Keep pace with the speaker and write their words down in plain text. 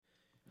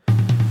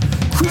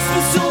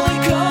Christmas only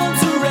comes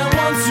around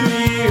once a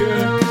year.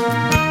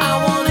 I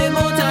wanted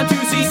more time to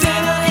see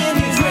Santa and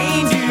his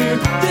reindeer.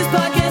 This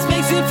podcast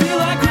makes it feel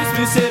like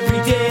Christmas every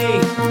day.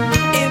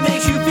 It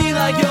makes you feel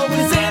like you're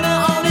with Santa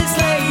on his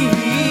sleigh.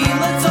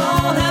 Let's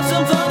all have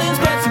some fun and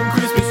spread some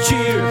Christmas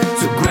cheer.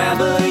 So grab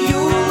a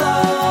Yule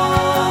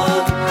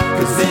log,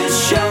 'cause this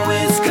show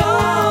is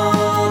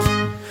called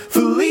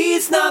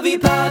Feliz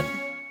Navipod.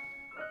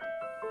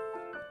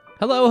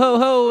 Hello, ho,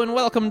 ho, and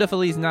welcome to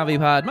Feliz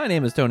Navipod. My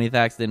name is Tony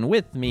Thaxton.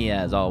 With me,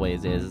 as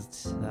always, is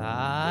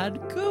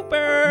Todd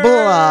Cooper.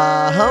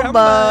 Blah,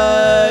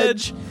 humbug.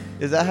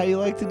 Is that how you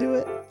like to do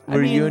it? I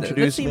Were mean, you that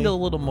introduced seemed me? a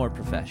little more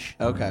profesh.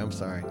 Okay, I'm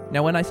sorry.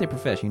 Now, when I say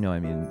profesh, I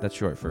mean that's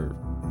short for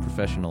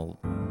professional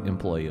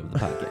employee of the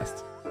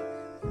podcast.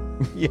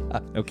 Yeah.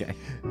 Okay.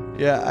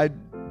 Yeah,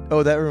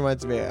 Oh, that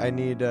reminds me. I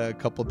need a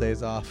couple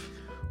days off.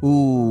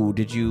 Ooh,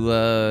 did you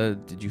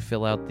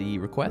fill out the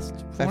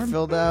request form? I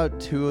filled out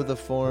 2 of the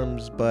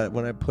forms, but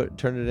when I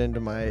turned it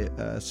into my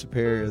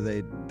superior,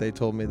 they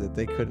told me that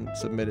they couldn't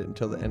submit it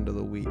until the end of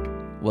the week.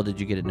 Well, did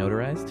you get it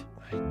notarized?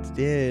 I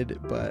did,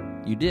 but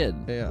You did.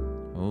 yeah.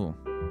 Oh,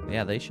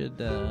 yeah. They should.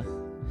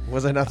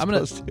 Was I not I'm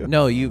gonna. supposed to?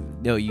 No,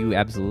 you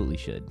absolutely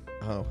should.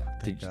 Oh,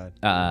 thank God.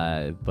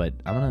 But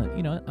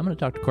I'm gonna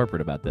talk to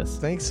corporate about this.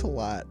 Thanks a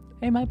lot.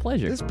 Hey, my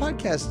pleasure. This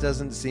podcast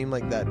doesn't seem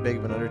like that big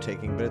of an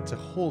undertaking, but it's a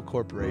whole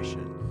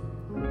corporation.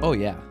 Oh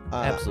yeah, Uh,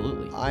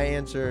 absolutely. I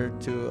answer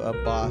to a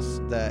boss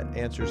that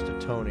answers to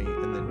Tony,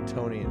 and then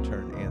Tony in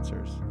turn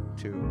answers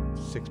to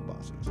 6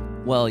 bosses.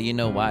 Well, you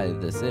know why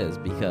this is,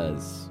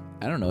 because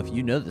I don't know if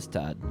you know this,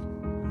 Todd,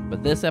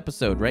 but this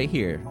episode right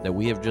here that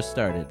we have just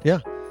started, Yeah.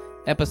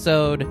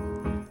 episode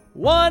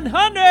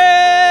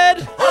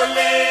 100.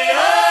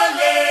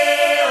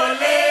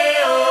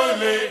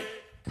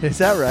 Is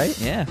that right?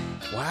 Yeah.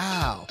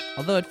 Wow.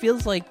 Although it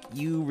feels like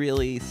you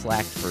really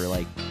slacked for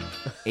like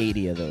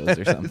 80 of those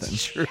or something.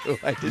 That's true.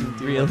 I didn't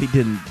do Really much.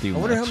 didn't do I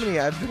wonder much. how many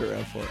I've been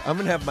around for. I'm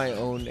going to have my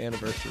own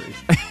anniversaries.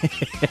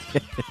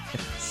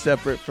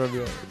 Separate from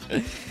yours.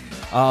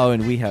 Oh,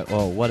 and we have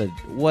what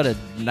a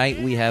night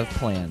we have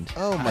planned.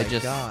 Oh, my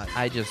God. God.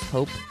 I just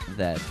hope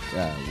that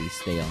we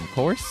stay on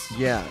course.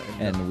 Yeah.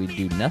 And we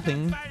do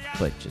nothing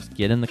but just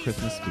get in the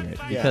Christmas spirit,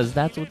 Yeah. because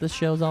that's what this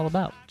show's all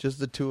about. Just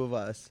the 2 of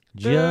us.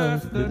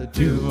 Just the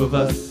two of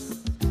us.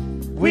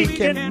 We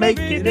can make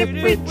it if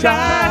we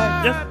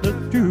try. Just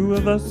the two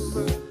of us.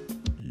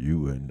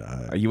 You and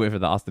I. You waited for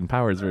the Austin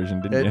Powers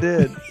version, didn't I you?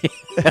 did.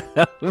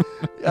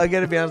 I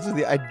gotta be honest with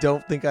you. I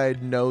don't think I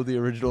know the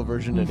original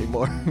version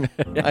anymore.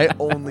 I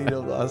only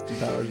know the Austin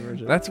Powers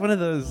version. That's one of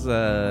those.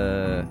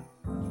 It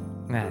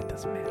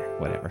doesn't matter.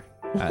 Whatever.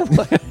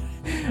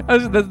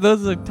 Those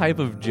are the type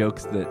of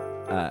jokes that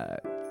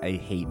I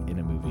hate in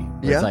a movie.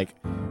 Yeah? It's like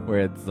where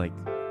it's like,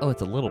 oh,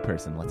 it's a little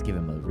person. Let's give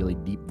him a really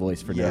deep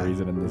voice for Yeah, no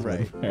reason in this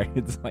right. movie.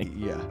 It's like,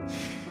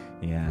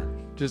 yeah.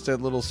 Just a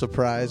little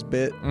surprise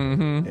bit.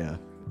 Mm-hmm. Yeah.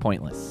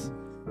 Pointless.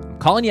 I'm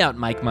calling you out,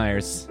 Mike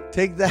Myers.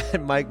 Take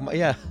that, Mike.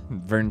 Yeah.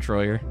 Vern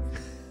Troyer.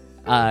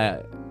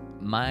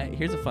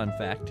 Here's a fun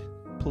fact.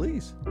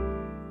 Please.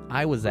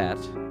 I was at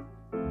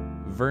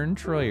Vern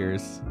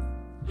Troyer's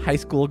high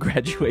school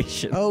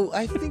graduation. Oh,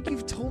 I think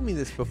you've told me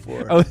this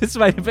before. Oh, this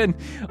might have been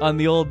on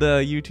the old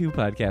YouTube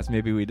podcast.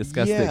 Maybe we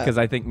discussed it, Yeah. because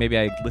I think maybe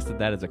I listed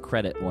that as a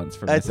credit once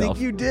for I myself.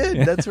 think you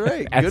did. That's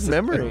right. Good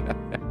Absolutely. memory.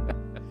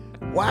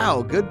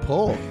 Wow. Good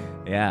pull.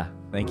 Yeah,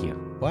 thank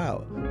you.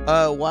 Wow.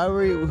 Why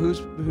were you? Who's?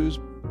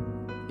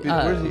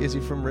 Where is he? Is he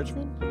from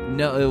Richmond?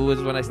 No, it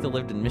was when I still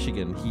lived in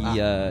Michigan.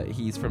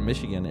 He's from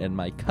Michigan, and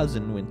my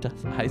cousin went to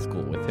high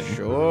school with him.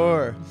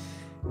 Sure.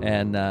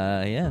 And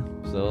yeah,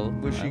 so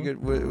Was she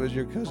good? Was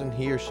your cousin,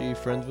 he or she,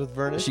 friends with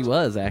Vernon? She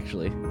was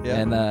actually. Yeah.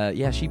 And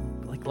yeah, she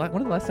like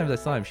one of the last times I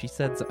saw him, she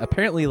said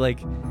apparently like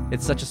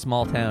it's such a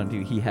small town,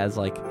 dude. He has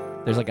like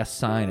there's like a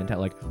sign in town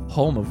like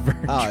home of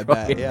Vern Oh, I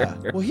bet. Troyer. Yeah.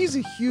 Well, he's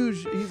a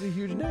huge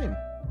name.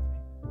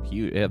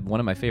 One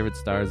of my favorite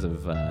stars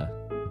of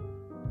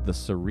The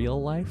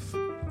Surreal Life.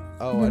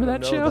 Oh, Remember I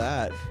that don't know show?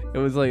 that. It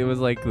was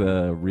like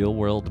the Real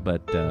World,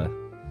 but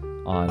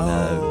on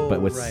Oh,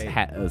 but with right.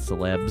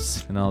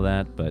 celebs and all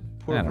that. But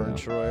Poor I don't Vern know.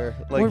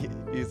 Troyer.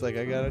 Like he's like,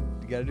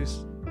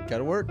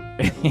 gotta work.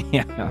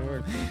 Yeah. Gotta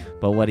work.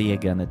 But what are you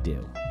gonna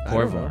do? I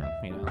Poor don't know. Vern,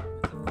 you know.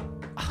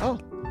 Oh,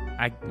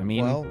 I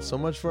mean, well, so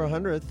much for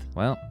 100th.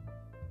 well,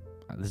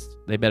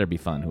 they better be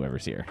fun.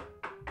 Whoever's here,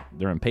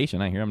 they're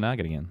impatient. I hear them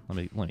knocking again. Let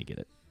me get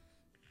it.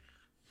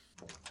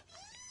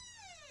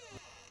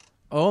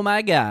 Oh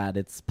my God!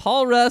 It's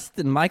Paul Rust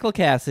and Michael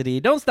Cassidy.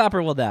 Don't stop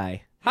or we'll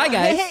die. Hi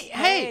guys.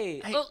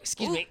 Hey,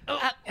 excuse me.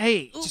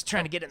 Hey, just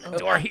trying to get in the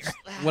door here.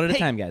 One at a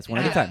time, guys. One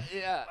at a time.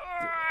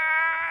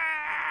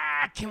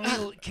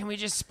 Can we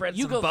just spread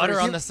You some go butter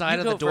first. on the side You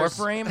of the go door first.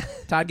 frame?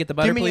 Todd, get the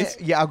butter, Give me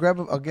please. I'll grab.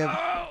 I'll get.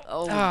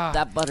 Oh,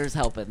 that butter's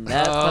helping.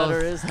 That butter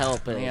is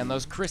helping. Man,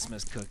 those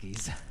Christmas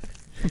cookies.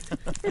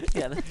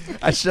 Yeah,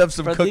 I shoved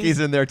some From cookies these-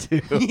 in there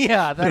too.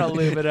 Yeah, that'll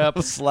lube it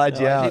up. Slide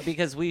you I out. think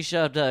because we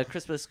shoved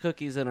Christmas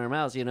cookies in our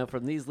mouths,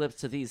 from these lips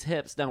to these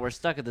hips. Now we're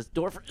stuck at this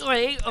door.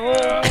 Wait,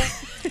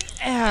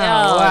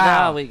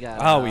 now we got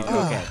it. Oh, we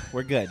okay.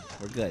 We're good.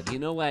 We're good. You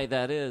know why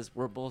that is?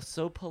 We're both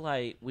so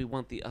polite. We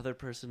want the other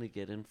person to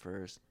get in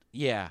first.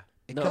 Yeah.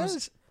 No,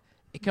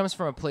 It comes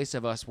from a place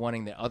of us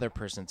wanting the other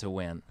person to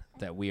win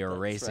that we are That's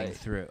racing right.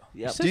 through.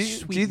 Yep. So Do you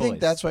sweet think boys.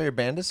 that's why your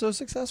band is so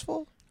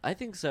successful? I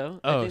think so.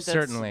 Oh, I think that's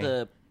certainly.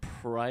 the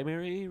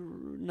primary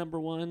number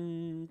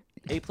one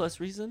A+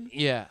 reason.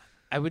 Yeah.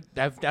 I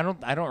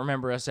don't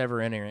remember us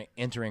ever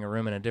entering a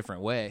room in a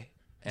different way,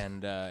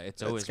 and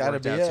it's always gotta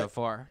worked be out it. so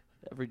far.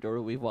 Every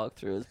door we've walked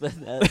through has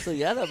been that. So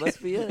yeah, that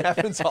must be It it.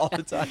 happens all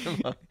the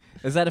time.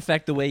 Does that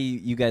affect the way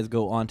you guys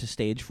go onto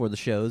stage for the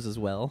shows as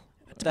well?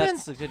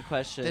 That's a good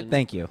question.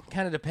 Thank you.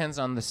 Kind of depends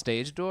on the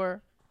stage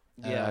door.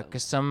 Yeah.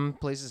 Because some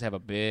places have a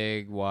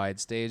big, wide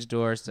stage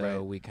door, so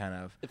Right. we kind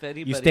of If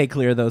anybody, You stay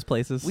clear of those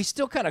places. we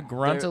still kind of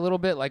grunt There- a little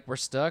bit like we're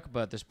stuck,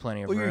 but there's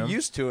plenty of Well, room. you're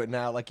used to it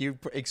now. Like you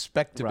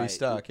expect to be Right.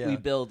 stuck. Yeah. We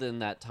build in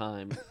that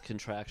time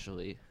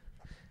contractually.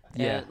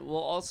 Yeah. And we'll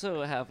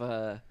also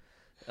have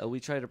we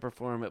try to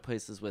perform at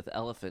places with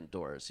elephant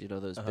doors.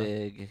 Those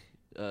big,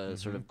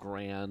 sort of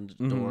grand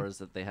doors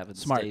that they have in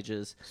Smart.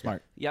 stages.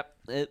 Smart.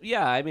 Yep.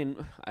 Yeah. I mean,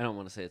 I don't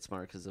want to say it's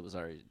smart because it was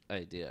our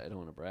idea. I don't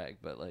want to brag,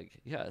 but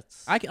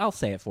it's. I'll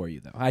say it for you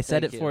though. I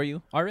said Thank it you. for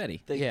you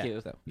already. Thank Yeah.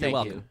 you. So, You're you're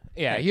welcome. welcome.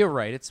 Yeah, you're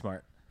right. It's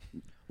smart.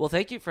 Well,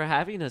 thank you for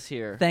having us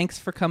here. Thanks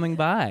for coming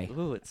by.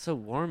 Ooh, it's so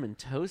warm and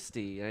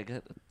toasty. I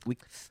got We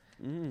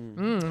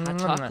hot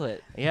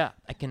chocolate. Yeah,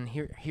 I can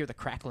hear the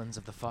cracklings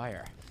of the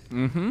fire.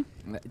 Do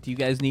you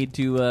guys need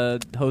to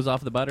hose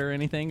off the butter or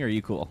anything? Or are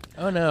you cool?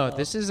 Oh no,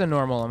 this is a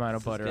normal amount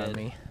of This is butter on good.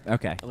 me.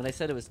 Okay. And when I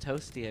said it was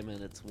toasty, I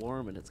meant it's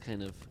warm and it's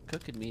kind of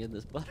cooking me in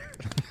this butter.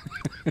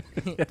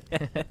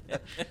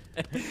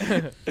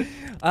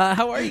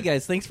 How are you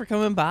guys? Thanks for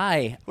coming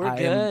by. We're I am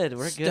good.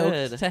 We're stoked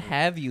good. to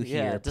have you Yeah,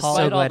 here. despite Paul,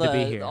 So all glad the, to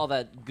be here. all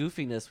that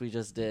goofiness we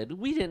just did,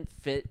 we didn't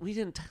fit. We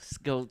didn't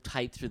go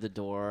tight through the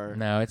door.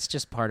 No, it's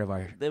just part of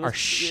our It our was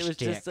shtick.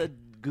 just a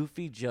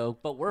goofy joke,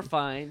 but we're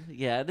fine.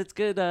 Yeah, and it's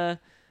good.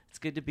 It's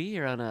good to be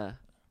here on a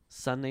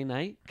Sunday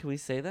night. Can we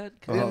say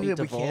that? Can Yeah, we we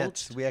divulge?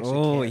 can't. We actually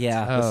oh can't.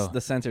 yeah, Oh. the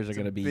censors are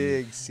gonna be.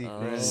 Big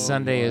secret. Oh.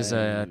 Sunday is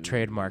a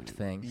trademarked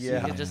thing. You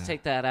Yeah. can just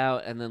take that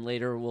out, and then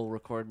later we'll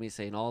record me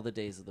saying all the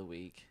days of the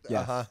week,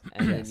 Yes. Uh-huh.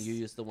 and Yes. then you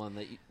use the one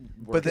that you.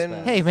 But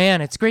then- Hey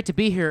man, it's great to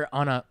be here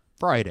on a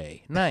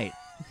Friday night.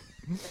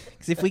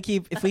 Because if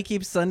we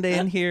keep Sunday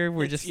in here,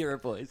 we're just your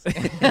voice.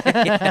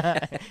 Yeah,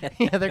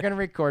 they're gonna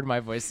record my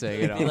voice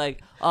saying it Be all.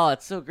 like, oh,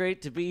 it's so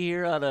great to be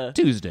here on a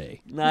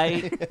Tuesday.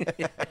 night.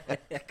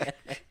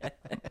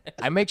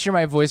 I make sure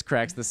my voice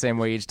cracks the same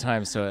way each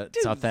time, so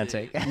it's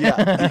authentic.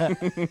 Yeah.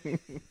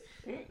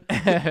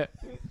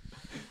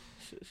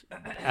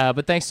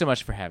 But thanks so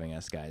much for having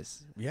us,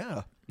 guys.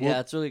 Yeah. Yeah,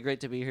 it's really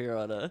great to be here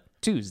on a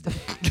Tuesday.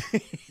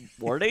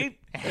 morning.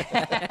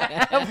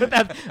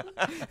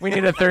 We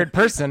need a third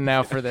person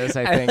now for this,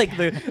 I I think.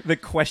 like the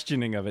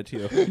questioning of it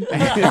too. The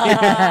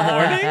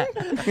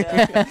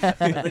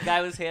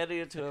guy was handing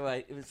it to him.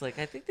 It was like,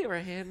 I think they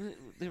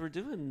were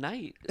doing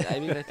night. I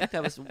mean, I think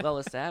that was well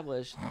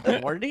established.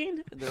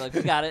 Morning? And they're like,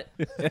 we got it.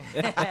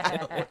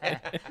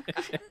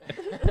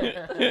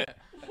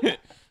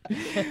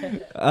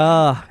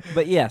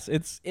 But yes,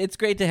 it's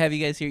great to have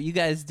you guys here. You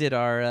guys did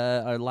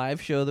our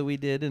live show that we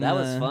did, and That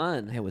was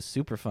fun. It was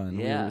super fun.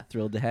 We Yeah. were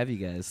thrilled to have you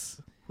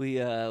guys. We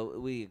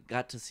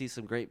got to see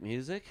some great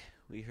music.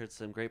 We heard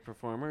some great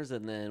performers,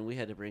 and then we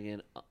had to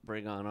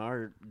bring on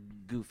our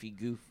goof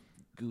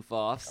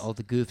offs. All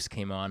the goofs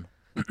came on.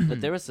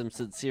 But there was some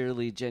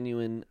sincerely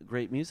genuine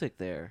great music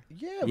there.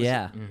 Yeah. it was-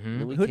 Yeah,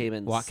 And we Who- came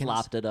and Watkins?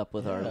 slopped it up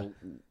with our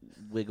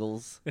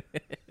wiggles.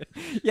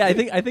 yeah.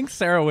 I think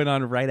Sarah went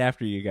on right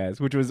after you guys,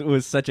 which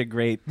was such a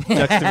great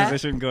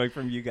juxtaposition going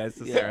from you guys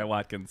to Sarah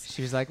Watkins.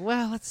 She was like,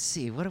 well, let's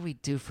see. What do we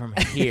do from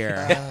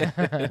here?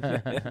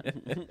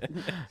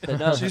 But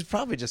no, She's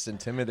probably just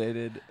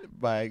intimidated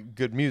by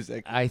good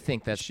music. I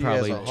think that's She has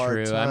probably a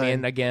hard true. I mean,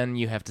 time. again,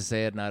 you have to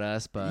say it, not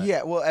us, but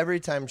Yeah, well, every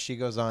time she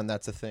goes on,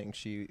 that's a thing.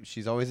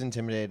 She's always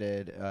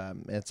intimidated.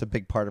 It's a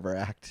big part of her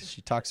act.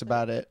 She talks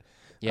about it.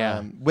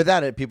 Yeah.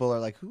 Without it, people are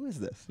like, "Who is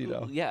this?" You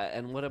know. yeah,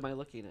 and what am I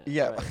looking at?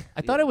 Yeah. Right.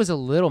 I thought it was a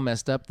little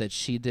messed up that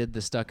she did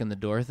the stuck in the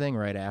door thing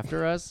right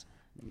after us.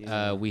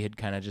 Yeah. We had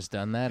kind of just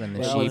done that, and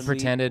then Well, she and we-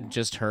 pretended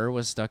just her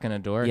was stuck in a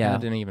door. Yeah. Yeah,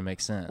 didn't even make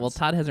sense. Well,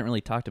 Todd hasn't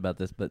really talked about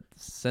this, but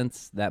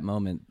since that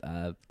moment,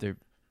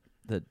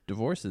 the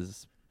divorce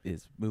is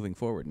moving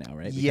forward now,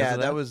 right? Because Yeah,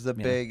 of that was the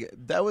Yeah. big.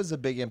 That was the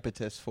big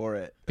impetus for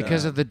it.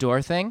 because of the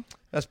door thing.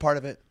 that's part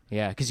of it.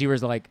 Yeah, because you were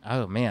like,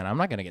 oh man, I'm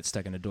not gonna get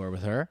stuck in a door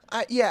with her.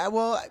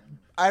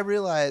 I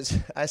realized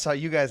I saw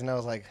you guys and I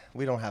was like,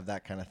 we don't have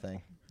that kind of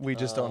thing. We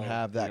just don't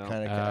have that no.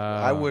 kind of.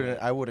 Oh.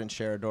 I wouldn't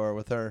share a door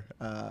with her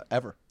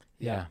ever.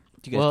 Yeah.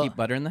 Do you guys keep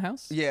butter in the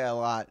house? Yeah, a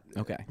lot.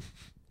 Okay,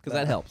 because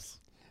that helps.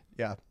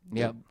 Yeah.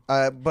 Yep.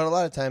 But a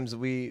lot of times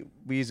we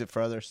use it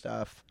for other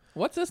stuff.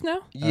 What's this now?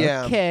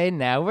 Yeah. Okay,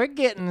 now we're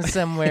getting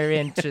somewhere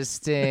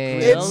interesting.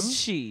 Grilled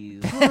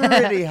cheese.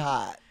 Pretty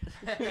hot.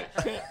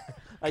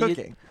 Are you-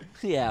 Cooking.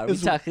 yeah, are we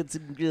talking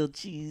some grilled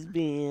cheese,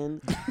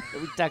 man? Are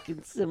we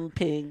talking some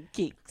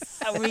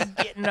pancakes? Are we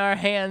getting our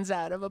hands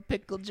out of a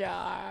pickle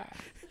jar?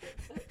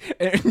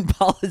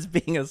 Paul is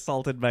being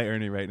assaulted by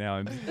Ernie right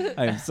now.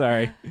 I'm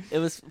sorry. It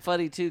was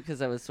funny too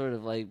because I was sort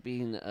of like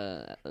being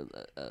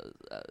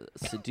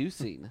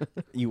seducing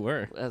You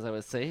were. as I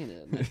was saying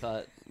it. And I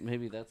thought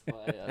maybe that's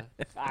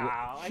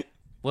why.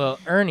 Well,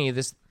 Ernie,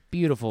 this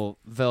beautiful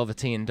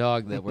velveteen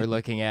dog that we're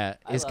looking at,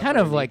 I is love kind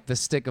of Ernie. like the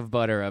stick of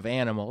butter of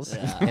animals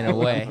Yeah, in a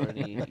way.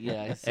 Ernie,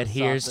 yeah, he's so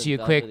Adheres soft to you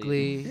and velvety.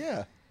 quickly,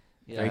 Yeah.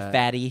 Yeah. Very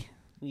fatty.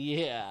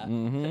 Yeah.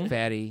 Mm-hmm.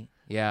 fatty,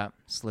 yeah,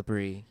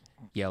 slippery,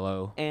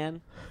 yellow.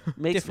 And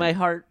makes my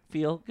heart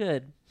feel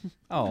good.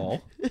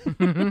 Oh.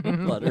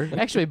 Butter.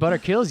 Actually, butter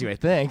kills you, I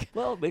think.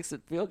 Well, it makes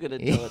it feel good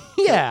until it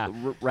Yeah.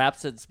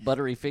 wraps its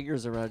buttery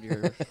fingers around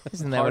your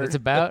Isn't that what it's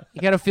about?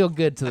 You got to feel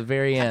good to the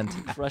very end.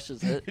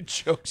 crushes it. It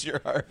chokes your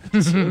heart.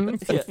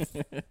 Yeah.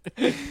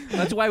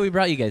 That's why we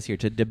brought you guys here,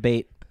 to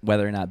debate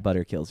whether or not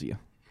butter kills you.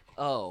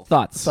 Oh,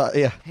 Thoughts? So,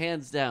 yeah.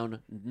 hands down,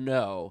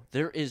 no.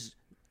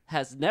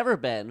 Has never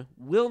been,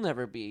 will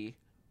never be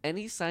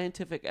any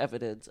scientific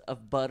evidence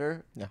of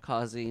butter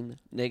causing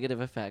negative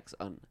effects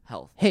on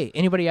health. Hey,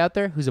 anybody out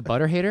there who's a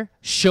butter hater?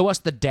 Show us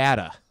the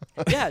data.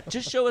 Yeah,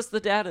 just show us the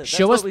data. That's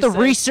Show what us we the say.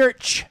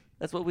 research.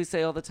 That's what we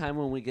say all the time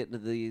when we get into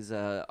these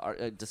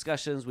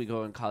discussions. We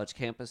go on college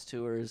campus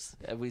tours,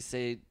 and we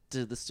say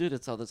to the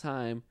students all the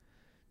time,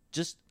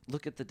 just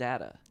look at the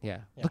data. Yeah.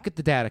 Look at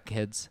the data,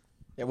 kids.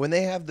 Yeah, when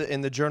they have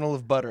in the Journal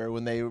of Butter,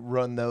 when they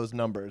run those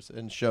numbers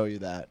and show you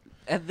that.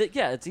 And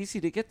it's easy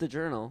to get the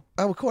journal.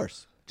 Oh, of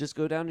course. Just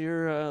go down to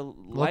your Local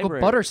library.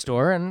 butter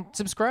store and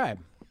subscribe.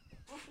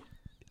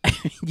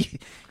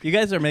 You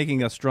guys are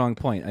making a strong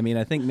point. I mean,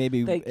 I think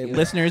maybe Thank you.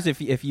 listeners,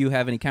 if you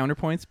have any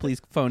counterpoints,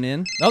 please phone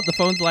in. Oh, the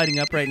phone's lighting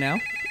up right now.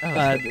 Looks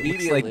like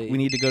immediately. we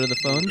need to go to the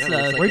phones. Yeah, looks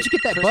like Where'd a you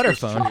get that butter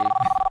Christmas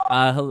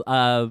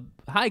phone? tree.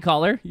 Hi,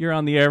 caller. You're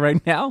on the air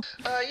right now.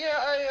 Yeah,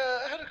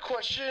 I had a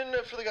question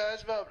for the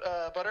guys about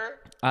butter.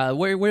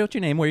 What's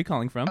your name? Where are you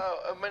calling from?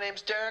 My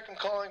name's Derek. I'm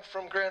calling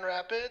from Grand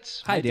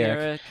Rapids. Hi,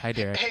 Derek. Hi,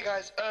 Derek. Hey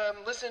guys,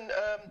 listen.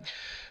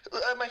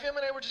 My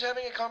family and I were just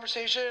having a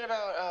conversation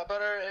about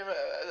butter, and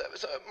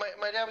so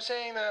my dad was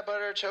saying that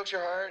butter chokes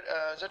your heart.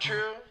 Is that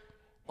true?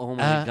 Oh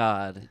my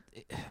God.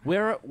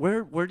 Where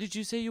did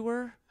you say you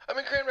were? I'm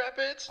in Grand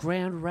Rapids.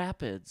 Grand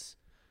Rapids.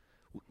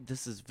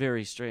 This is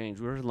very strange.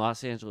 We were in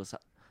Los Angeles,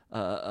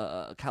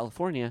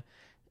 California,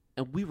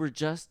 and we were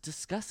just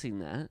discussing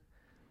that.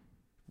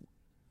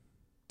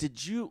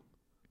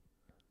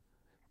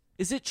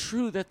 Is it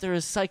true that there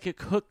is psychic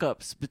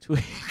hookups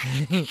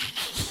between?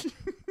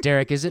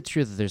 Derek, is it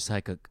true that there's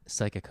psychic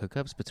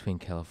hookups between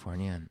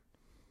California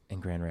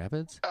and Grand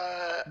Rapids?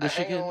 Hang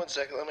Michigan? on one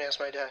second. Let me ask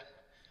my dad.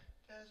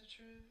 Dad, is it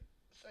true?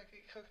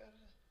 Psychic hookup?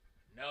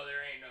 No, there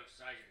ain't no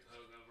psychic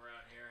hookup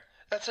around here.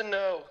 That's a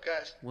no,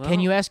 guys. Well, Can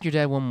you ask your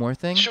dad one more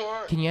thing?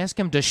 Sure. Can you ask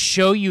him to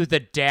show you the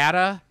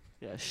data?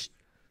 Yeah,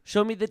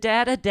 show me the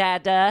data,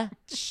 Dada.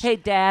 Hey,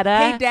 Dada.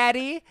 Hey,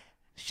 Daddy.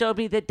 Show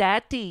me the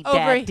daddy,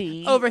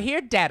 daddy. Over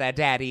here, Dada,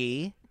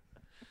 Daddy.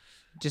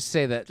 Just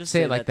say that. Just say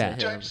say it like that to that.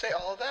 Do I him. have to say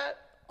all of that?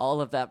 All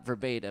of that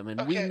verbatim,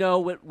 and we Okay. know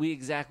what we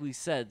exactly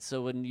said.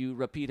 So when you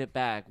repeat it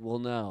back, we'll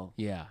know.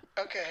 Yeah.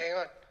 Okay, hang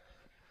on.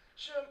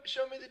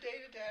 Show me the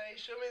data, Daddy.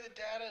 Show me the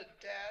data,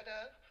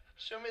 Dada.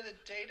 Show me the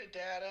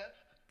data.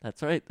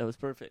 That's right. That was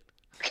perfect.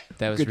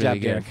 That was Good really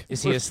job, good. Derek.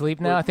 Is he asleep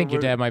now? I think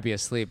your dad might be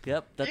asleep.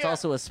 Yep, that's Yeah.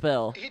 also a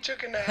spell. He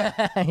took a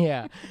nap.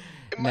 Yeah.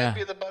 It might Nah.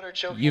 be the butter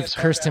choking You've his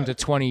heart cursed him out. to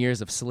 20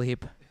 years of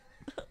sleep.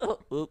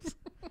 Oops.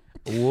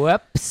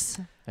 Whoops.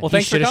 Well, he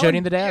thanks for should have shown calling.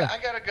 you the data. Yeah,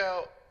 I gotta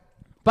go.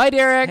 Bye,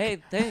 Derek.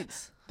 Hey,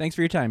 thanks. Thanks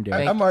for your time,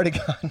 Derek. I'm already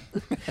gone.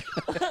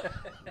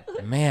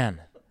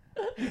 Man.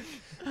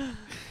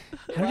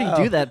 How did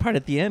he do that part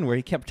at the end where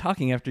he kept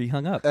talking after he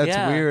hung up? That's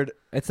Yeah. weird.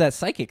 It's that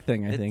psychic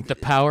thing, I think. The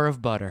power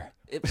of butter.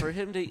 For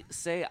him to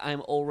say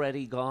 "I'm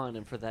already gone"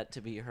 and for that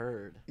to be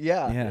heard,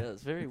 Yeah. Yeah.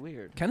 it's very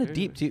weird. Kind of Very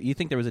deep, weird. too. You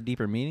think there was a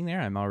deeper meaning there?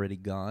 I'm already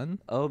gone.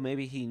 Oh,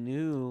 maybe he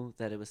knew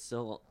that it was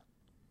still.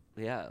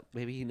 Yeah,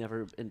 maybe he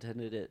never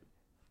intended it.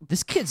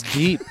 This kid's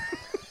deep.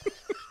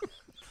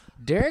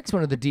 Derek's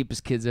one of the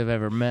deepest kids I've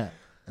ever met.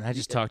 And I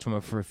just talked to him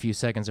for a few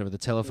seconds over the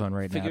telephone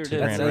right now to Grand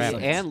Figuratively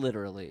Rapids. and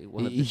literally,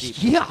 one of the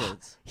deepest Yeah.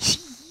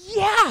 kids.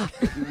 Yeah.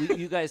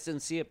 You guys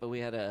didn't see it, but we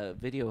had a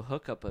video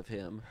hookup of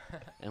him,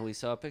 and we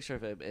saw a picture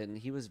of him, and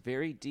he was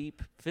very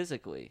deep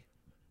physically.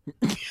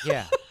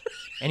 Yeah.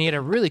 And he had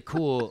a really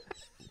cool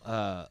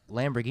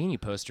Lamborghini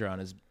poster on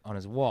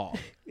his wall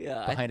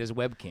Yeah, behind his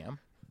webcam.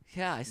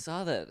 yeah, I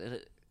saw that. And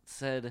it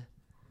said,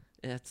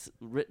 it's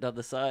written on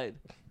the side,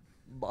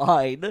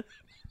 mine.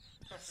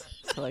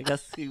 So I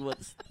guess he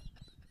was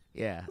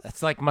Yeah.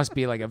 That's must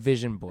be like a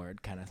vision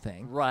board kind of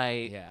thing.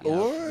 right. Yeah.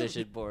 Or-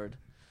 Vision board.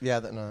 Yeah,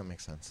 that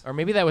makes sense. Or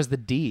maybe that was the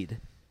deed.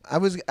 I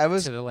was. to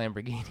the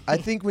Lamborghini. I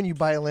think when you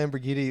buy a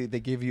Lamborghini, they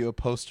give you a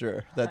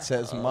poster that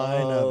says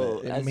 "mine"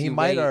 of it. as And he you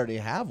might wait- already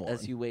have one.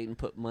 As you wait and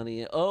put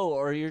money in. Oh,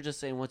 or you're just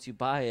saying once you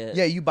buy it.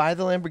 Yeah, you buy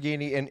the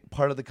Lamborghini, and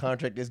part of the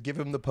contract is give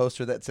him the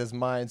poster that says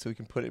 "mine," so he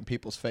can put it in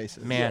people's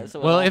faces. Man, Yeah, so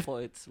at well, all if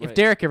points, if right.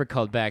 Derek ever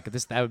called back,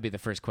 that would be the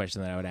first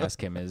question that I would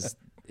ask him: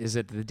 is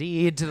it the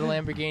deed to the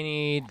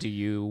Lamborghini? Do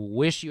you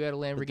wish you had a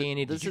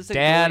Lamborghini? This Did your isn't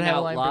dad going have a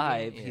out Lamborghini?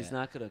 live. Yeah. He's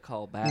not going to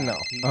call back. No.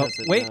 He Oh,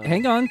 doesn't wait, know.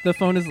 hang on. The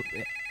phone is.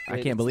 I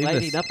Wait, can't it's believe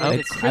lighting this. up like a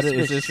It's- how did-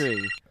 Christmas is this-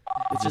 tree.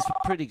 It's just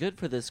pretty good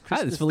for this Hi,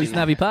 Christmas this is Felice thing.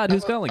 Navi Pod.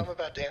 Who's calling? I'm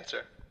about to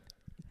answer.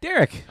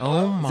 Derek.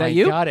 Oh my that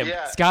you? God!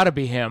 Yeah. It's got to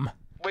be him.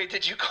 Wait,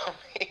 did you call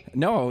me?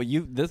 No,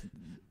 you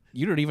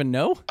don't even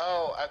know.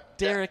 Oh,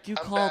 Derek, you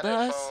I'm called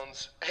bad at us?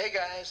 phones. Hey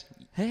guys,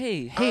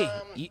 Hey. Hey,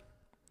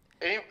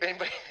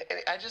 anybody?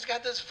 I just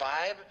got this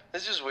vibe.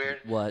 This is weird.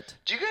 What?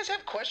 Do you guys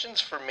have questions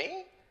for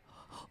me?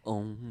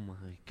 Oh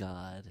my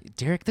God.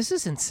 Derek, this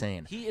is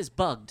insane. He is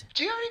bugged.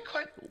 Do you have any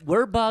questions?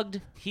 We're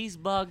bugged. He's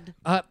bugged.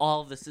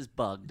 All of this is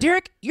bugged.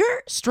 Derek,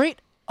 you're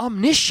straight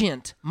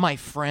omniscient, my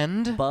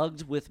friend.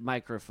 Bugged with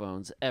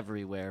microphones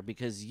everywhere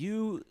because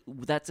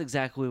that's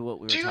exactly what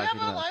we were Do you have talking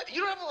a about. live?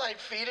 You don't have a live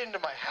feed into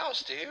my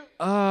house, do you? Do you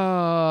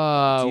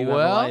have a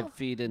well, live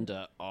feed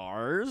into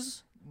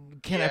ours?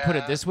 can I put it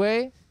Yeah. this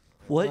way?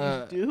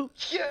 What you do?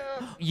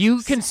 Yeah.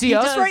 You can see He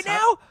us does. right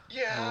now?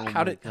 Yeah.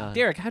 How did God.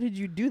 Derek? How did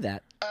you do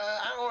that?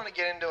 I don't want to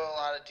get into a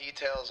lot of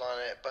details on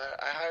it, but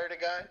I hired a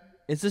guy.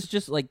 Is this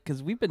just like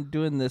because we've been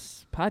doing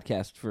this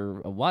podcast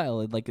for a while?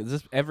 And like, is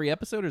this every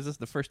episode, or is this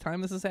the first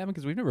time this has happened?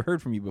 Because we've never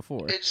heard from you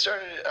before. It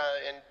started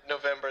in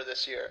November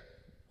this year.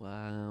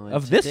 Wow. and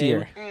Of this today-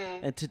 year.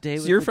 And today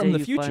So was you're the from day the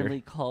you future.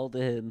 finally called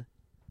in.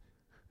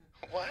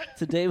 What?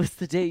 Today was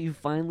the day you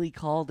finally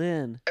called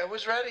in. I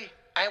was ready.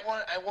 I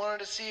wanted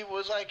to see what it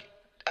was like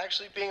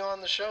actually being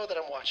on the show that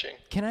I'm watching.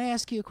 Can I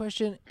ask you a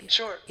question?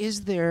 Sure.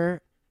 Is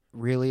there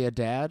really a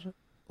dad,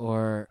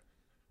 or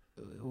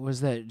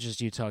was that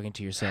just you talking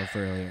to yourself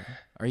earlier?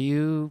 Are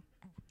you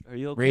Are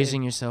you okay?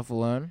 raising yourself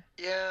alone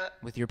Yeah,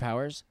 with your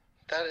powers?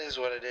 that is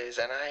what it is.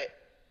 And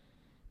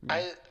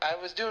I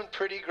was doing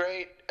pretty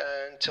great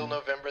until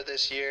November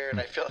this year, and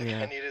I feel like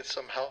I needed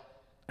some help.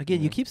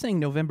 Again, you keep saying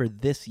November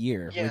this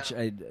year, Yeah. which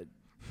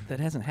that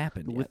hasn't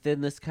happened yet.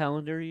 Within this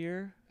calendar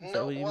year? Is that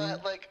No, what you mean?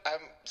 like I'm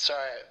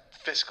sorry,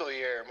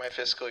 my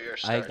fiscal year I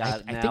started. got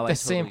it. I Now think the I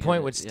same totally point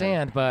get would it, yeah.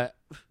 stand, but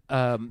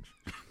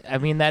I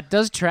mean that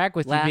does track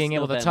with Last you being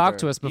able to talk November.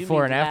 to us You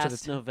before mean and after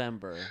last the.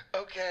 November.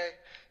 Okay,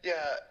 yeah,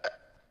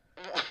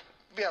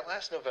 yeah,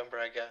 last November,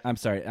 I guess. I'm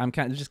sorry. I'm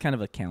just kind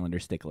of a calendar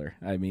stickler.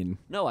 I mean,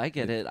 No, I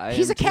get it.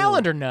 He's am a too.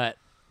 calendar nut.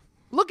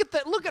 Look at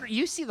that! Look at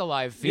you see the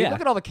live feed. Yeah.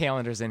 Look at all the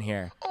calendars in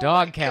here. Oh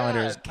Dog my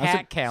calendars, God.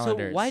 cat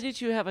calendars. So why did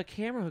you have a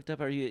camera hooked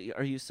up? Are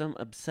you some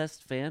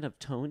obsessed fan of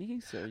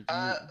Tony's? Or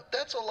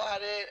That's a lot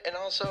it, and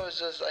also it's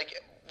just like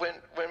when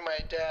my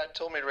dad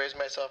told me to raise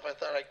myself, I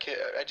thought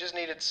I just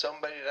needed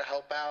somebody to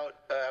help out.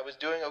 I was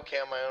doing okay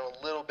on my own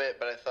a little bit,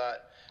 but I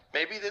thought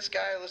maybe this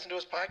guy listened to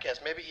his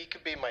podcast. Maybe he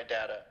could be my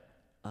data.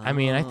 I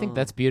mean, I think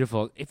that's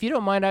beautiful. If you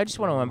don't mind, I just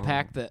want to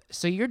unpack the.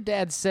 So your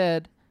dad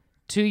said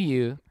to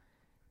you,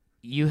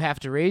 you have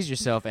to raise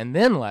yourself, and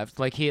then left.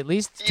 Like he at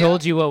least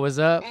told you what was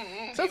up.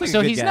 sounds like a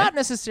So good he's guy. not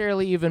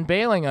necessarily even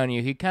bailing on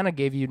you. He kind of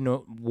gave you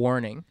no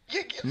warning,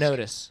 Yeah,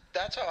 notice.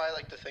 That's how I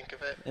like to think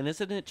of it. And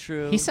isn't it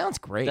true? He sounds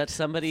great. That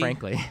somebody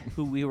frankly.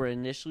 who we were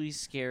initially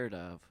scared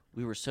of,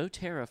 we were so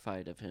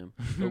terrified of him,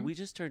 but we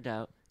just turned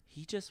out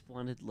he just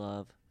wanted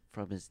love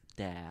from his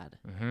dad.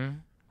 Mm-hmm.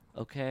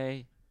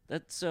 Okay,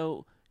 that's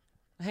so.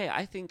 Hey,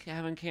 I think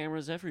having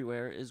cameras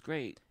everywhere is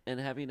great, and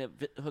having it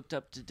hooked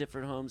up to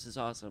different homes is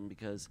awesome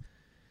because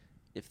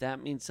if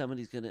that means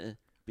somebody's gonna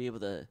be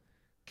able to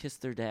kiss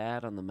their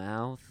dad on the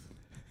mouth,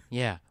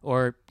 Yeah,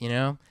 or you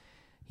know,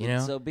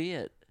 so be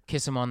it.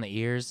 kiss him on the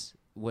ears.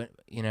 What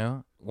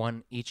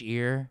one each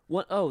ear.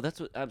 What? Oh, that's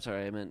what. I'm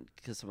sorry, I meant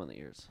kiss him on the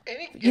ears.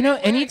 You know,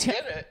 Any way I can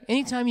get it.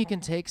 anytime you can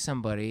take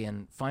somebody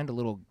and find a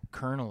little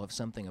kernel of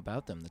something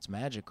about them that's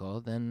magical,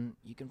 then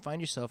you can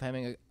find yourself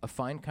having a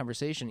fine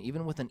conversation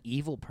even with an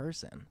evil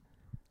person.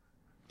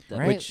 That-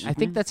 Right? which- I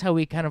think that's how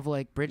we kind of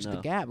like bridge the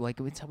No. gap. Like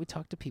it's how we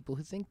talk to people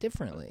who think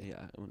differently.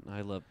 Yeah,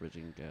 I love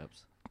bridging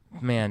gaps.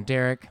 Man,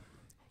 Derek,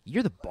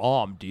 you're the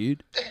bomb,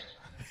 dude.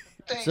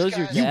 Thanks, So's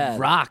your guys. you dad.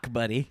 rock,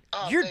 buddy.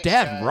 Oh, Your thanks,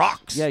 dad guys.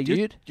 rocks, Yeah,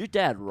 dude. your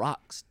dad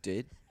rocks,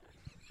 dude.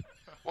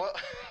 Well,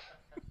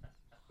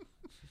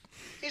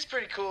 he's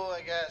pretty cool,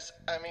 I guess.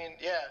 I mean,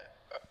 yeah.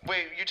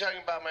 Wait, you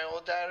talking about my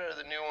old dad or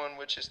the new one,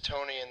 which is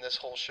Tony in this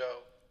whole show?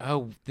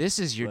 Oh, this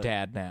is your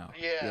dad now.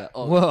 Yeah. Yeah.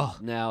 Oh, Whoa.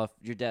 Now, if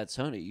your dad's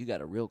Tony, you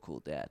got a real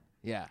cool dad.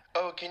 Yeah.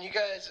 Oh, can you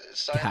guys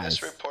sign this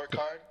Guys. report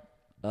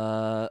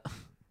card?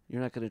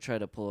 You're not gonna try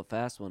to pull a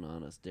fast one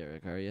on us,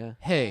 Derek, are you?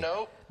 Hey,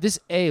 Nope. this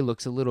A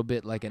looks a little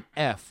bit like an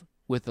F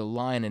with a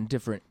line and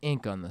different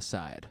ink on the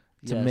side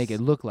to make Yes.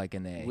 it look like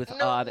an A. With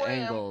No odd way,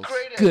 angles. I'm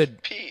great at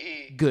Good.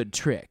 PE. Good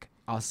trick.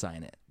 I'll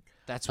sign it.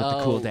 That's what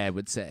the cool Oh. dad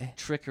would say.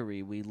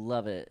 Trickery, we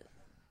love it.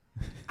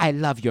 I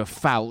love your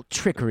foul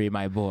trickery,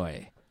 my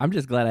boy. I'm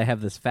just glad I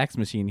have this fax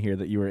machine here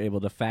that you were able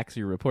to fax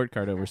your report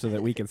card over so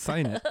that we can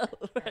sign it.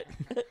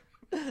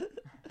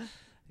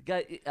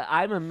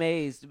 I'm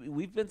amazed.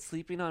 We've been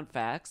sleeping on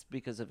fax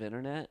because of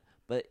internet,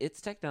 but its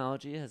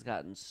technology has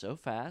gotten so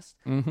fast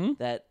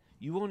that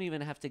you won't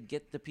even have to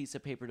get the piece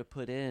of paper to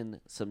put in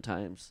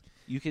sometimes.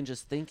 You can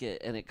just think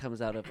it, and it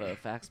comes out of a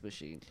fax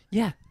machine.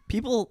 Yeah,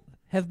 people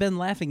have been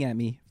laughing at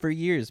me for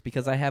years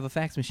because I have a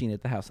fax machine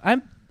at the house.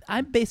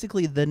 I'm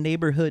basically the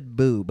neighborhood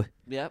boob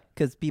Yep.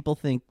 because people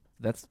think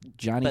that's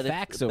Johnny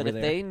Fax over but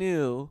there. if they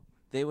knew,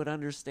 they would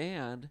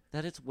understand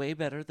that it's way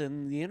better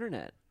than the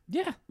internet.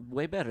 Yeah.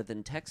 Way better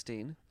than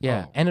texting.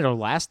 Yeah, and it'll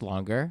last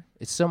longer.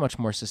 It's so much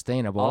more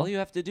sustainable. All you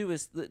have to do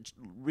is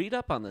read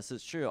up on this.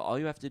 It's true. All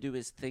you have to do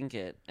is think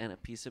it, and a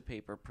piece of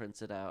paper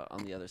prints it out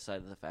on the other side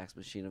of the fax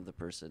machine of the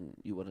person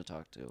you want to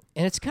talk to.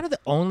 And it's kind of the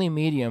only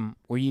medium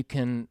where you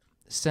can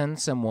send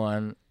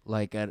someone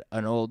like an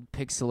old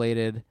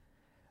pixelated,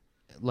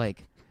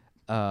 like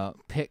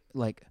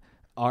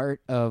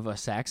art of a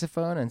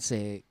saxophone and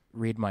say,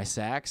 "Read my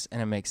sax,"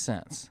 and it makes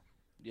sense.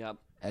 Yep.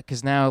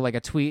 Because now, like a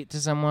tweet to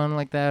someone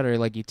like that, or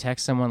like you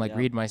text someone like Yeah.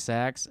 "Read my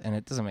sax," and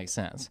it doesn't make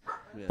sense.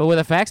 Yeah. But with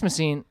a fax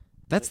machine,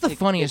 that's the It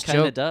funniest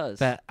kinda joke does.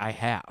 that I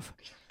have.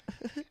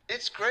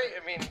 It's great.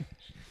 I mean,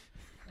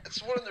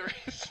 it's one of the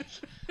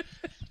reasons.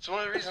 It's one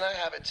of the reasons I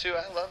have it too.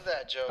 I love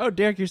that joke. Oh,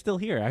 Derek, you're still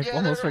here. I Yeah,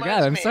 almost that forgot.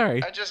 reminds I'm me.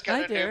 sorry. I just got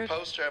Hi, a new Derek.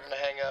 poster I'm gonna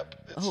hang up.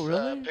 It's Oh,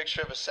 really? a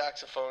picture of a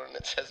saxophone and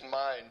it says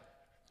mine.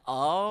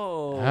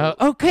 Oh.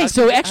 Okay,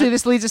 so actually,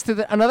 this leads us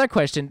to another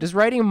question. Does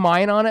writing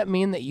 "mine" on it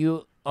mean that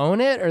you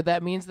own it, or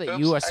that means that Oops,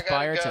 you I gotta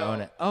aspire to go.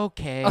 own it?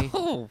 Okay.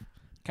 Oh,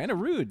 kind of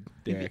rude,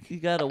 Derek. You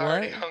got a I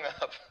already what? hung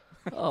up.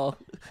 Oh.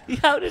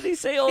 How did he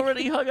say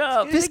already hung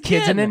up? This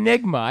kid's an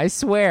enigma. I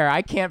swear,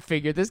 I can't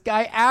figure this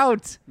guy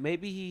out.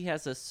 Maybe he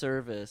has a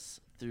service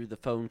through the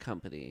phone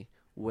company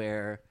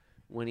where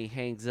when he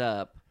hangs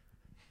up,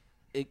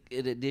 it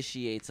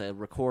initiates a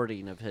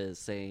recording of his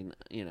saying,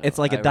 It's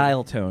like a I-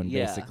 dial tone,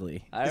 yeah,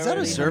 basically. I Is that a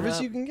already hung service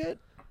up. you can get?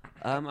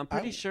 I'm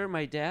pretty sure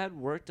my dad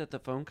worked at the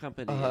phone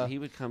company, Uh-huh. and he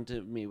would come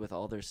to me with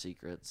all their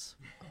secrets.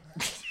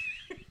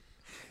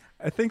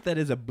 I think that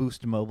is a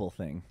Boost Mobile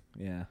thing.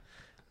 Yeah.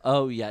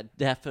 Oh yeah,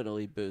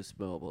 definitely Boost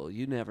Mobile.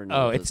 You never know.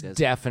 Oh, what it's those guys-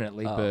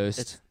 definitely Oh, Boost.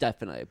 It's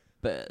definitely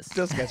Boost.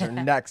 Those guys are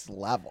next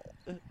level.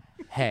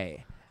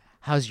 Hey,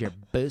 how's your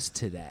boost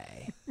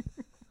today?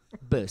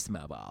 Boost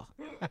Mobile.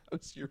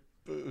 How's your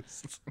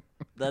boost?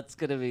 That's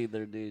gonna be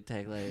their new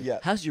tagline. Yeah.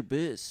 How's your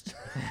boost?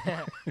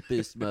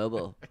 Boost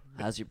Mobile.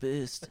 How's your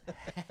boost?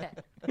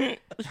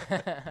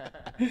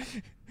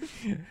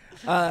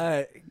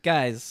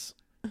 Guys,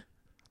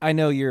 I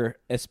know you're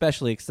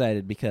especially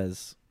excited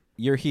because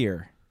you're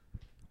here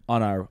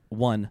on our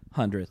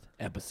 100th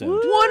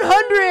episode.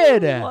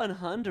 100!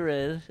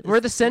 100. We're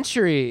the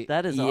century.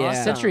 That is Yeah.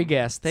 awesome. Century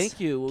guest. Thank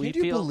you.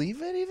 Can you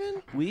believe it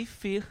even? We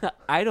feel.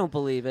 I don't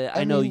believe it.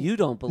 I know mean, you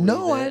don't believe it.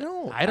 No, I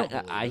don't. I don't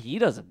believe it. He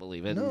doesn't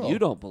believe it. No. You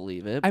don't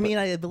believe it. I but- mean,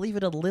 I believe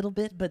it a little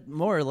bit, but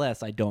more or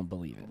less, I don't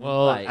believe it.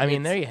 Well, Right, I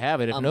mean, it's there you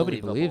have it. If nobody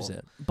unbelievable. believes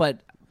it.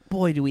 But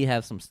boy, do we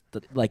have some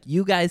like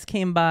you guys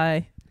came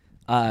by.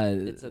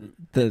 it's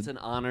the an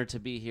honor to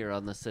be here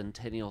on the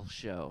Centennial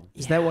Show.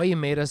 Is that why you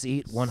made us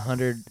eat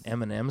 100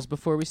 M&Ms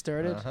before we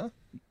started? Uh-huh.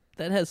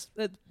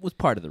 that was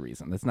part of the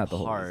reason. That's not the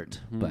whole Part.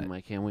 reason, but I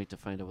can't wait to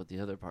find out what the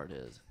other part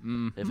is.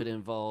 Mhm. If it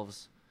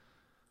involves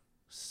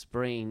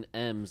spraying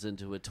M's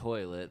into a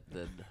toilet,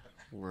 then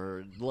we're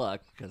in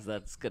luck because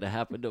that's gonna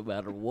happen no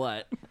matter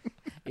what.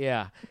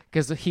 Yeah,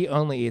 because he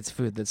only eats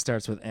food that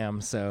starts with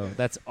M, so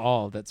that's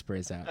all that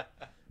sprays out.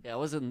 Yeah, it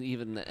wasn't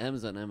even the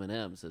M's on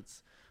M&M's.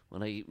 It's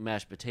when I eat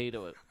mashed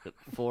potato, it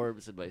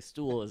forms in my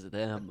stool as an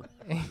M.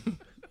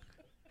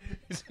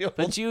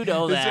 But you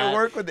know Does that. it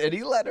work with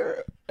any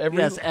letter?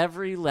 Yes,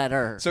 every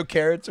letter. So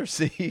carrots or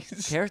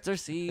C's? Carrots are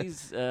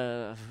C's.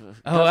 Oh,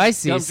 I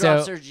see.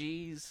 Gumdrops So- are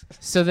G's.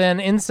 So then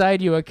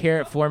inside you, a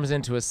carrot forms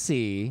into a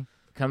C,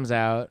 comes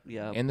out.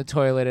 Yep. In the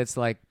toilet, it's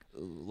like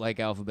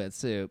alphabet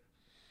soup.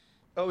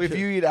 Oh, if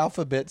you eat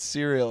alphabet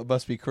cereal, it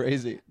must be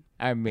crazy.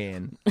 I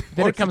mean,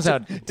 then it comes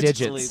out digits.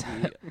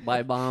 Believe me,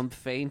 my mom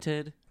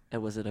fainted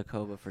and was in a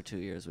coma for 2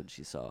 years when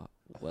she saw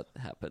what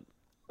happened.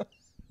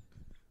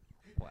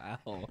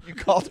 wow. You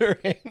called her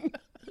in.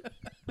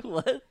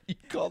 What? You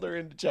called her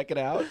in to check it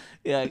out.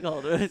 Yeah, I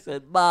called her. I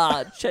said,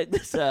 "Ma, check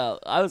this out."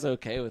 I was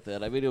okay with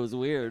it. I mean, it was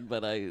weird,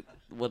 but I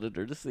wanted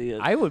her to see it.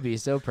 I would be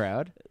so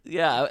proud.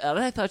 Yeah, and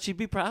I thought she'd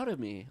be proud of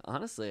me.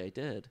 Honestly, I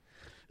did.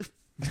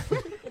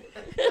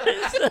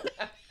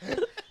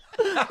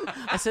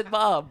 I said,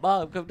 Mom,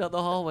 come down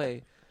the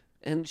hallway.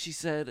 And she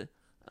said,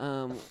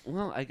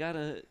 well, I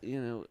gotta,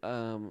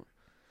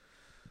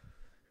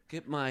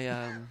 get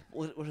my,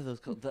 what are those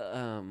called?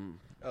 The,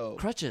 Oh.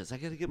 crutches. I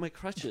gotta get my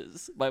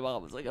crutches. My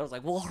mom was like,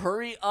 well,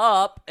 hurry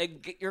up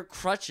and get your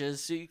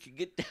crutches so you can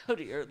get down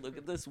here and look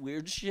at this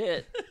weird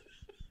shit.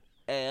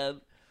 And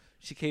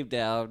she came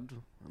down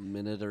a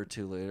minute or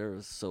two later. It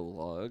was so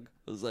long.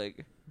 I was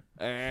like,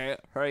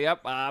 hurry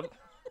up, Mom.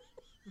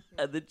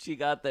 And then she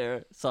got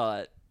there, saw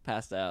it,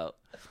 passed out,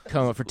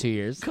 Coma for 2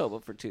 years. coma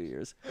for 2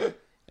 years.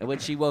 And when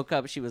she woke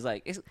up, she was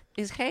like,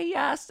 "Is Hey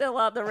Ya still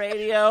on the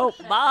radio,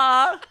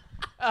 Ma?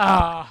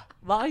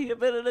 Ma, you've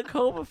been in a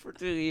coma for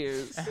 2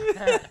 years."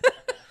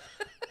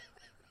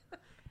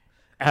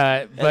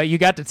 But you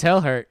got to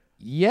tell her,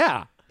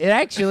 yeah, it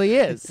actually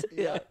is.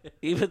 Yeah,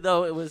 even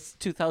though it was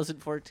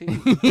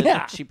 2014.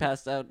 Yeah. She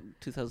passed out in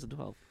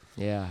 2012.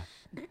 Yeah.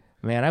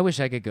 Man, I wish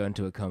I could go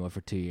into a coma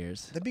for 2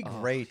 years. That'd be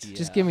great.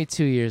 Just give me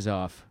 2 years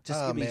off. Just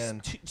Oh, give me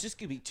man. just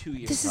give me 2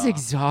 years. This is off. But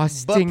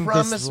exhausting.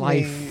 promise this me,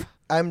 life.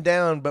 I'm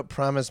down. But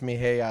promise me,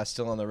 hey, I'm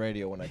still on the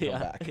radio when I come Yeah,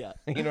 back. yeah.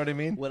 You know what I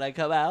mean? When I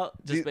come out,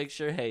 just Do- make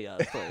sure Hey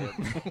Ya's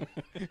playing.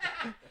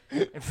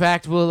 In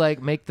fact, we'll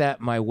like make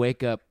that my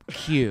wake up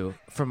cue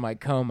from my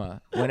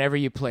coma. Whenever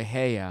you play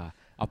Hey Ya,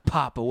 I'll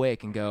pop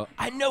awake and go,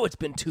 I know it's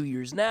been 2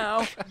 years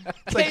now.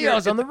 Hey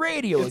Ya's on the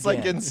radio It's again.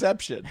 like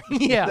Inception.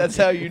 Yeah. That's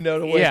how you know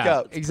to wake yeah,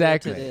 up.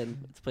 exactly.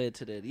 Let's play it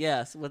today.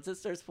 Yes, once it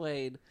starts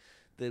playing,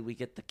 then we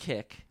get the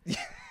kick.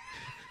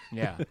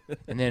 Yeah.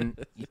 And then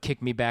you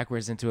kick me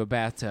backwards into a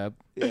bathtub.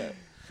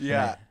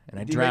 Yeah. And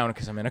I Do you drown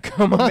because I'm in a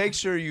coma. Make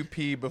sure you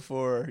pee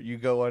before you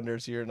go under,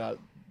 so you're not.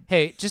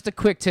 Hey, just a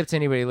quick tip to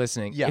anybody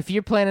listening. Yeah. If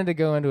you're planning to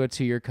go into a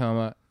 2-year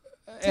coma,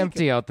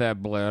 empty out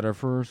that bladder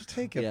first.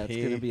 Take a Yeah, pee.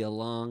 it's gonna be a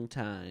long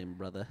time,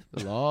 brother.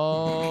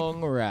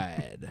 Long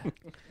ride.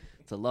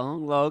 It's a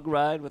long, long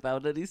ride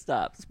without any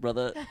stops,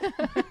 brother.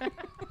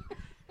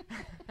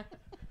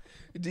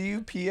 Do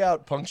you pee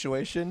out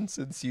punctuation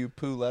since you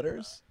poo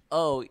letters?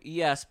 Oh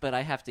yes, but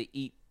I have to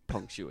eat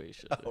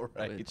punctuation. Oh,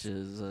 right. Which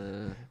is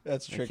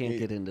That's I tricky. can't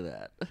get into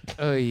that.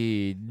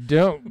 Oy,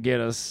 don't get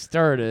us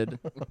started.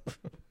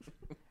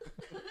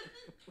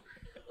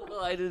 Well,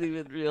 I didn't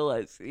even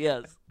realize.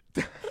 Yes.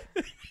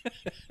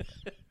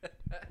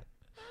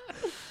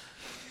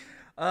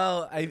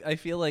 Oh, I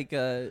feel like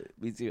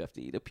Means you have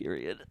to eat a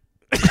period.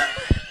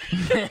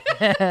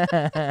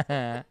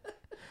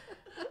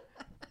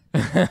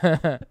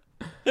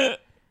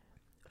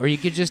 Or you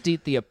could just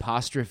eat the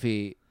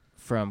apostrophe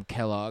from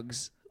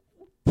Kellogg's.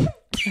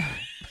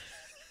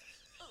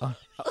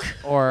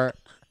 Or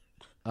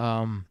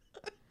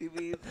You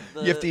mean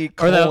You have to eat or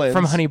colons. the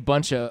from Honey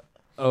Bunch of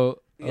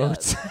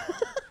Oats.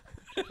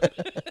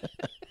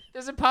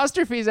 There's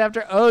apostrophes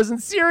after O's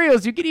and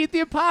cereals. You could eat the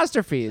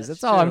apostrophes.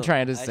 That's all I'm true.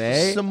 trying to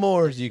say.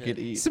 S'mores you could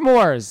eat.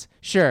 S'mores.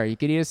 Sure, you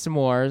could eat a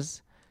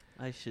s'mores.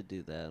 I should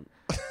do that.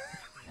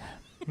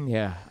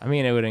 Yeah. I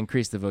mean, it would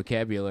increase the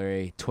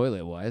vocabulary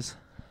toilet-wise.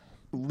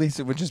 At least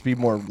it would just be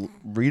more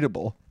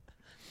readable.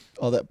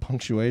 All that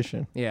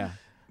punctuation. Yeah.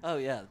 Oh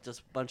yeah, just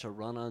a bunch of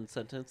run-on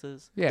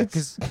sentences. Yeah,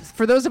 because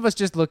for those of us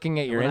just looking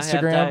at your when I have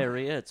Instagram,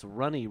 diarrhea, it's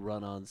runny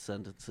run-on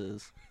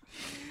sentences.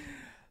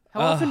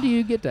 how often do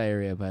you get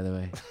diarrhea, by the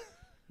way?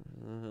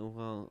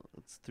 Well,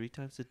 it's 3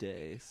 times a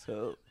day,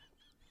 so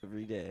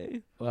every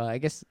day. Well, I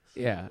guess,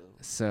 yeah.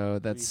 So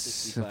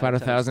that's 365 about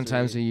 1,000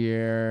 times a times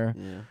year.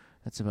 Yeah.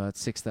 That's about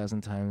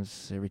 6,000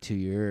 times every 2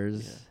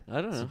 years.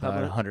 I don't It's know.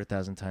 about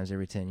 100,000 times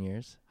every 10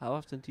 years. How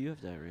often do you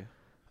have diarrhea?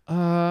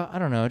 I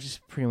don't know.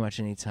 Just pretty much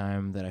any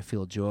time that I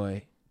feel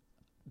joy.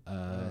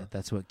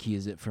 That's what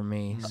keys it for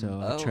me.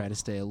 So I try to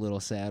stay a little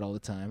sad all the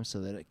time so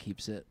that it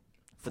keeps it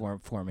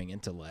forming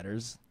into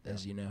letters,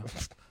 as you know.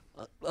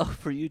 Oh,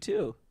 for you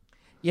too.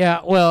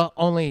 Yeah, well,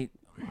 only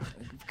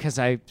because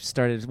I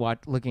started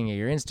looking at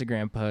your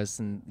Instagram posts,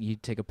 and you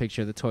take a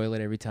picture of the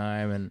toilet every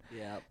time, and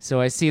Yeah.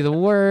 so I see the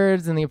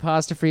words and the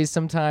apostrophes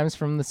sometimes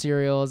from the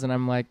cereals, and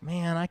I'm like,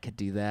 man, I could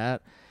do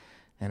that.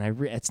 And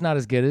it's not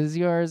as good as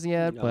yours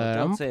yet, No, but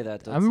don't say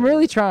that. Don't I'm say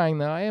really that. trying,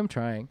 though. I am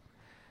trying.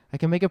 I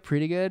can make a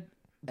pretty good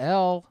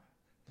L.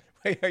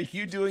 Wait, are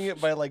you doing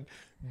it by like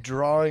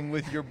drawing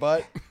with your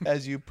butt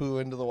as you poo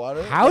into the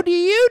water? How do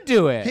you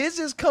do it? His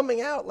is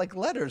coming out like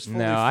letters. Fully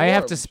No, I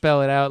have to formed.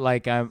 spell it out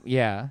like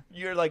yeah,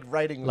 You're like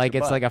writing with like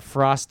your it's butt. like a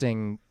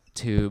frosting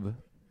tube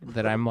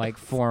that I'm like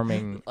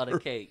forming. On a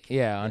cake.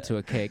 Yeah, onto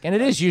a cake. And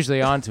it is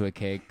usually onto a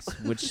cake,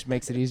 which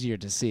makes it easier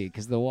to see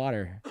because the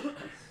water.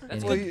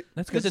 That's Well, good. you-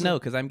 That's good to 'cause- know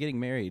because I'm getting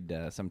married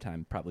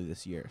sometime probably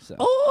this year. So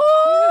You're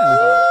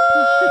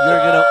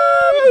gonna.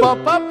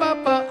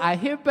 Ba-ba-ba-ba, I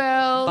hear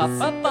bells.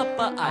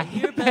 Ba-ba-ba-ba, I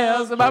hear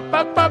bells. bells.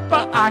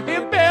 Ba-ba-ba-ba, I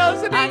hear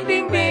bells. Ding,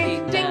 ding,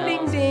 ding. Ding,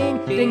 ding,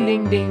 ding. Ding,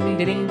 ding, ding.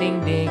 Ding,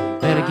 ding, ding.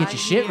 Better get your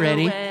shit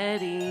ready.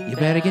 You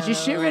better get your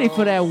shit ready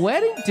for that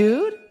wedding,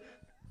 dude.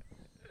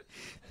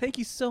 thank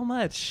you so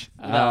much.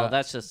 No,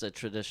 that's just a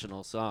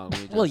traditional song.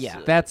 We Well, just,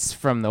 yeah. That's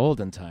from the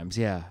olden times,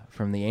 yeah,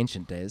 from the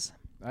ancient days.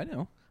 I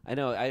know. I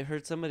know. I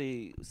heard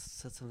somebody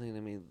said something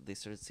to me. They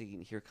started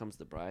singing "Here Comes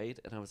the Bride,"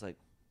 and I was like,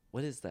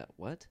 "What is that?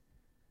 What?"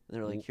 And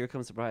they're like, "Here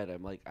Comes the Bride."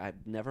 I'm like,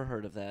 "I've never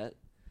heard of that."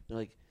 They're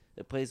like,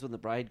 "It plays when the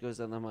bride goes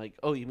down." I'm like,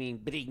 "Oh, you mean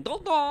bing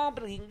dong dong,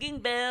 bing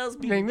bells,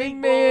 Ding, bing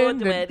ding, ding,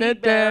 ding. wedding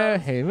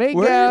bells." Here we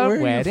Where go. are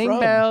you Wedding from?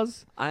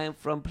 bells. I am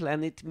from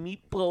Planet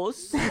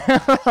Meepos.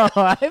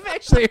 I've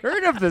actually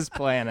heard of this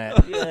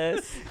planet.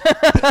 Yes,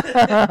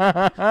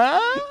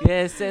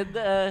 yes,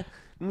 and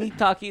me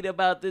talking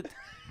about it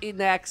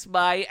enacts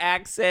my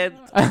accent.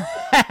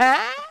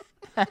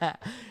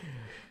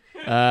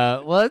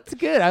 Well, it's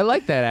good. I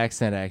like that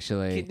accent,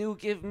 actually. Can you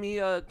give me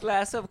a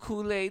glass of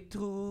Kool-Aid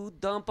to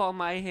dump on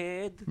my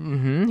head?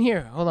 Mm-hmm.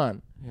 Here, hold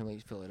on. Here, let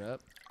me fill it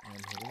up. And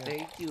here we go.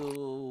 Thank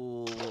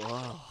you.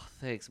 Oh,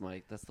 thanks,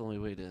 Mike. That's the only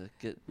way to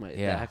get the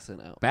Yeah.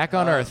 accent out. Back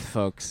on Earth,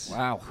 folks.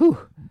 Wow. Whew.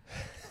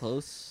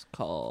 Close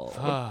call.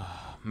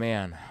 Oh,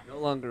 man. No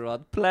longer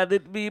on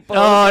Planet Meeple.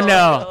 Oh,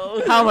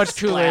 no. How much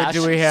Kool-Aid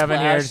do we have in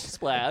here?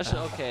 Splash.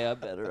 Okay, I'm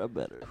better.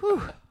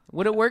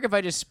 Would it work if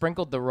I just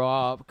sprinkled the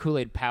raw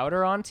Kool-Aid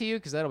powder onto you?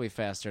 Because that'll be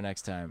faster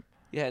next time.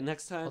 Yeah,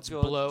 next time. Let's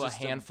go blow a just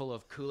handful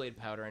of Kool-Aid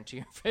powder into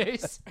your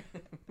face.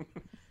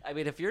 I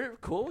mean, if you're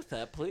cool with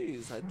that,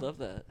 please. I'd love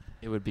that.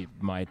 It would be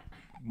my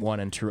one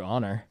and true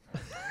honor.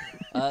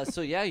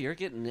 So, yeah, you're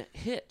getting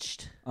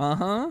hitched.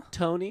 Uh-huh.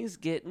 Tony's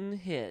getting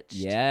hitched.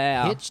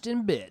 Yeah. Hitched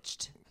and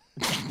bitched.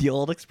 The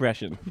old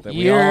expression that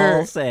we You're-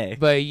 all say.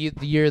 But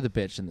you're the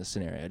bitch in this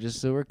scenario, just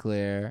so we're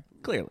clear.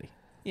 Clearly.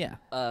 Yeah.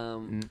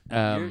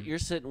 You're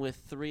sitting with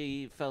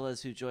three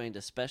fellas who joined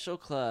a special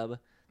club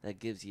that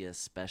gives you a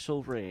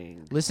special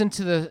ring. Listen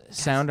to the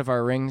sound of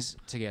our rings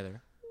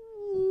together.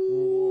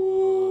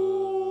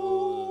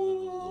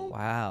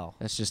 Wow.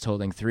 That's just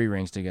holding 3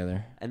 rings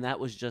together. And that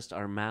was just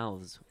our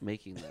mouths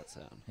making that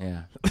sound.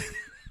 Yeah.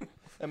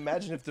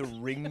 Imagine if the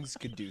rings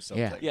could do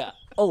something. Yeah.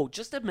 Oh,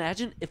 just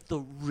imagine if the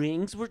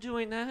rings were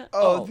doing that.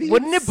 Oh,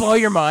 Wouldn't it blow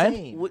your mind?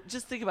 insane.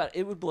 Just think about it.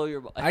 It would blow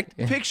your mind. I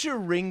Picture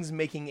rings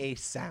making a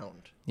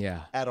sound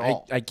Yeah. at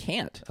all. I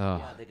can't. Oh.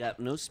 Yeah, they got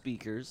no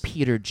speakers.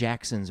 Peter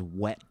Jackson's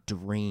wet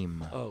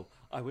dream. Oh,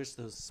 I wish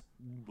those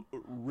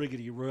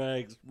riggedy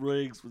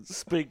rings would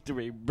speak to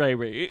me,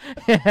 baby.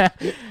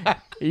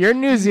 Your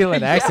New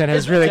Zealand accent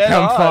has really dead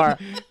come on. far.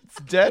 It's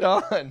dead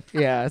on.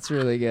 Yeah, it's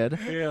really good.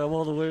 Yeah, I'm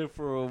all the way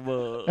from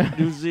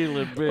New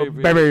Zealand, baby.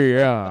 Baby,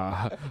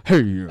 yeah.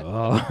 Hey, Hey,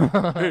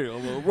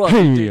 I'm a Rodney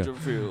Hey,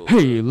 Dangerfield.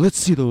 hey, let's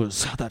see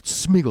that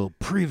Smiggle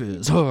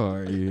previs.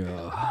 Oh,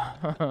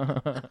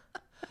 yeah.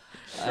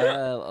 I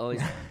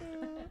always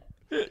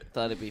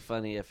thought it'd be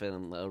funny if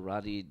in a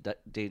Rodney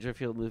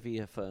Dangerfield movie,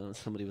 if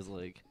somebody was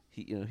like,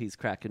 he's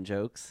cracking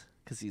jokes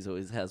because he's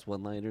always has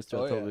one-liners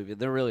throughout the whole movie.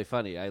 They're really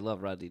funny. I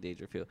love Rodney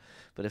Dangerfield.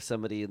 But if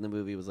somebody in the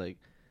movie was like,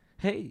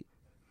 "Hey,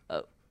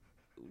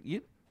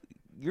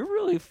 you're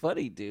really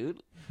funny,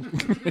 dude."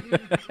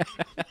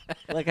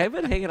 Like, I've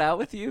been hanging out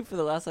with you for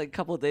the last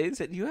couple of days,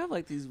 and you have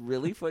these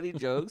really funny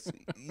jokes.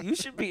 You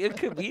should be a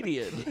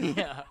comedian.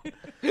 Yeah.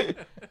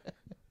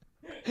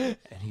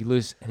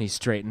 And he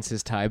straightens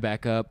his tie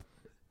back up.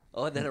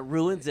 Oh, and then it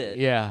ruins it.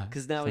 Yeah.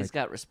 Because now It's he's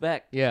got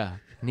respect. Yeah.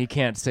 And he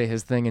can't say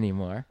his thing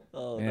anymore.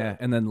 Oh, Yeah. no.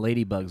 And then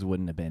Ladybugs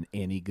wouldn't have been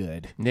any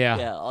good. Yeah.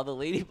 Yeah, all the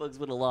ladybugs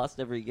would have lost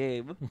every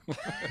game.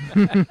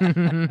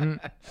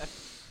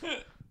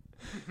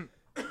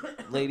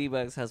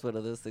 Ladybugs has one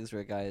of those things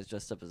where a guy is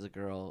dressed up as a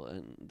girl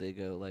and they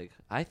go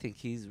I think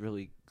he's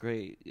really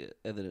great. Yeah,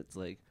 and then it's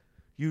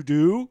you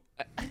do?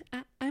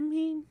 I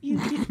mean,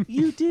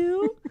 you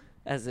do?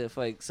 As if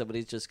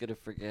somebody's just going to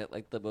forget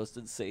the most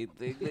insane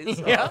thing they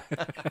saw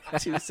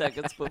 2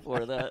 seconds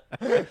before that.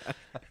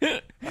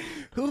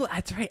 Who?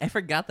 That's right. I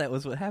forgot that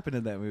was what happened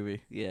in that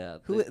movie. Yeah.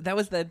 Who? That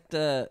was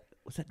that.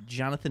 Was that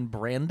Jonathan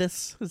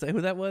Brandis? Was that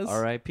who that was?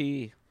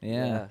 R.I.P.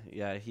 Yeah.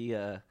 Yeah.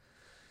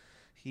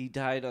 He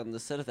died on the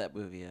set of that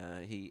movie.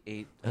 He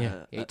ate.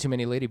 Ate too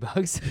many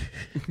ladybugs.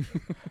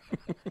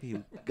 He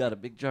got a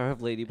big jar of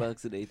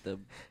ladybugs and ate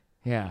them.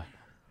 Yeah.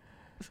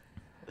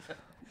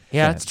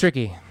 Yeah, it's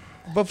tricky.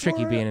 Before,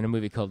 Tricky being in a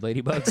movie called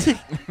Ladybugs.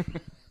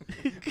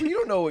 You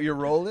don't know what your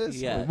role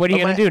is. Yeah. What are you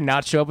Am going I- to do?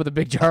 Not show up with a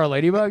big jar of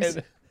ladybugs?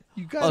 And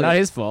you It's guys, not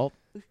his fault.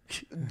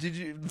 did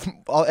you?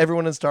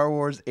 Everyone in Star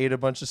Wars ate a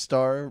bunch of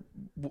star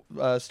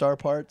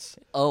parts.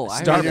 Oh,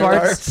 I Star heard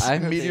parts? I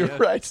heard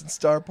Meteorites and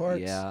star parts.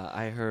 Yeah,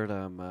 I heard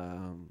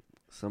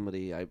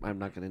somebody. I'm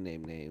not going to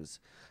name names.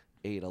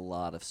 Ate a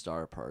lot of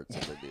star parts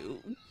in the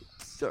new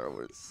Star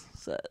Wars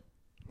set.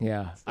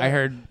 Yeah. I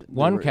heard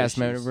one were cast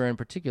issues. member in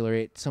particular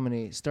ate so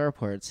many star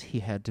parts he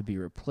had to be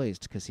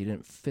replaced because he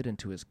didn't fit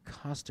into his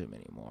costume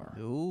anymore.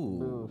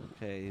 Ooh.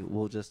 Okay,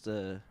 we'll just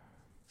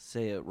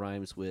say it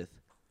rhymes with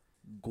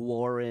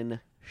Warren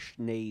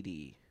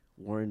Schnady.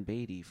 Warren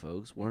Beatty,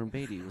 folks. Warren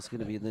Beatty was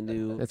going to be the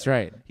new. That's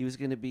right. He was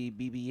going to be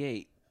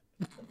BB-8.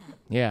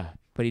 Yeah.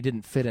 But he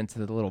didn't fit into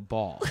the little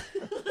ball.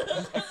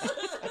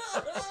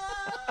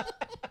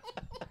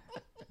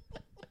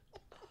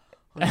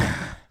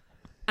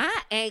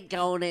 I ain't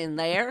going in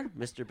there,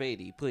 Mr.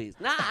 Beatty. Please.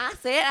 Nah, I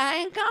said I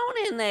ain't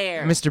going in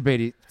there. Mr.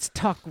 Beatty,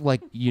 talk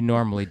like you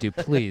normally do,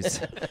 please.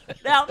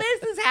 Now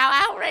this is how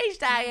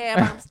outraged I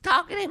am. I'm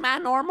talking in my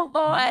normal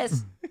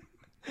voice.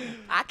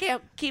 I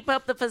can't keep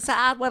up the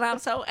facade when I'm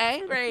so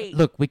angry.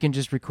 Look, we can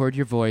just record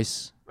your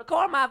voice.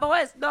 Record my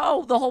voice.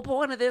 No, the whole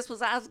point of this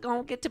was I was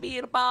going to get to be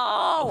in a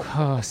ball.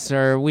 Oh,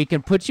 sir, we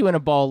can put you in a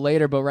ball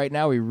later, but right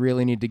now we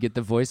really need to get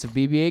the voice of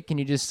BB-8. Can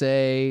you just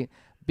say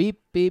beep,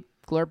 beep,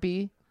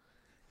 glurpy?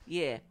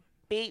 Yeah.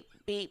 Beep,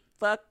 beep,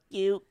 fuck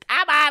you,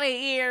 I'm out of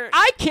here.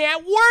 I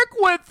can't work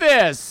with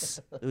this.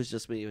 It was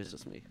just me.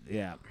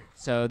 Yeah.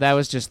 So that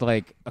was just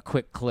like a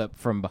quick clip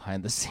from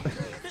behind the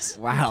scenes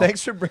Wow.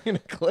 Thanks for bringing a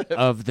clip.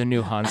 of the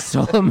new Han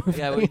Solo movie.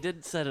 Yeah, we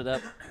did set it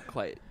up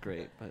quite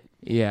great, but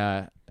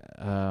Yeah.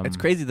 It's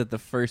crazy that the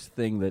first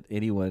thing that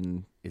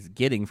anyone is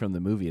getting from the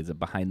movie is a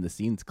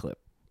behind-the-scenes clip,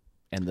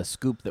 and the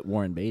scoop that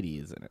Warren Beatty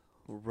is in it.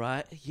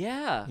 right,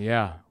 yeah.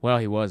 Yeah. Well,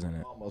 he was in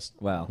it. Almost.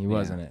 Well, He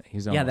was in it.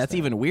 He's Yeah, almost that's there.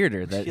 even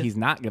weirder that he's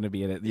not going to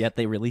be in it. Yet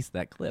they released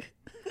that clip.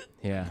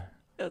 Yeah.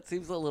 It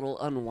seems a little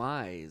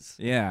unwise.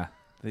 Yeah,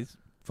 these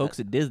folks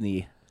at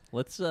Disney.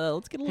 Let's get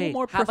a little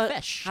more how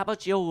profesh.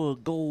 about you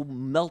go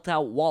melt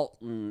out Walt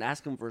and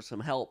ask him for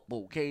some help,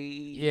 okay?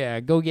 Yeah.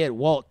 Go get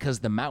Walt because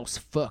the mouse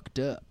fucked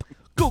up.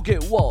 Go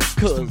get Walt,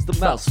 cause the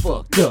mouse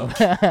fucked up.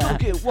 Go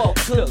get Walt,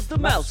 cause the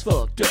mouse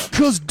fucked up.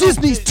 Cause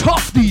Disney's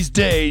tough these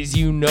days,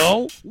 you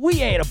know.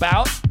 We ain't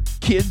about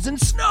kids and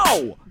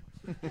snow.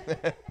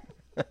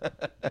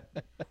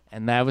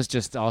 And that was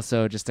just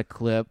also just a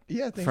clip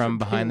Yeah, thanks from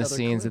for behind the another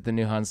scenes clip. at the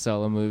new Han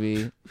Solo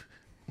movie.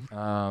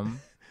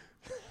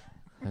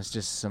 There's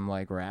just some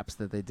like raps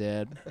that they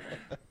did.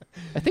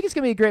 I think it's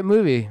gonna be a great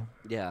movie.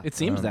 Yeah. It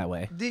seems that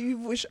way.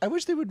 I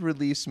wish they would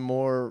release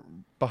more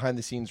behind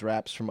the scenes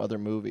raps from other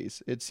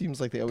movies. It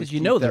seems like they always 'Cause you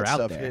keep know that they're out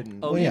stuff there. hidden.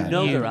 Oh, Well, you yeah,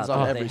 know they're it's out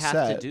on there. They every have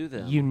set. to do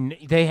them.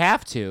 They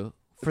have to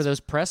for those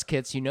press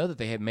kits. You know that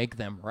they make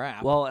them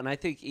rap. Well, and I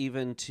think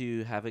even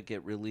to have it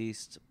get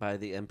released by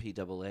the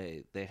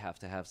MPAA, they have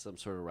to have some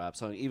sort of rap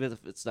song. Even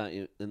if it's not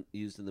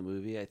used in the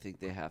movie, I think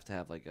they have to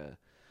have like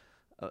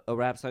a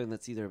rap song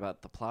that's either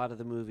about the plot of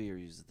the movie or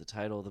uses the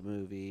title of the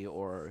movie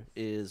or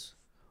is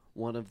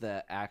one of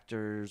the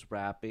actors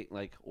rapping,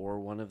 like, or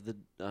one of the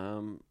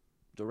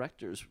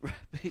directors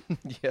rapping.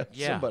 yeah,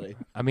 somebody.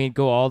 I mean,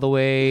 go all the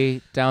way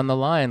down the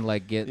line.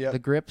 Like, get Yep. the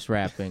grips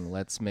rapping.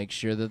 Let's make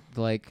sure that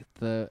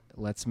the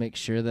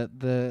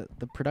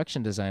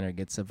production designer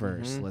gets a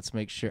verse. Let's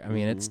make sure. I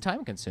mean, it's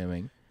time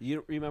consuming.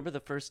 You remember the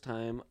first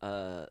time?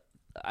 I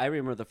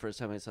remember the first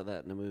time I saw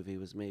that in a movie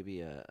was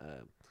maybe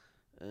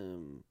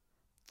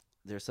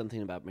There's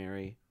Something About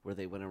Mary, where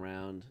they went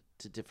around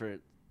to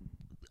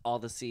all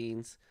the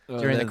scenes.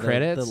 During the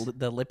credits?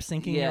 the lip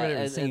syncing, Yeah, or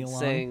whatever, and singing along.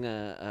 saying,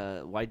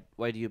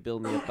 why do you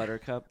build me a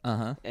buttercup?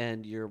 Uh-huh.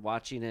 And you're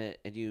watching it,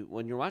 and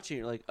when you're watching it,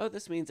 you're like, oh,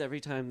 this means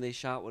every time they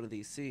shot one of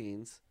these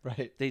scenes,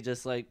 Right. they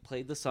just like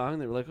played the song.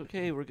 They were like,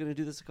 okay, we're gonna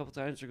do this a couple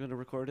times. We're gonna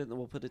record it, and then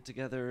we'll put it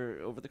together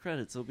over the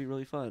credits. It'll be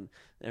really fun.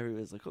 And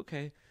everybody's like,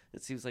 okay,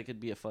 it seems like it'd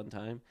be a fun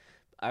time.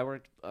 I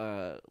worked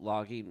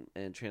logging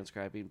and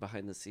transcribing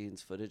behind the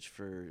scenes footage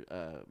for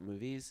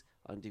movies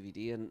on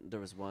DVD, and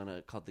there was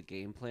one called The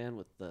Game Plan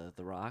with the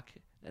Rock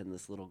and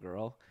this little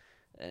girl,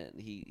 and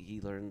he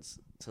learns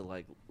to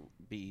like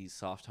be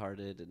soft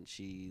hearted, and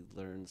she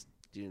learns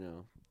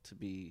to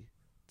be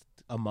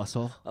A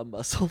muscle. a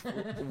muscle,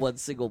 one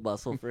single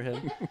muscle for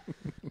him.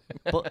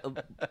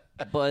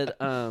 but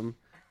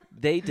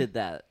they did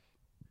that.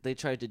 They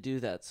tried to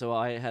do that, so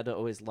I had to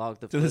always log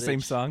the To footage the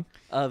same song.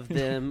 of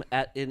them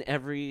in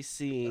every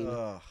scene,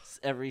 Ugh.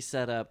 every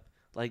setup,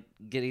 like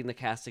getting the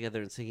cast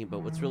together and singing. But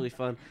what's really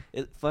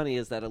funny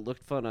is that it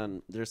looked fun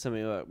on There's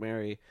Something About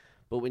Mary,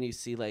 but when you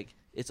see like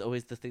it's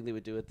always the thing they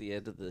would do at the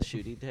end of the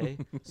shooting day.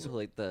 So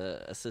like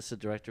the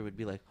assistant director would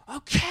be like,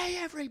 "Okay,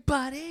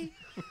 everybody,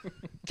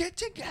 get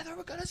together.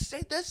 We're gonna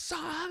sing this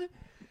song.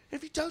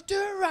 If you don't do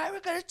it right, we're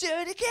gonna do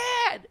it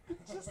again."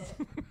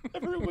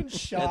 Everyone's And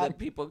shot. then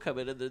people come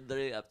in and then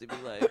they have to be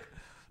like,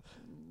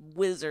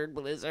 "Wizard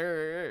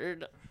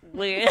Blizzard,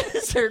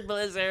 Wizard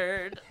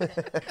Blizzard."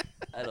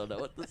 I don't know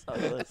what the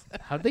song was.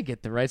 How'd they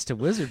get the rights to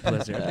Wizard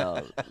Blizzard?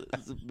 Well,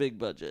 it's a big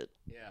budget.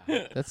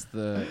 That's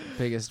the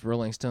biggest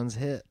Rolling Stones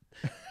hit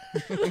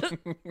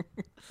in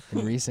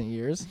recent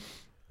years.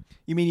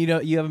 You mean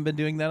you haven't been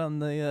doing that on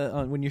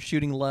the when you're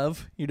shooting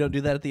Love? You don't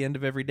do that at the end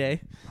of every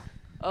day?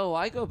 Oh,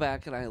 I go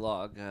back and I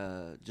log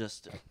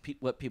just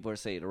what people are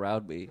saying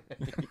around me.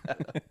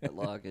 I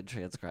log and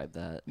transcribe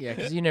that. Yeah,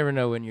 because you never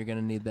know when you're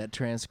gonna need that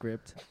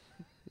transcript.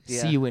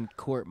 Yeah. See you in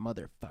court,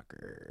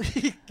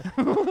 motherfucker.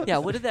 Yeah,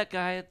 what did that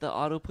guy at the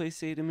auto place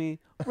say to me?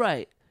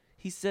 Right.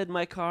 He said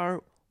my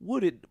car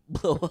wouldn't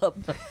blow up.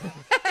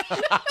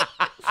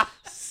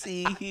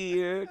 See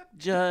here,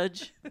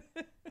 Judge.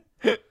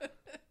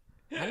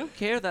 I don't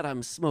care that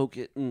I'm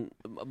smoking and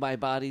my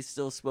body's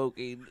still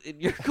smoking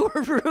in your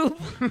courtroom.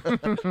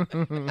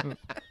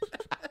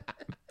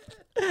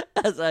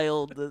 As I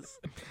hold this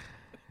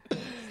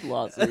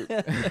lawsuit.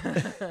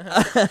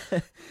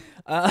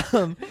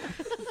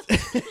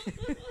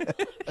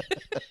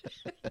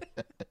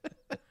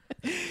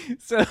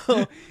 So,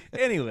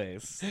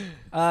 anyways,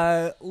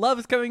 Love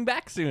is coming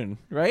back soon,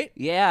 right?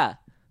 Yeah.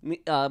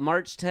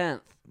 March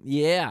 10th.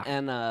 Yeah.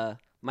 And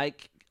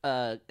Mike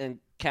and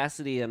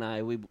Cassidy and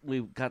I,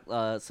 we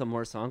got some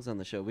more songs on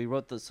the show. We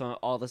wrote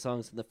all the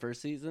songs in the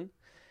first season,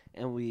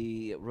 and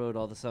we wrote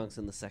all the songs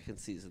in the second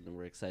season, and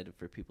we're excited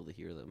for people to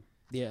hear them.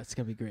 Yeah, it's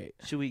gonna be great.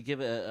 Should we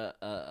give a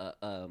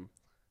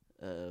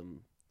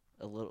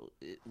a little.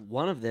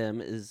 One of them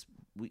is,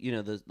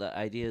 the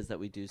idea is that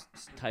we do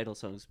title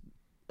songs,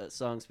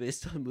 songs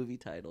based on movie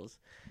titles,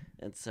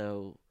 and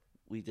so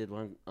we did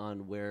one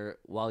on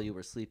While You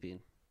Were Sleeping.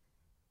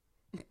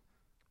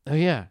 Oh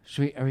yeah,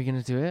 are we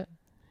gonna do it?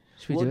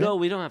 Should we do No, it?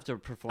 we don't have to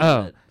perform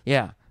Oh it.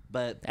 yeah.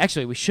 But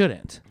Actually, we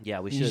shouldn't. yeah,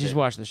 we You should just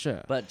watch the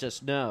show. But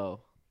just know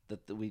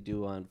that we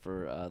do one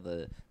for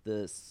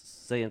the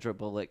Sandra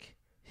Bullock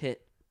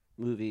hit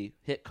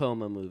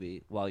coma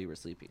movie While You Were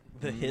Sleeping.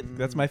 The hit.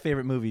 That's my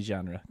favorite movie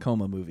genre.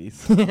 Coma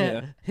movies.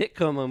 Hit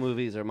coma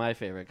movies are my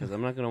favorite because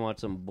I'm not going to watch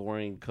some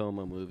boring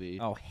coma movie.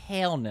 Oh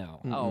hell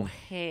no. Oh,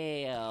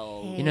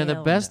 hell. You know, the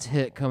best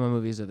hit coma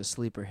movies are the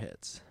sleeper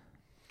hits.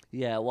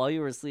 Yeah, While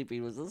You Were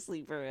Sleeping was a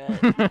sleeper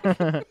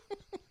hit.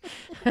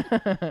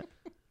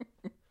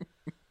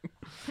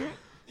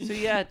 So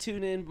yeah,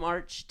 tune in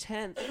March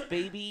 10th,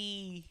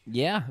 baby.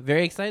 Yeah,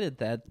 very excited.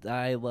 That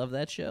I love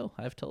that show.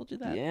 I've told you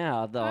that.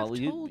 Yeah, I've told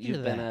you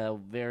you've been that. a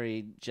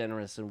very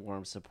generous and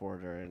warm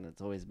supporter, and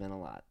it's always been a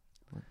lot.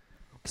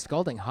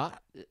 Scalding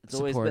hot It's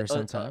always supporter been,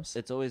 sometimes.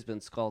 it's always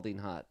been scalding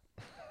hot.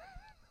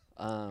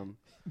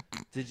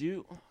 Did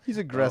you? He's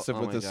aggressive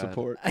Oh with my his God.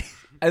 support.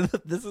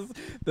 This is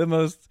the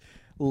most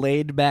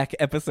laid back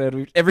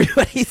episode.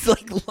 Everybody's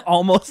like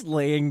almost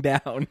laying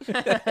down.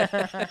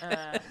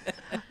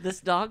 This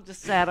dog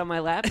just sat on my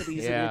lap, and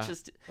he's Yeah.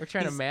 interested. We're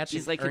trying to he's- match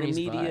He's like Ernie's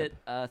an immediate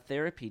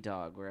therapy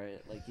dog, where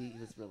he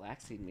was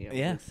relaxing me. I was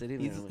Yeah, like,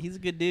 sitting there. he's a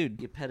good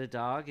dude. You pet a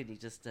dog, and you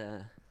just.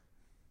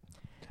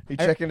 You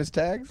checking his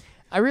tags?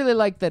 I really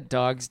like that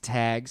dogs'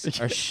 tags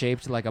are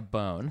shaped like a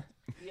bone.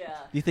 Yeah.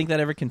 Do you think that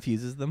ever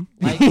confuses them?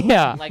 Like,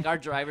 Yeah. Like our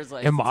driver's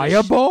license. Am I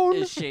a bone?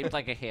 Is shaped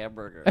like a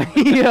hamburger.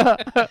 Yeah.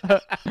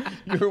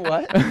 You're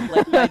what?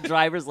 Like my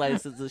driver's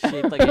license is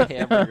shaped like a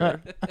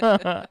hamburger.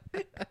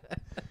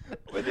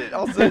 But it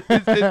also,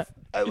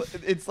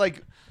 it's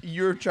like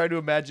you're trying to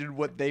imagine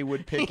what they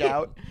would pick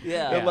out.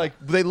 Yeah. They're like,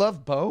 they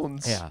love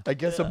bones. Yeah. I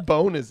guess a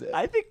bone is it.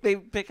 I think they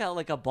pick out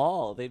like a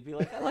ball. They'd be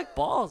like, I like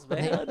balls,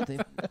 man.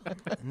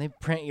 And they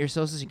print your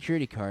social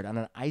security card on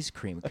an ice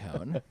cream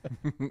cone.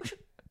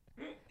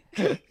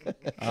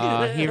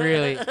 He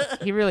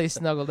really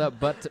snuggled up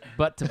butt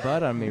to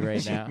butt on me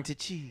right now. to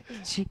cheek.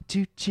 Cheek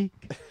to cheek.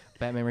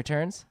 Batman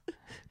Returns.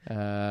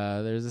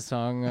 There's a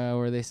song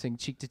where they sing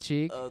cheek to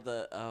cheek.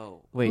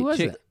 Wait, Who was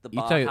chick, it? The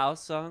you talking- Bauhaus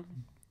song.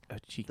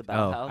 cheek. the Oh,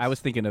 Bauhaus? I was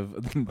thinking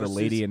of the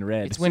lady Susie- in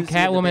red. It's when Susie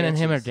and the Catwoman and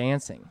him are Banshees.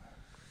 dancing.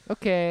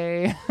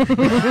 Okay.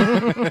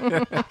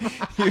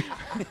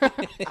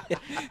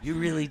 You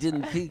really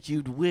didn't think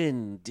you'd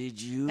win, did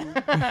you?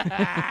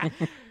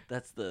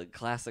 That's the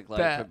classic line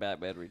That- from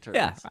Batman Returns.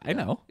 Yeah, I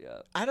know. Yeah.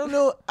 I don't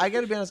know. I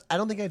gotta be honest. I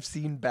don't think I've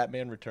seen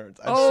Batman Returns.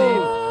 I've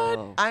Oh.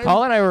 seen. I'm,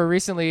 Paul and I were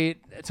recently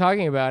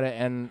talking about it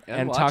and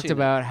talked watching it.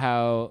 about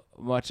how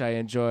much I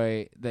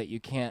enjoy that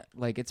you can't,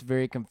 like, it's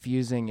very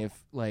confusing if,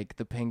 like,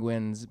 the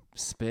penguin's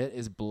spit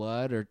is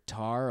blood or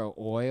tar or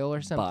oil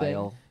or something.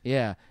 Bile.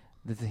 Yeah.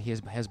 He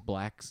has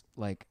black,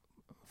 like,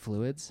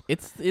 fluids.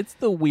 It's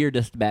the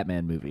weirdest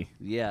Batman movie.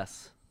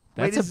 Yes.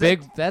 That's is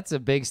a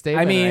big statement. and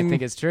I mean-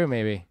 think it's true,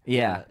 maybe.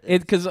 Yeah,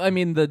 because I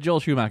mean the Joel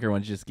Schumacher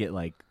ones just get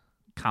like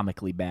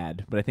comically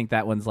bad, but I think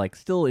that one's like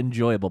still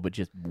enjoyable, but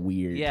just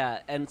weird. Yeah,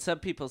 and some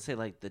people say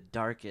like the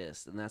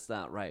darkest, and that's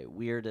not right.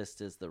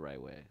 Weirdest is the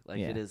right way. Like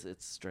Yeah. it is.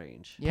 It's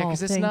strange. Yeah, Paul,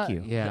 because it's thank not.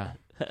 you. Yeah.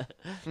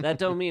 That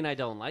don't mean I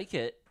don't like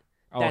it.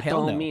 Oh, that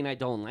hell don't no. mean I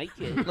don't like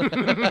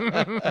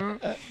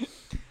it.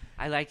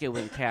 I like it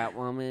when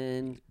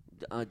Catwoman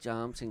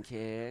jumps and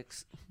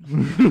kicks.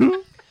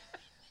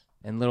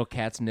 And little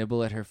cats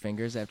nibble at her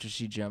fingers after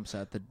she jumps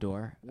out the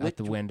door, out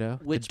the window.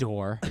 The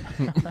door.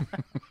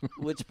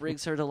 Which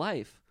brings her to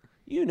life.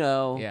 You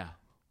know, Yeah.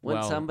 when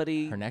Well,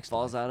 somebody her next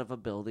falls life. out of a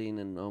building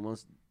and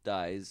almost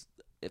dies,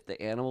 if the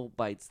animal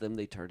bites them,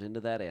 they turn into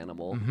that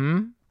animal.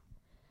 Mm-hmm.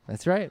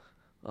 That's right.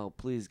 Oh,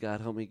 please,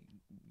 God, help me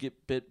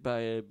get bit by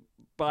a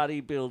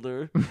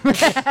bodybuilder.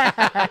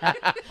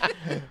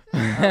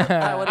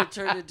 I want to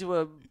turn into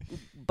a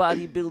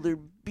bodybuilder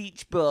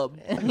beach bum.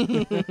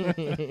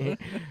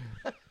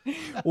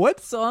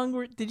 What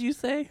song did you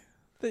say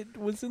that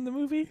was in the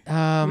movie? Which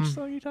song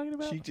are you talking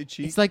about? cheek to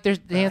cheek. It's like they're I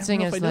don't dancing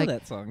know and if it's I know like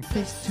that song.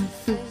 face to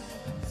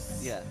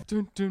face. Yeah.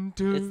 Dun, dun,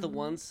 dun. It's the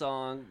one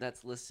song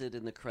that's listed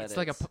in the credits.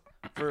 like a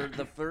For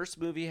the first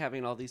movie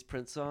having all these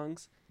Prince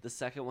songs, the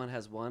second one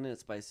has one, and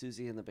it's by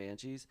Susie and the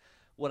Banshees.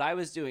 What I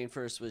was doing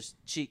first was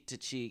cheek to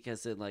cheek,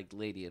 as in like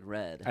Lady in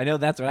Red. I know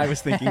that's what I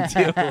was thinking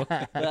too.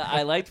 But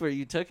I liked where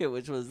you took it,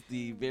 which was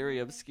the very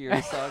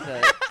obscure song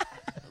that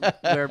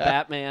where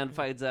Batman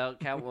finds out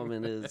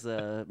Catwoman is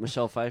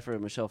Michelle Pfeiffer,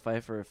 and Michelle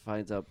Pfeiffer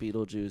finds out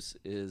Beetlejuice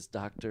is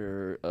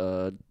Dr.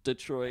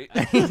 Detroit.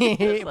 That's not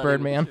even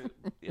Birdman. true.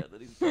 Yeah,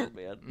 that he's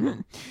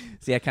Birdman.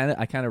 See, I kind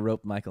of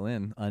roped Michael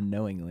in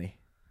unknowingly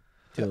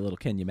to a little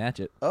 "Can you match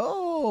it?"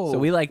 Oh. So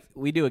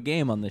we do a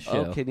game on this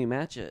show. Oh, can you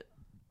match it?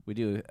 We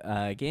do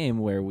a game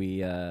where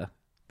we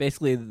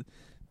basically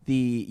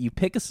you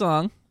pick a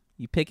song,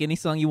 you pick any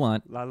song you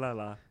want. La la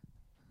la.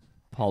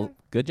 Paul,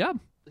 good job.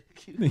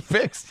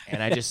 Fixed.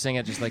 and I just sing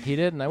it just like he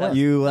did, and I win.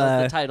 You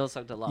That's the title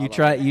song to La La you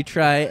Land.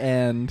 try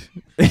and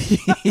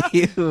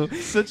you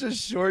Such a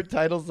short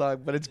title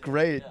song, but it's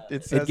great.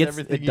 It says gets-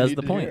 everything it you does need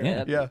the to point,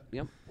 hear. yeah. Yeah.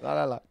 Yep. La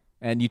la la.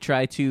 and you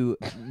try to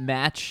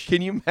match.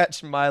 Can you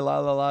match my la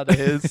la la to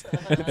his?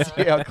 Let's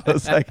see how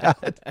close I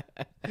got.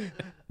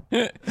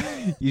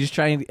 You just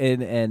try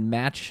and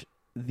match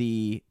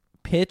the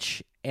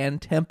pitch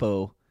and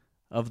tempo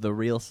of the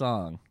real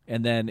song,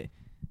 and then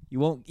you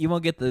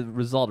won't get the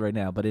result right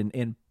now. But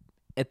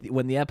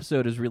when the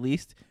episode is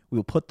released,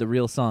 we'll put the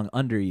real song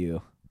under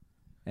you,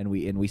 and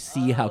we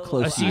see how Oh,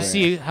 close so you are.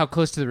 see how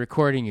close to the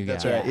recording you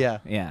That's got. right. Yeah.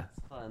 Yeah,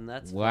 Fun.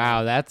 That's Wow,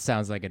 fun. that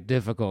sounds like a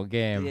difficult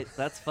game.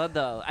 That's fun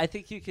though. I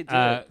think you could do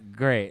it.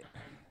 Great.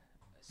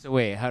 So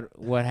wait,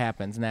 what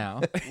happens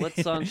now? What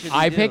song should you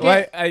I do? pick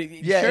Well, it?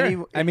 Yeah. sure. any-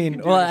 you I mean,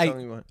 can do well, any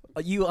song you want.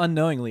 you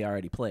unknowingly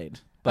already played,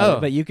 but Oh.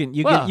 but you can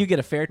Well, you get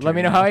a fair turn. Let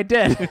me know how I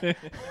did. Did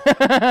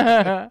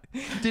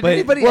But-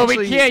 anybody well, actually?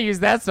 we can't use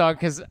that song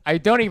because I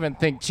don't even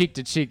think "Cheek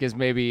to Cheek" is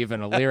maybe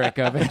even a lyric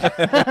of it.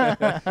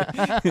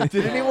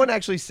 Did anyone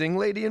actually sing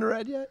 "Lady in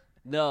Red" yet?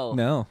 No.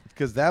 No.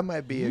 Because that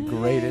might be a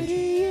great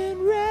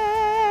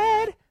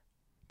intro.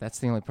 That's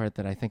the only part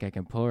that I think I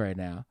can pull right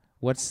now.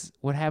 What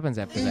happens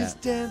after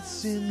that?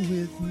 dancing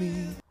with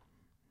me.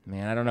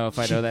 Man, I don't know if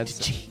I know that.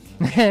 Cheek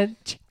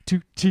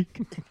to cheek.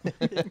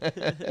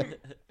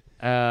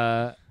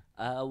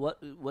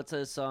 What's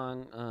a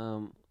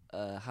song?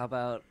 How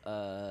about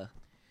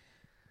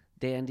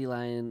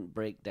Dandelion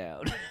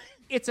Breakdown?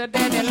 It's a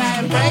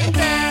dandelion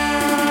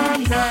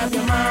breakdown. Grab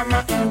your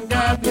mama and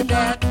grab your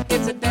dad.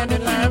 It's a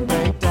dandelion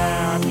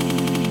breakdown.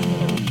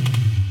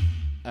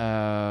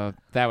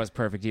 That was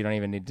perfect. You don't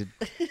even need to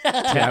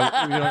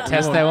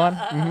test that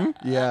one.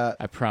 Yeah.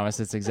 I promise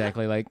it's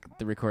exactly like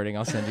the recording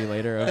I'll send you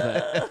later of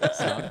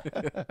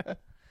that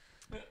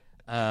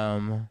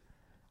song.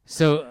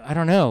 So I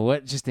don't know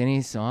what. Just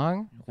any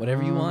song,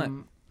 Whatever you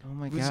want. Oh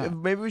my We god.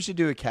 should- maybe we should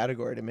do a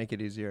category to make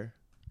it easier.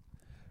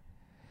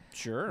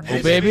 Sure.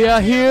 Oh, baby,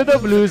 I hear the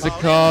blues are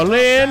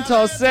calling.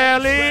 Toss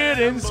salad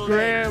and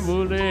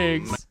scrambled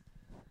eggs.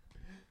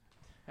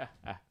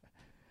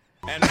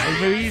 And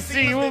I know you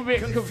seem a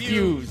bit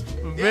confused,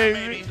 but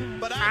baby,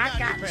 I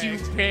got you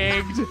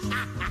pegged.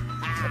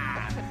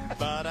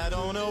 but I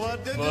don't know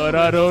what to do. But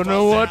I don't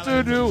know what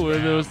to do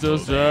with just a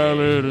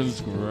salad and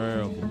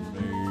scrambled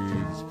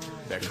eggs.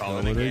 They're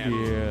calling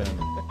again.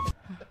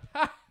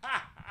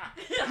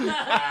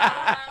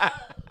 That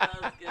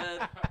was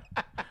good.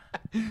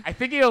 I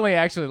think he only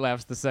actually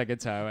laughs the second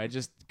time. I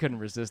just couldn't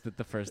resist it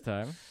the first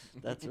time.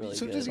 That's really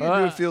So good. just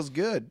gonna do it feels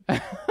good.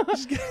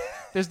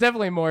 There's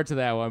definitely more to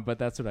that one, but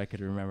that's what I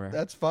could remember.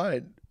 That's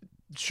fine.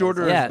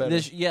 Shorter Yeah,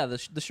 is better.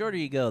 the shorter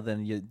you go,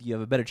 then you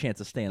have a better chance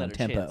of staying Better on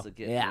tempo. chance of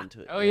getting Yeah.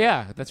 into it. Oh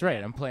yeah, that's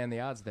right. I'm playing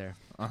the odds there.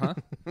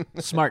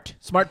 Smart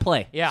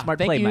play. Yeah, smart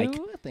thank play, you. Mike.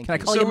 Thank Can I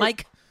you. call So you we're-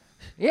 Mike?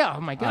 Yeah.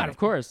 Oh my god, All right. of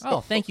course.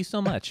 Oh, thank you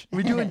so much.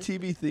 We doing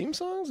TV theme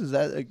songs? Is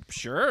that like,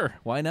 Sure,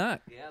 why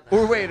not? Yeah,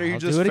 or wait? Are you I'll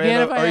just do it fan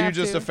again of, if I are you have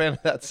just to. a fan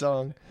of that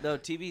song? no,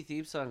 TV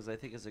theme songs I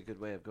think is a good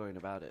way of going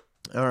about it.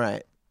 All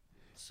right.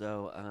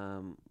 So,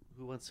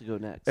 who wants to go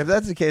next? If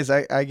that's the case,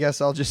 I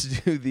guess I'll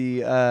just do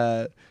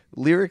the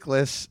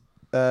lyricless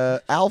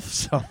Alf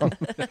song.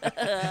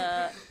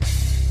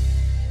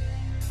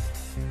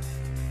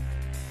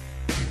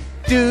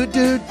 do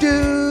do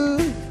do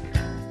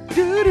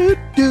do do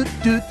do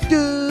do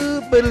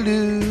do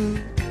ba-da-doo.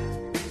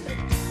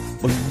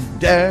 Boom,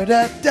 da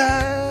da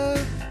da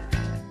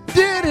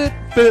do do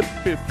ba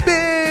ba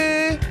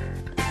ba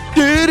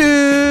do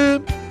do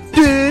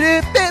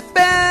do ba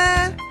ba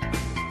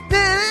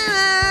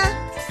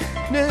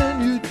na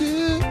do do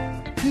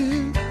do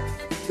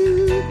do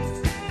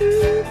do.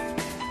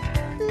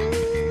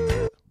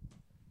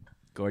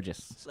 Gorgeous.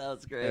 Sounds That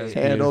was great.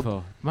 Handled.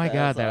 beautiful. My That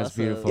god, was that was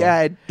awesome. beautiful.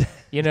 Yeah,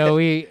 You know,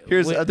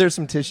 here's we- there's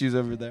some tissues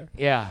over there.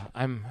 yeah,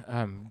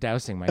 I'm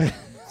dousing my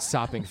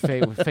sopping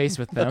face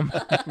with them.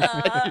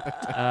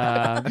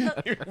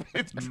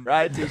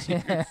 Dry tissue.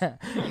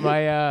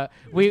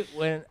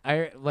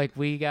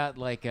 We got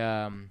like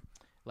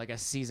a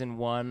season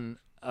 1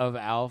 of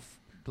Alf,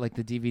 like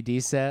the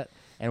DVD set,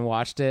 and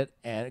watched it,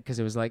 and because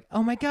it was like,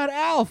 oh my god,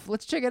 Alf,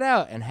 let's check it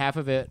out, and half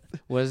of it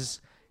was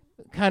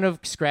kind of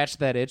scratched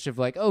that itch of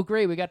like, oh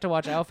great, we got to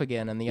watch Alf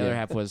again, and the other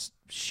half was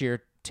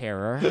sheer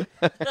terror.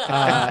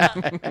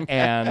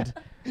 And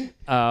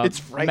It's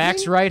frightening?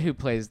 Max Wright, who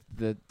plays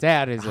the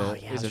dad, is I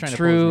a was trying to pull his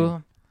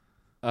true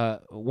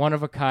one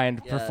of a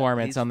kind Yeah,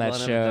 performance he's on that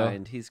one of a show.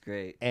 kind. He's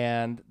great.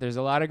 And there's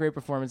a lot of great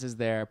performances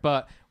there.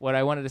 But what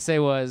I wanted to say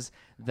was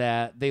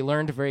that they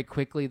learned very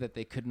quickly that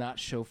they could not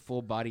show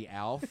full body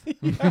Alf.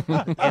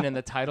 And in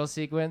the title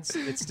sequence,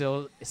 it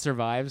still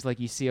survives. Like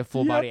you see a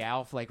full body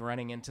Alf like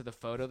running into the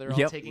photo they're all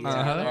Yep. taking Uh-huh.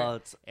 together. Oh,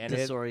 it's And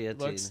disorienting. it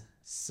looks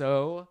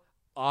so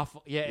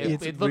awful. Yeah,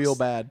 It's it real looks,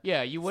 bad.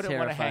 Yeah, you wouldn't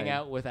want to hang Terrifying.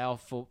 out with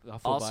Alf full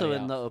Also body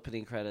in the Alf.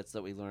 opening credits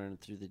that we learned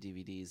through the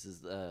DVDs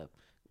is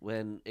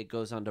when it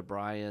goes onto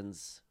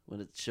Brian's, when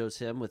it shows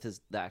him with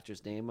the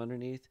actor's name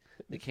underneath,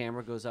 the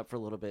camera goes up for a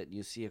little bit, and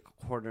you see a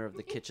corner of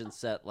the kitchen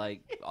set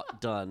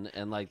done,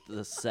 and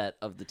the set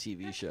of the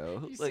TV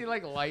show. You see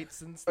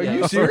lights and Are stuff.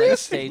 you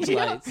serious? Stage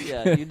lights.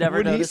 Yeah, you never.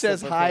 When he noticed it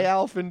says before. "Hi,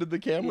 Alf" into the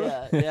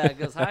camera. Yeah, it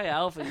goes hi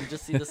Alf, and you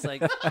just see this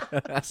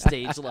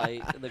stage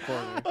light in the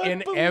corner.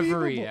 In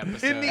every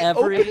episode. In the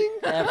opening,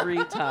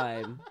 Every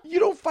time. you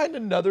don't find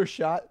another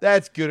shot.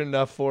 That's good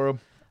enough for him.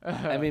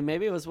 I mean,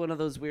 maybe it was one of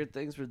those weird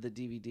things where the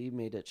DVD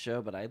made it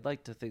show, but I'd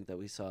like to think that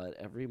we saw it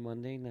every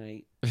Monday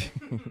night.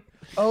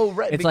 Oh,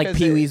 right. It's like because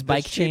Pee-wee's the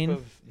bike shape chain.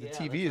 of the Yeah,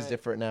 TV that's is right.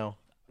 different now.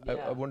 Yeah.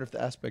 I wonder if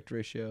the aspect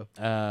ratio.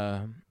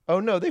 Uh, Oh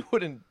no, they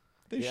wouldn't.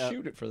 They Yeah.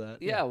 shoot it for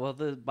that. Yeah, well,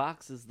 the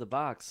box is the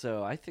box,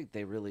 so I think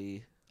they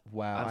really.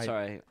 Wow. I'm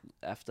sorry,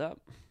 effed up.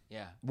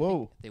 yeah.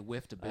 Whoa. They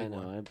whiffed a I big know.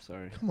 one. I'm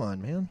sorry. Come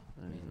on, man.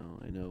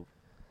 I know.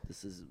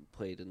 This is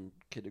played in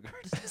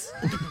kindergartens.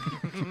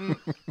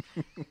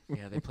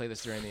 Yeah, they play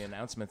this during the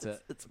announcements at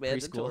It's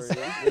mandatory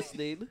preschools.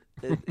 listening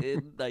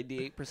in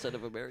 98%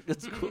 of American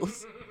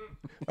schools.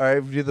 All right,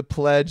 we'll do the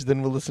pledge,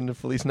 then we'll listen to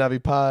Feliz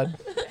Navi Pod.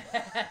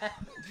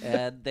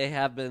 And they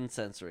have been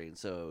censoring,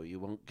 so you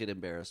won't get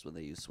embarrassed when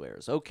they use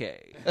swears.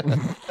 Okay.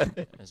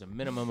 There's a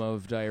minimum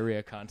of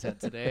diarrhea content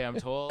today, I'm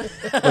told.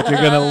 But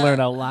you're gonna learn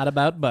a lot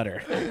about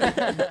butter.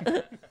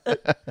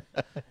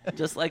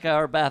 Just like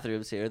our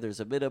bathrooms here, there's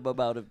a minimum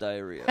amount of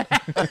diarrhea.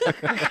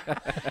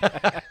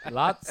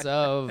 Lots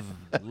of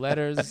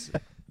letters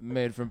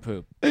made from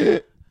poop.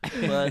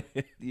 But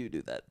you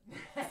do that.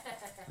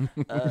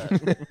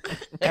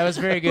 That was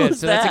very good.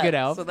 So that's a good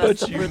Alf. So that's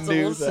But the you principal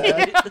knew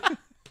saying.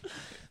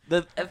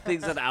 That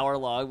thing's an hour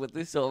long, but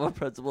they still have a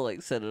principal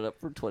set it up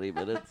for 20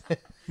 minutes.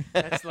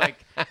 That's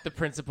like the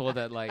principal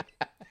that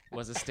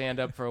was a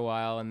stand-up for a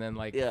while and then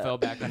Yeah. fell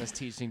back on his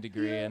teaching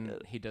degree and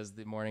he does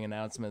the morning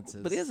announcements.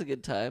 But he has a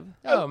good time.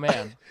 Oh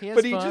man, he has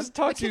But he fun. just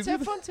talks The kids you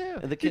have through fun too.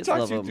 And the He kids talks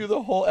love you him. through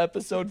the whole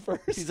episode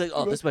first. He's like,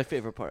 oh, this is my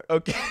favorite part.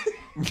 Okay.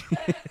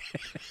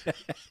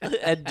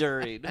 And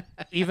during.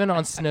 Even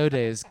on snow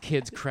days,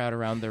 kids crowd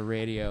around their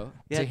radio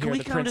Yeah, to can hear we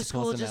the come to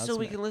principal's school just so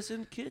we announcement. can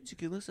listen? Kids, you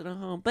can listen at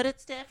home. But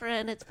it's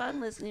different. It's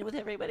fun listening with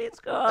everybody at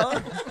school.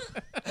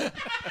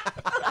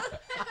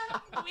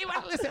 We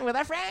want to listen with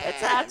our friends. It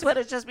sucks when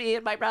it's just me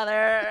and my brother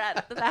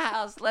at the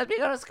house. Let me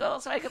go to school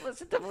so I can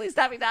listen to Feliz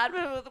Navidad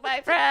with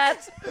my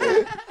friends.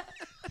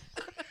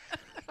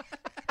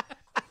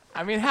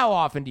 I mean, how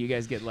often do you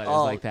guys get letters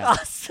like that?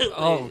 Constantly.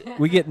 Oh,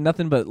 we get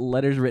nothing but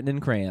letters written in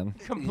crayon.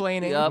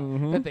 Complaining Yep.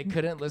 that they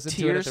couldn't listen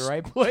to it at the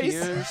right place.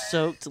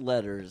 Tear-soaked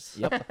letters.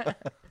 Yep.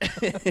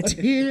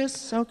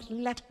 Tear-soaked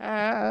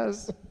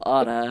letters.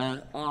 On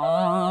an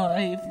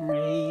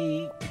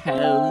ivory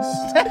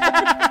coast.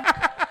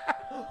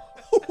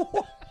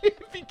 It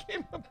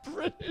became a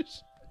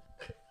British.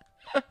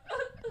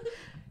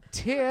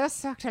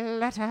 Tear-soaked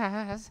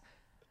letters.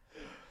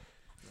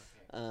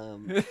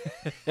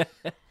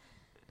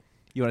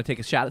 You want to take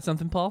a shot at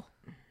something, Paul?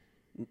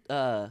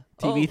 TV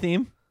oh,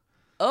 theme?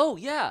 Oh,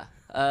 yeah.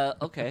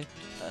 Okay.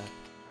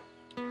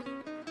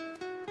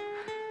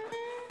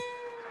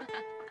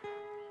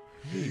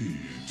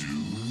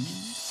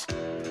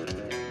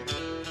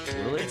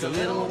 Well, it's a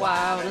little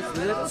wild, it's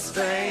a little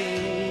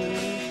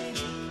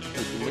strange.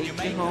 Take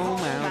me home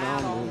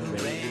out on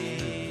the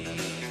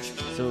range.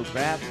 So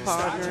grab a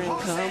partner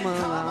and come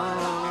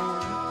along.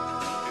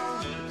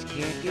 But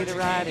you can't get it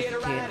right if you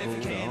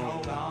can't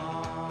hold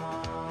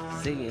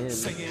on. Singing,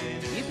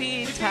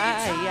 yippee-ki-yay,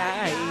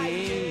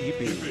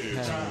 yippee-ki-yay.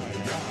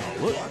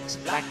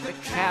 Like the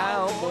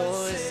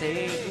cowboys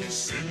sing,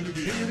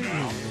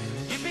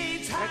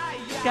 yippee-ki-yay.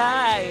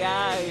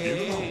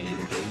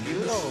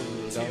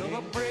 Till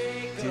the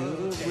break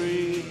of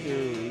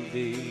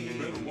day.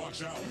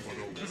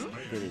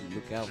 Better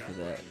look out for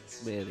that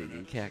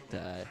man-eating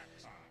cacti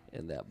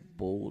and that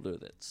boulder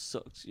that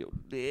sucks your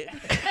dick.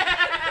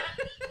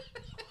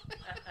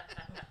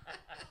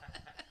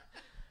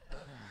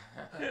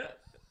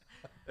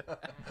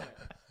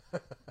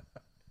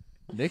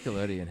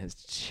 Nickelodeon has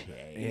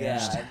changed.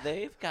 Yeah,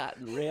 they've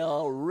gotten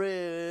real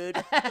rude.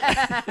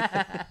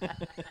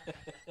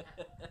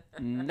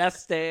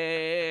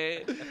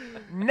 Nasty.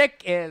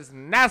 Nick is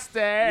nasty.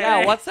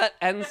 Yeah, what's that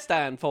N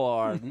stand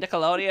for?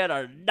 Nickelodeon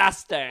or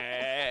nasty?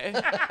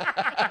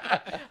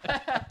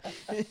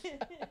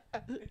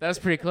 That was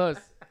pretty close.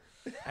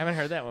 I haven't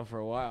heard that one for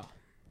a while.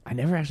 I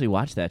never actually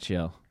watched that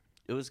show.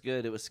 It was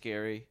good. It was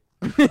scary.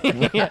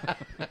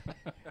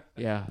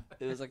 Yeah,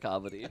 It was a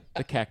comedy.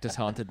 the cactus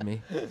haunted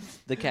me.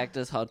 The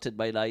cactus haunted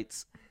my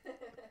nights.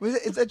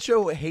 Is that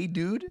show Hey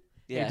Dude?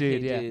 Yeah,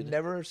 Dude, yeah.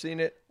 Never seen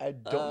it. I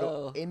don't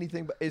know Oh.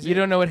 anything. But is You it,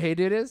 don't know what Hey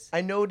Dude is?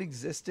 I know it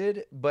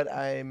existed, but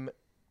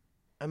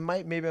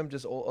maybe I'm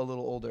just a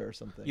little older or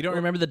something. You don't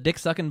remember the dick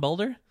sucking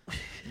boulder?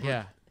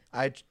 Yeah.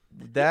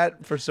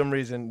 That for some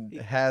reason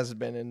has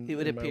been in. He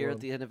would in my appear at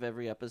world. the end of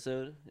every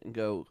episode and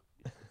go,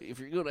 if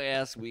you're going to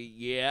ask me,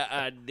 yeah,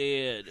 I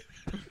did.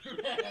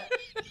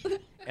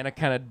 and a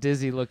kind of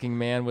dizzy-looking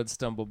man would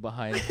stumble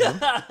behind him.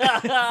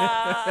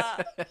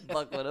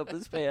 Buckling up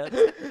his pants.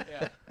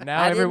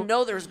 Now I didn't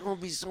know there was going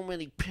to be so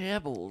many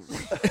pebbles.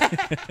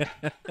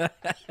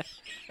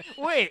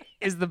 Wait,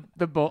 is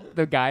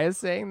the guy is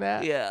saying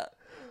that? Yeah.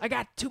 I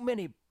got too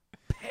many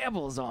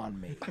pebbles on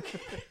me.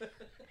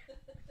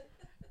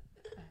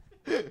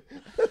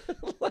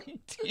 Like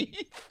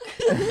teeth.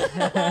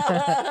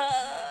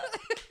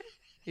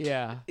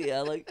 Yeah.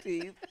 Yeah, like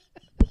teeth.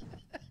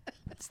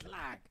 It's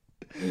like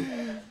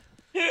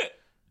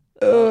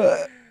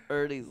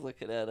Ernie's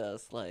looking at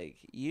us like,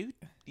 you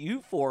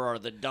four are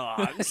the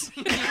dogs.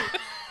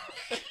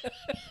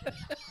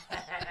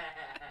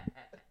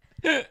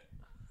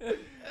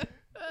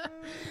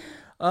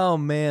 Oh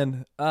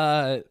man.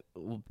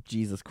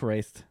 Jesus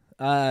Christ.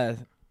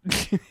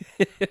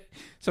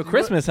 So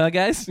Christmas, huh,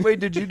 guys? Wait,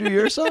 did you do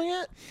your song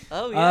yet?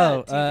 Oh, yeah.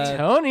 Oh, TV.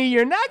 Tony,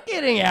 you're not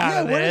getting out Yeah,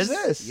 of what this.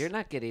 is this? You're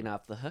not getting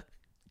off the hook,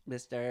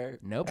 mister.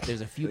 Nope,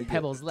 there's a few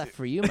pebbles left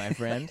for you, my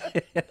friend.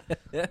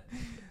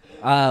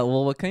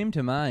 Well, what came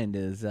to mind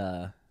is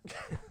a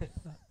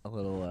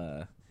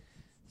little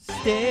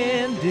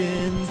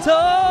standing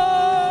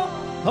tall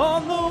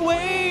on the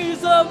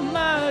waves of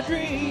my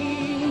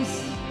dreams,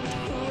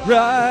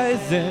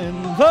 rise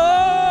and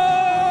fall.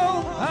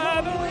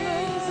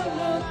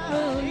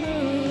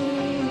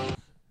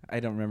 I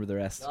don't remember the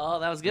rest.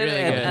 Oh, that was good. Really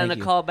and good. and a Thank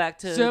you. call back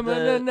to the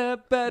Planet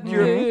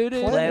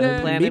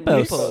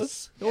Meepos.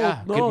 Meepos.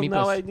 Yeah, good now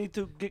Meepos. I need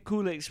to get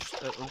Kool-Aid.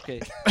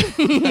 Okay.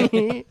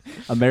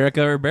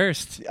 America or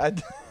burst.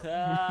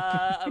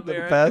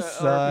 America best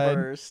or side.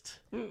 burst.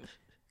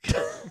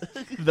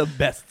 The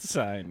best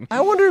sign. I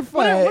wonder if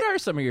What are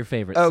some of your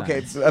favorite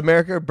Okay, signs?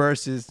 America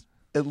Burst is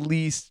at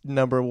least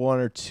number 1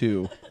 or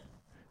 2.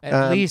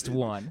 At least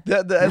one.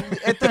 At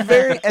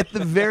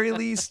the very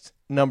least,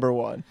 number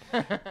 1.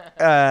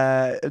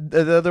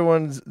 The other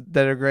ones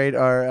that are great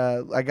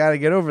are I Gotta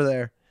Get Over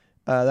There.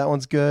 That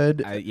one's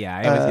good. I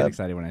always get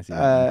excited when I see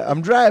that.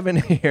 I'm driving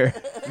here.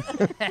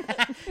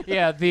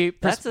 Yeah,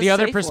 That's a the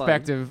other safe one.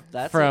 perspective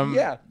That's from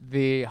Yeah.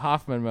 the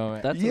Hoffman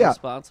moment. That's Yeah. a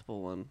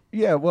responsible one.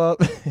 Yeah, well,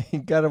 you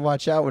got to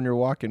watch out when you're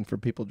walking for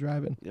people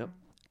driving. Yep.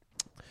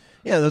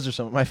 Yeah, those are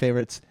some of my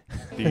favorites.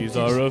 These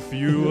are a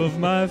few of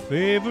my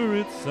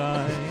favorite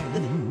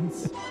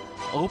signs.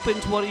 Open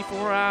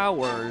 24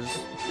 hours.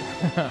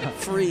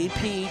 Free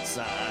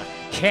pizza.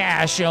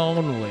 Cash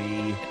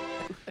only.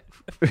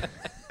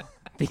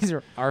 These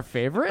are our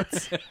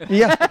favorites?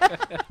 Yeah.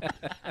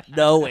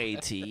 No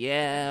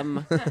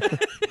ATM.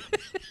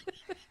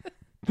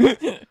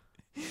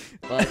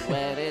 But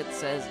when it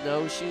says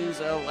no shoes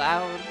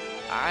allowed,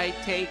 I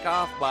take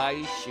off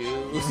my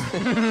shoes.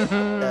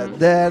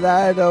 That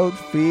I don't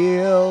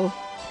feel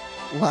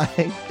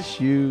like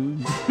shoes.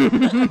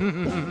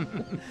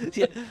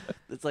 Yeah,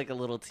 it's like a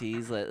little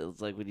tease.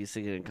 It's like when you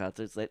sing it in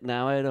concerts. Like,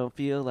 now I don't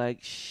feel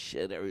like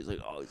shit. Everybody's like,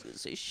 oh, he's going to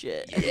say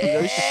shit. And then he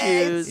goes,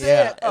 shoes.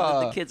 Yeah. And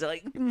then the kids are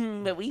like,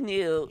 but we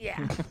knew. Yeah.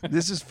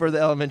 This is for the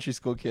elementary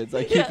school kids.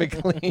 I keep it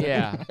clean.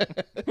 Yeah.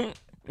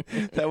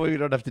 That way we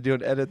don't have to do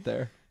an edit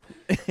there.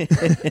 We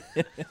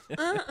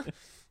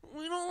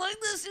don't like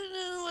this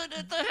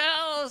at the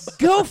house.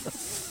 Go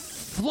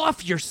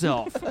fluff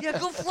yourself. Yeah,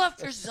 go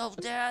fluff yourself,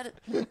 Dad.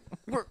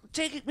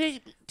 Take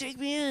me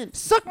in.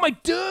 Suck my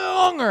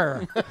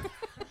donger.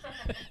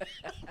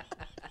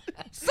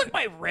 Suck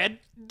my red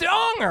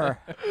donger.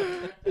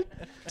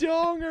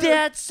 Donger.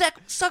 Dad,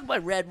 suck my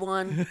red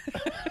one.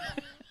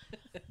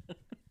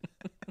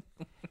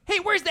 Hey,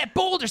 where's that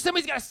boulder?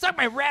 Somebody's got to suck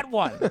my red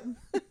one.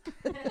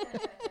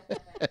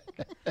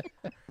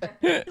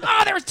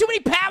 Oh, there was too many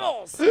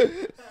pebbles.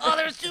 Oh,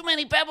 there was too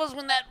many pebbles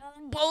when that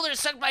boulder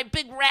sucked my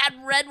big rad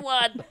red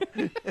one.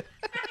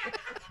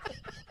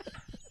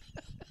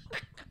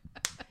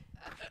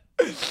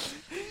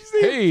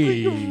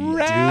 Hey,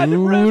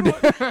 dude.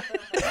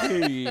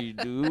 Hey,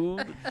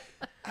 dude.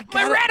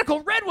 My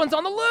radical red one's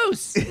on the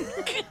loose.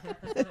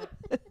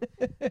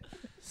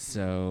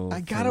 So I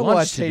for gotta lunch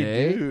watch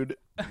today, Hey Dude.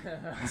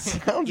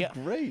 Sounds Yeah.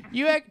 great.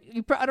 I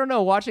don't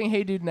know. Watching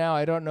Hey Dude now,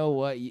 I don't know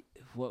what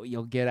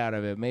you'll get out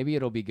of it. Maybe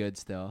it'll be good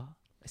still.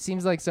 It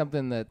seems like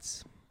something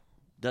that's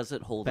Does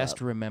it hold best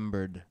up?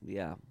 remembered.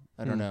 Yeah.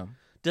 I don't know.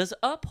 Does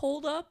up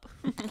hold up?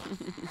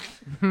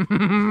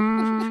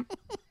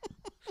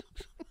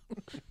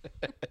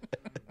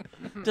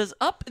 Does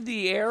up in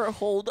the air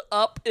hold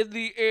up in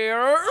the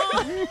air?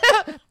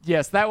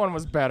 Yes, that one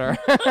was better.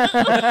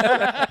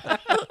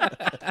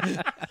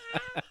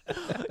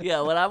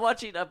 Yeah, when I'm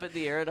watching Up in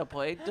the Air in a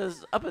plane,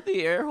 does Up in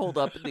the Air hold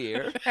up in the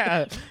air?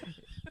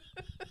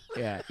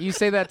 Yeah, you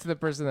say that to the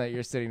person that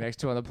you're sitting next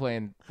to on the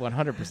plane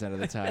 100% of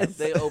the time.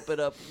 They open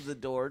up the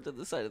door to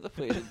the side of the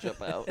plane and jump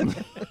out.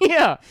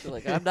 Yeah. They're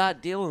like, I'm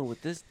not dealing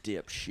with this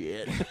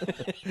dipshit.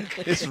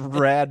 This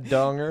rad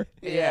donger.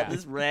 Yeah,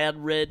 this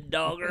rad red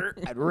dogger.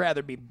 I'd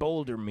rather be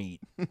boulder meat.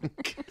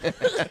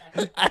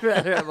 I'd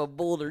rather have a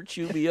boulder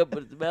chew me up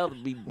in the mouth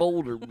than be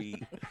boulder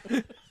meat.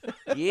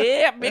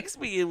 Yeah, mix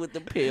me in with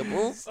the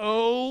pebbles.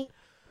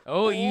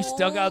 Oh, you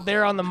stuck out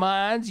there on the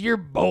mines? You're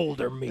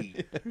boulder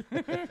meat.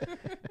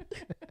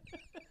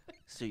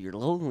 So you're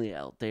lonely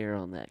out there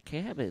on that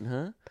cabin,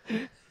 huh?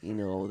 You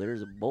know,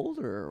 there's a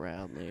boulder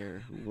around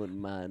there who wouldn't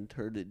mind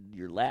turning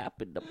your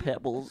lap into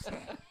pebbles.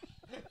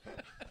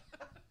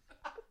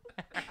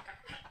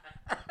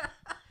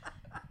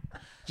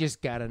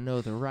 Just gotta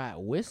know the right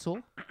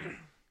whistle.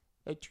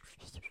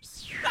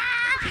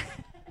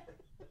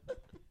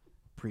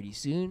 Pretty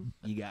soon,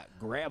 you got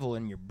gravel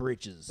in your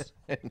britches.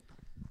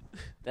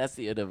 That's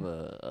the end of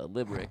a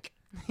limerick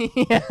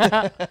Yeah.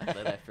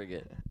 that I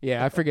forget.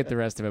 Yeah, I forget the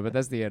rest of it, but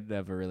that's the end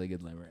of a really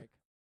good limerick.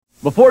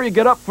 Before you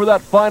get up for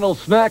that final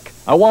snack,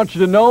 I want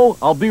you to know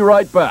I'll be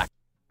right back.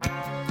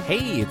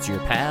 Hey, it's your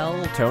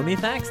pal, Tony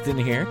Thaxton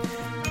here.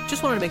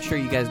 Just wanted to make sure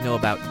you guys know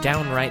about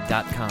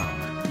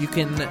Downright.com. You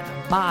can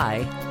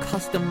buy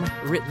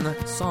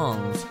custom-written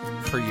songs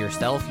for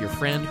yourself, your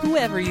friend,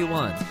 whoever you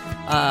want.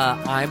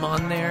 I'm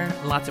on there.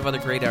 Lots of other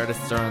great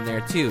artists are on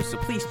there, too. So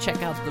please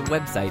check out the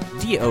website,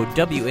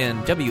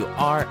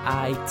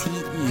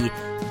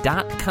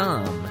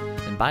 DOWNWRITE.com,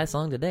 and buy a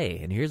song today.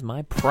 And here's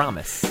my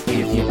promise.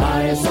 If you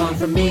buy a song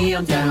from me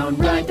on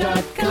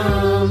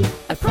Downright.com,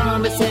 I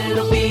promise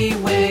it'll be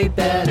way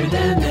better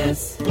than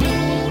this.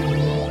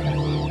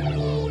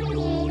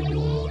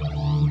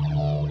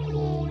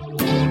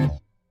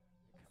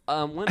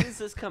 When does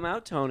this come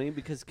out, Tony?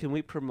 Because can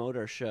we promote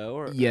our show?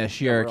 Or Yeah,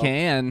 sure or else-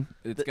 can.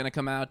 It's going to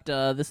come out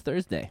this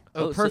Thursday.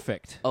 Oh, so-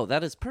 perfect. Oh,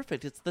 that is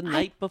perfect. It's the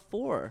night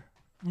before.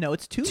 No,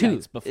 it's two Two.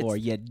 nights before,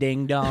 It's- you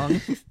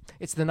ding-dong.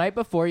 It's the night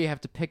before you have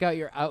to pick out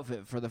your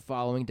outfit for the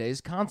following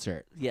day's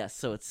concert. Yes,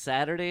 so it's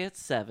Saturday at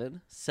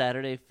 7,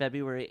 Saturday,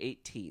 February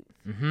 18th.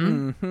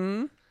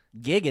 Mm-hmm.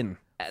 Giggin'.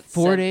 At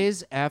 4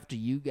 days after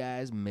you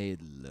guys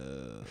made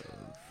love.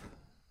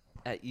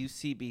 at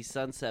UCB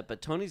Sunset,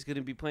 but Tony's going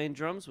to be playing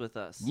drums with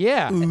us.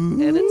 Yeah.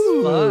 And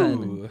it's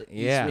fun.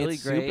 Yeah. It's really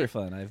It's great. super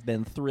fun. I've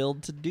been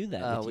thrilled to do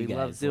that with We you guys.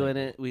 love doing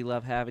it. We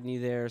love having you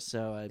there.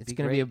 So it'd It's be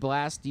going to great. be a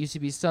blast.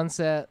 UCB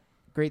Sunset,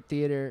 great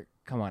theater.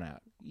 Come on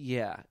out.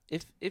 Yeah,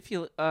 if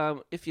you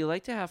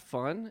like to have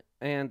fun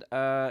and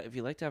if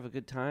you like to have a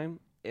good time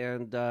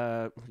and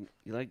you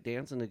like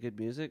dancing to good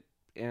music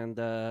and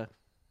come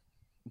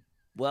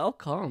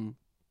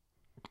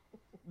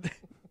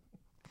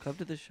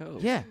to the show.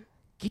 Yeah.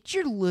 Get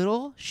your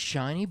little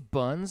shiny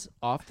buns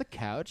off the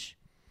couch.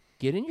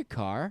 Get in your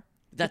car.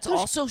 That's Get those-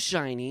 also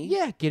shiny.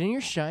 Yeah, get in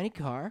your shiny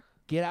car.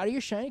 Get out of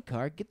your shiny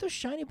car. Get those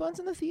shiny buns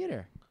in the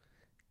theater.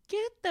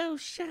 Get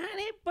those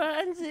shiny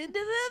buns into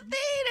the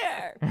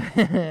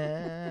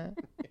theater.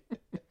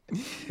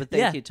 But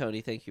thank you,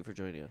 Tony. Thank you for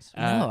joining us.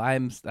 No,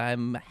 I'm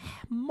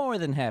more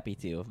than happy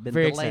to. I've been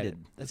Very delighted.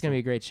 excited. That's going to be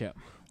a great show.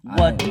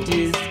 What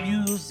is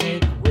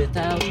music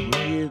without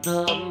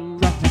rhythm?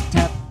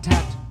 Tap,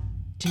 tap.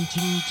 Ching,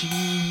 ching,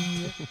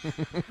 ching.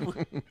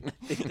 I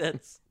think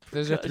that's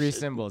Those are 3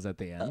 symbols at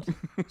the end.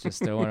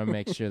 Just I want to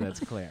make sure that's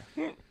clear.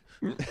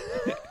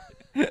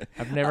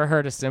 I've never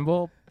heard a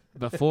cymbal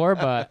before,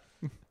 but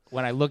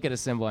when I look at a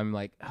cymbal, I'm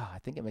like, oh, I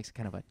think it makes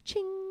kind of a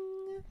ching.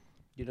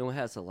 You know, it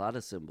has a lot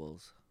of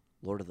symbols.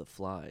 Lord of the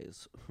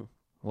Flies.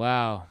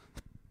 Wow.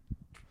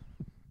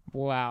 A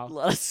Wow.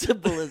 lot of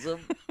symbolism.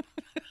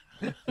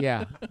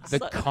 Yeah. The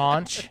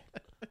conch.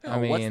 I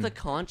mean, What's the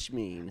conch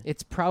mean?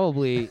 it's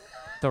probably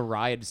the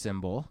ride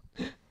symbol.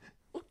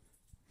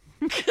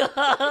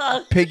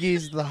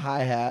 Piggy's the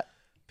hi-hat.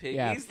 Piggy's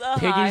Yeah. the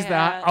Piggy's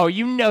hi-hat. Oh,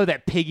 you know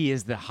that Piggy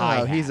is the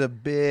hi. Oh, he's a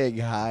big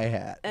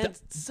hi-hat. And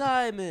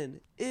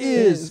Simon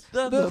is is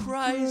the, the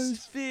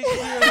Christ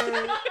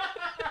figure.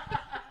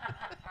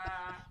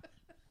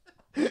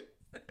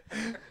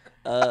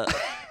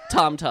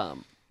 Tom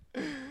Tom.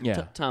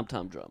 Yeah. Tom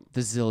Tom drum.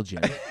 The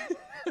Zildjian.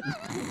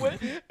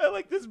 I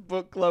like this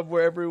book club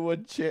where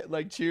everyone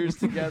cheers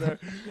together.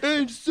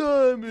 And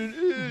Simon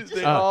is.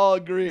 They all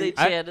agree. They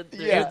chanted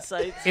their yeah.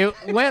 insights. It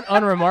went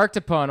unremarked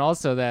upon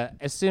also that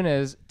as soon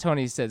as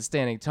Tony said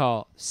standing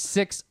tall,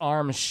 6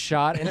 arms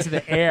shot into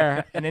the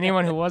air, and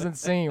anyone who wasn't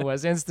singing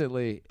was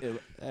instantly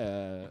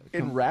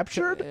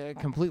Enraptured?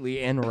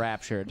 completely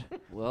enraptured,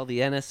 Well, the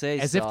NSA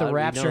as saw if the it. We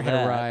rapture know had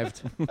that.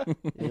 arrived.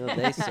 You know,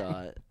 they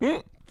saw it.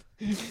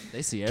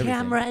 They see everything.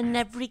 Camera in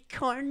every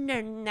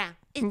corner now.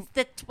 It's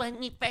the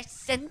 21st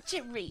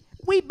century.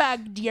 We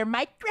bugged your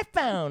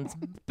microphones,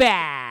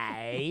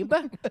 babe.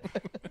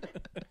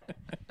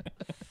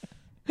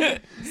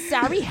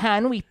 Sorry,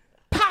 hun. We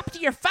popped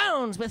your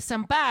phones with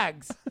some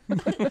bugs.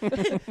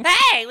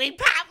 Hey, we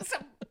popped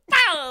some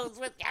phones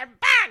with your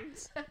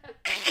bugs.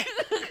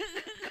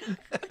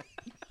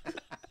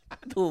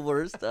 The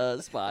worst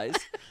spies.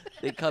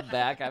 They come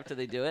back after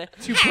they do it.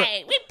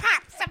 Hey, we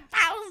popped some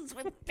phones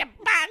with the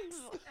bugs.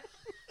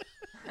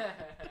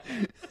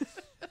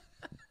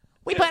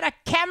 We put a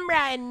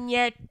camera in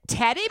your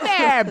teddy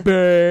bear,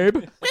 babe.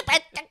 We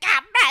put the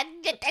camera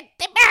in the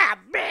bear,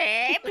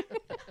 babe.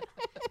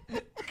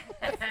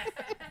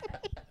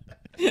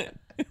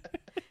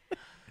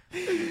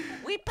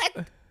 we put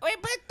the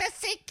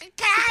secret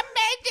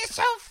camera in the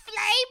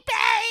souffle,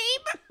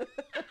 babe.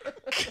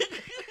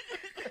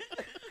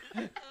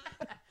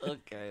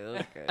 Okay.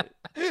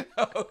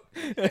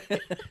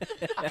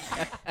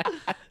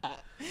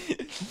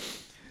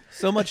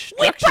 So much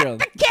structure. On.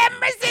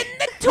 Cameras in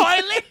the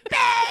toilet,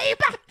 babe.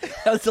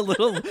 That was a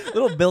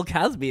little Bill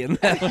Cosby in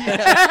that.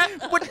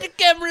 Put the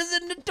cameras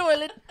in the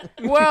toilet.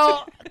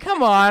 Well,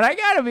 come on. I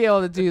got to be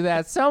able to do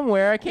that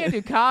somewhere. I can't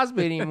do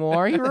Cosby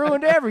anymore. He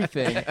ruined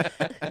everything.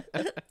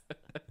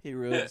 He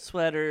ruined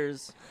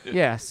sweaters.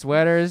 Yeah,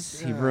 sweaters.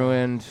 He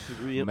ruined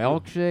Re-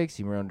 milkshakes.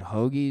 He ruined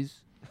hoagies.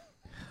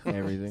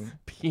 Everything.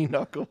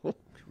 Pinochle. He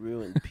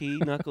ruined pee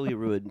knuckle. He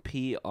ruined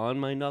pee on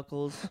my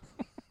knuckles.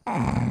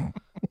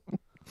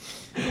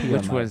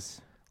 Which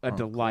was a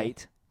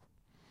delight.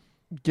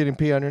 Getting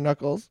pee on your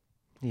knuckles.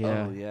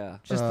 Yeah. Oh yeah.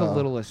 Just the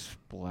littlest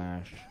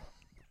splash.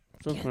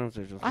 Sometimes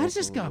I just. I like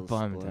just a got little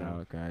bummed splash.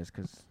 out, guys,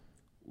 because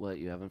What?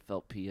 You haven't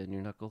felt pee on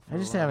your knuckle? For I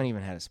just a while? haven't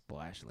even had a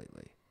splash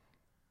lately.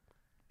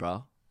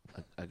 Bro,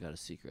 I got a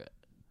secret.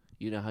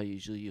 You know how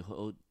usually you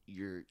hold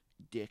your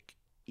dick,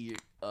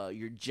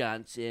 your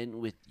Johnson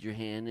with your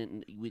hand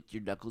and with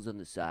your knuckles on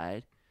the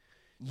side?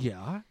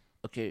 Yeah.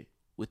 Okay,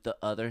 with the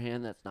other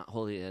hand that's not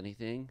holding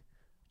anything,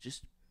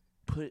 just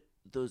put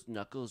those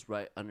knuckles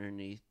right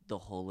underneath the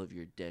hole of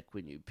your dick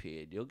when you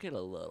pee, and you'll get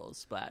a little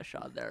splash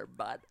on there,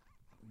 bud.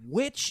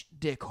 Which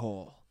dick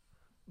hole?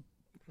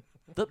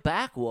 The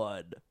back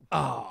one.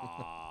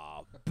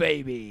 Oh,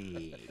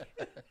 baby.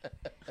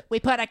 We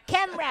put a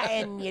camera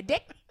in your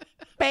dick,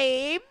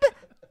 babe.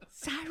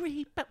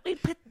 Sorry, but we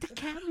put the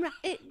camera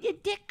in your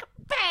dick,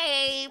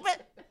 babe.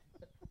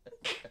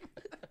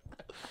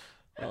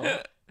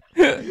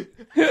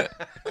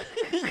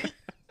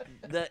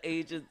 The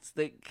agents,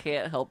 they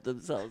can't help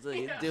themselves.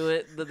 They do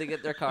it, and then they get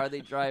in their car,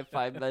 they drive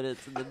 5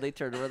 minutes, and then they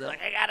turn around, they're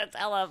like, I gotta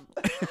tell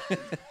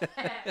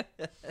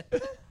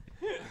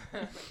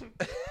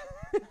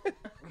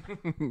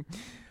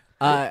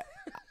them.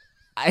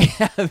 I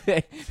have.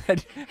 I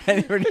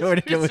never know where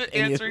to go with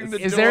any of answering this.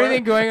 the Is door.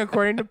 everything going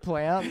according to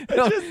plan?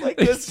 Just like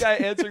this guy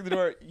answering the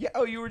door. Yeah.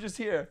 Oh, you were just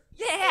here.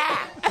 Yeah.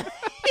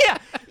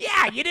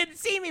 yeah, you didn't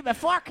see me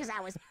before because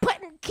I was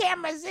putting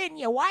cameras in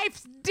your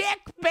wife's dick,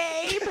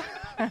 babe. You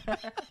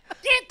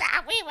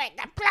thought we were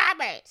the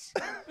plumbers,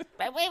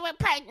 but we were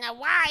putting a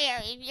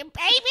wire in your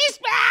baby's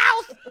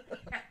mouth.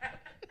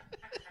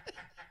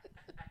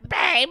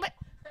 Babe.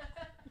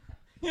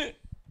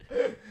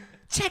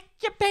 Check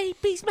your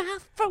baby's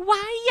mouth for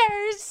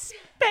wires,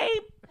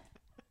 babe.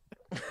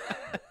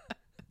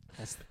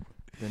 That's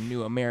the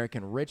new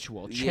American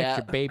ritual. Check Yeah.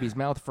 your baby's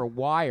mouth for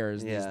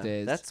wires these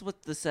days. That's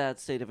what the sad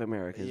state of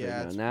America is Yeah,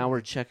 right it's now. Now we're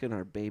checking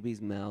our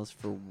babies' mouths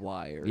for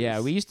wires. Yeah,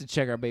 we used to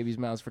check our baby's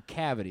mouths for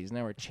cavities.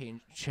 Now we're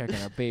checking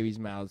our baby's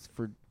mouths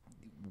for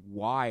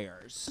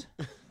wires.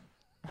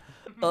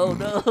 Oh,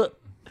 no.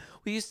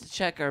 We used to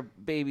check our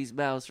babies'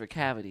 mouths for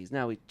cavities.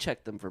 Now we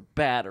check them for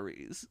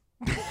batteries.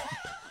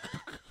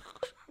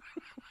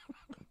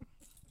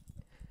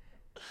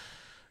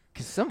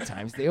 Because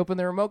sometimes they open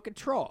the remote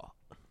control.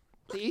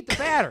 They eat the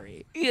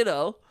battery. You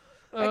know,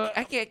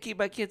 I can't keep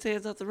my kids'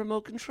 hands off the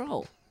remote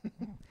control.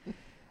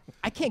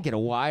 I can't get a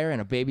wire in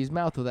a baby's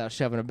mouth without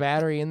shoving a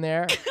battery in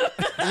there.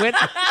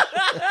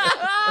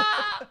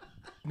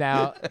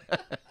 Now,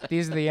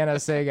 these are the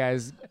NSA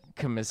guys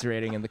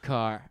commiserating in the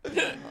car.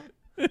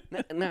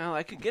 Now,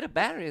 I could get a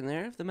battery in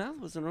there if the mouth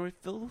wasn't already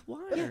filled with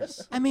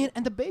wires. I mean,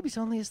 and the baby's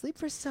only asleep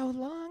for so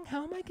long.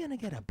 How am I going to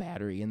get a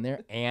battery in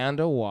there and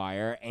a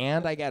wire?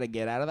 And I got to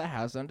get out of the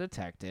house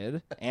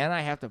undetected. And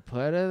I have to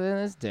put it in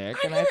his dick.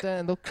 And I have to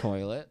in the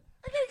toilet.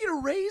 I gotta get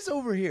a raise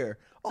over here.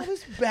 All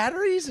these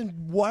batteries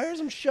and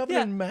wires I'm shoving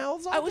in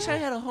mouths. I wish I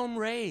had a home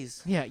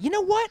raise. Yeah, you know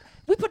what?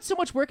 We put so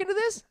much work into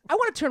this. I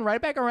want to turn right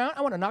back around.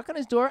 I want to knock on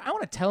his door. I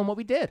want to tell him what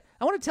we did.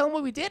 I want to tell him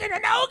what we did in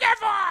an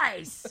ogre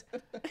voice.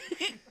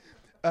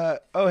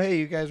 Oh, hey,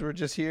 you guys were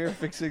just here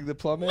fixing the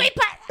plumbing. We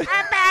put a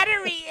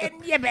battery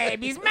in your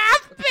baby's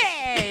mouth,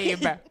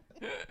 babe.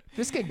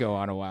 This could go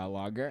on a while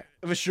longer.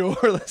 For sure,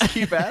 let's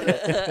keep at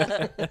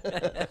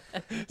it.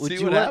 Would See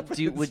you what want?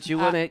 happens. Would you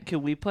want to?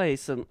 Can we play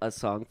a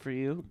song for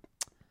you?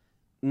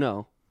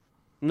 No,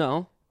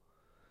 never.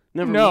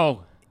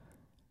 No.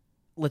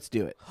 Let's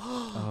do it.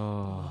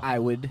 Oh, I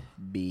would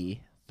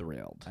be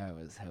thrilled. I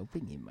was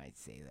hoping you might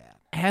say that.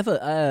 I have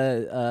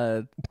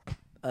a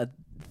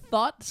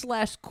thought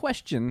 /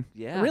 question.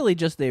 Yeah. Really,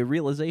 just a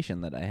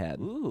realization that I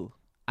had. Ooh.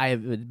 I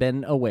have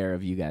been aware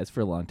of you guys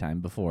for a long time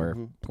before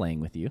playing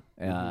with you,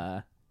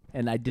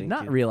 and I did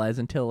not realize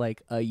until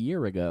like a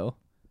year ago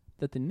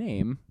that the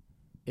name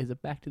is a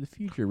Back to the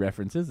Future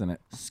reference, isn't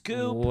it?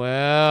 Scoop.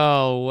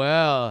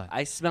 Well.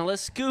 I smell a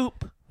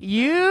scoop.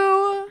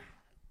 You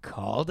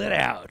called it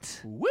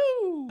out.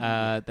 Woo!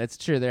 That's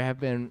true. There have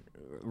been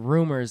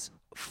rumors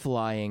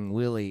flying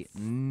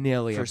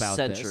willy-nilly For about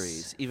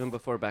centuries, this. even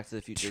before Back to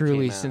the Future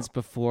Truly, came out. since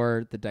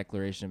before the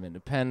Declaration of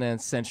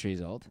Independence, centuries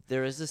old.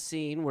 There is a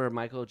scene where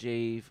Michael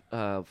J.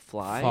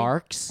 Fly.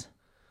 Farks.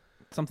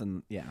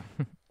 Something, yeah.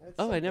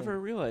 Oh, I never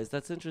realized.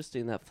 That's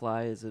interesting. That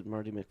Fly is in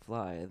Marty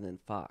McFly, and then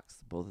Fox.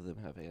 Both of them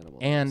have animal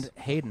And names.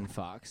 Hayden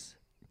Fox.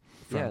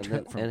 Yeah, and,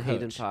 then, from and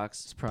Hayden Coach.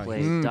 Fox It's probably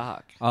played his-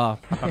 Doc.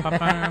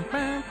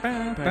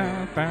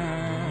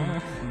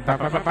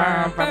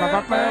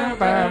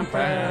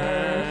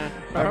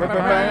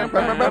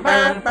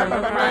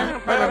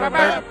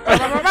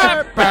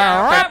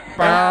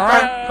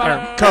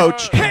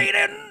 Coach.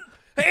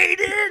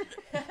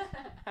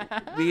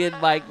 Me and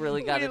Mike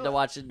really got into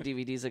watching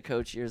DVDs of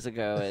Coach years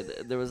ago,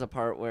 and there was a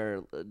part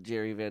where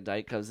Jerry Van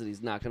Dyke comes and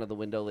he's knocking on the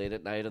window late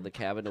at night in the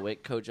cabin to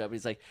wake Coach up.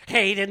 He's like,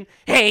 Hayden.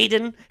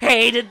 And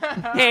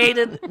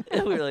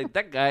we were like,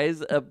 that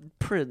guy's a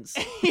prince.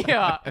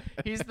 Yeah,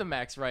 he's the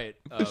Max Wright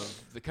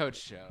of the Coach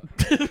show.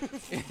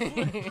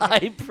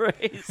 High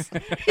praise.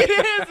 It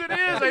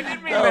is. I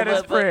didn't mean that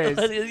as praise.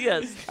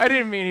 Yes. I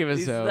didn't mean he was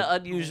He's so the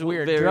unusual,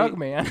 weird very- drug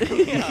man.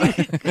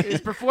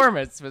 His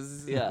performance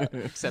was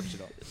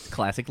exceptional.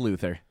 Classic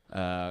Luther.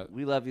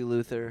 We love you,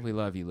 Luther. We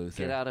love you,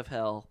 Luther. Get out of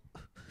hell.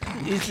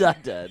 He's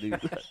not dead.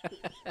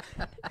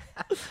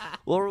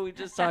 What were we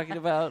just talking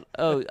about?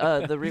 Oh,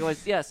 the rewind.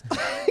 Yes.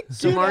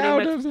 So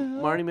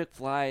Marty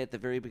McFly at the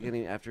very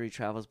beginning, after he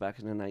travels back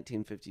into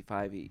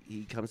 1955,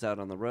 he comes out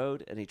on the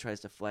road and he tries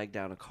to flag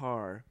down a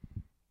car.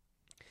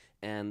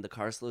 And the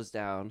car slows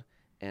down,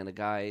 and a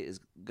guy is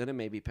gonna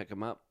maybe pick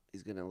him up.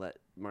 He's gonna let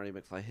Marty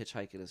McFly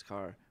hitchhike in his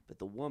car, but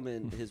the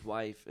woman, his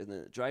wife, in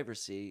the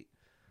driver's seat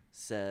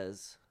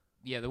says,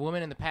 Yeah, the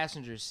woman in the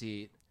passenger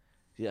seat.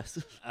 "Yes."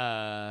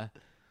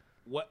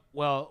 What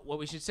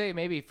we should say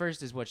maybe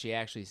first is what she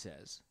actually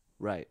says,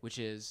 Right. which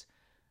is,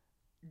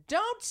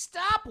 "Don't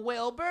stop,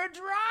 Wilbur,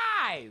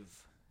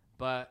 drive."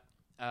 But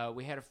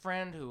we had a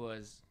friend who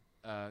was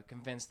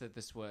convinced that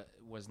this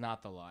was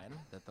not the line,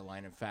 that the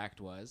line in fact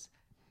was,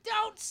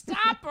 "Don't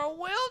stop or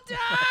we'll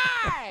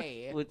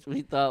die." Which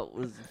we thought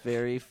was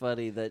very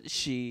funny that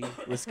she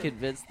was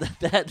convinced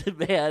that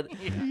man,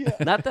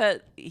 not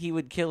that he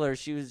would kill her,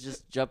 she was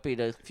just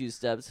jumping a few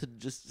steps and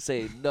just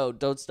saying, "No,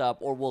 don't stop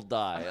or we'll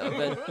die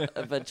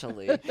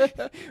eventually."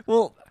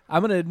 Well,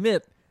 I'm gonna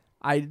admit,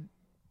 I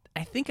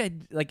think I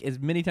like as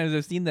many times as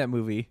I've seen that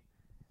movie,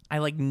 I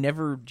like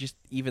never just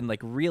even like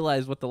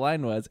realized what the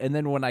line was, and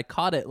then when I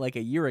caught it like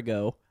a year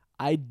ago,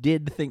 I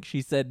did think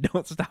she said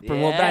 "Don't stop or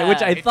we'll die,"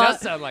 which I it thought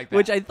does sound like that.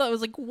 which I thought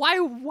was like, why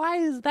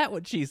is that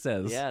what she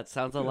says? Yeah, it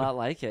sounds a lot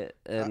like it.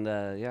 And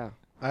yeah.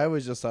 I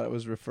always just thought it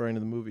was referring to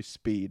the movie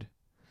Speed.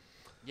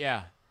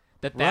 Yeah,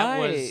 that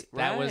Right,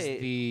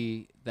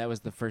 was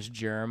the first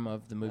germ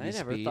of the movie I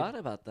never Speed. thought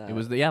about that. It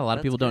was a lot of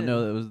That's people don't good.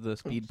 know that it was the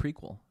Speed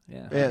prequel.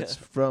 Yeah. Yeah, it's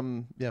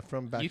from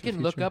Back You to the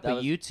can look Future. up That a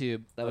was-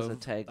 YouTube that was a of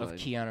tagline.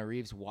 Keanu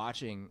Reeves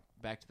watching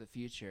Back to the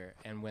Future,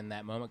 and when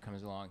that moment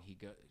comes along, he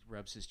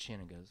rubs his chin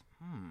and goes,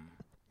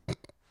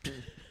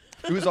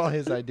 It was all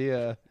his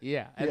idea.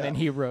 Yeah, and Yeah. then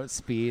he wrote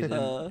Speed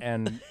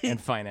and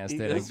financed it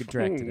goes, and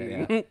directed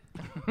it.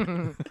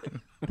 Yeah.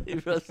 He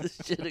rubs his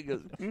chin and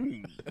goes,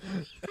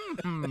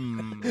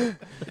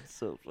 That's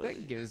so funny.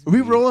 That gives Are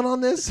we me- rolling on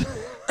this?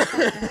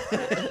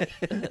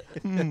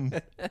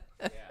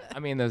 I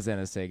mean, those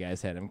NSA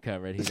guys had him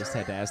covered. He just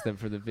had to ask them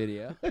for the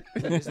video.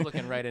 He's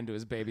looking right into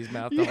his baby's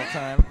mouth the whole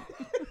time.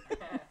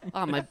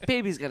 Oh, my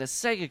baby's got a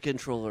Sega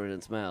controller in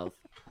its mouth.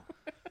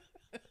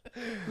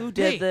 Who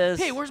did this?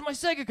 Hey, where's my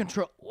Sega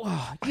control?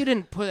 Oh, you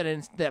didn't put it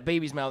in that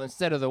baby's mouth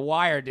instead of the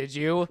wire, did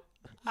you?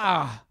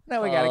 Ah,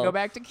 now we gotta Oh. go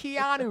back to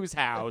Keanu's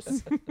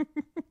house.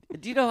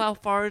 Do you know how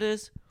far it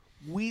is?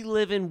 We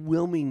live in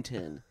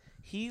Wilmington.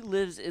 He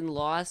lives in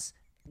Los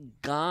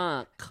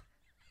Gonk,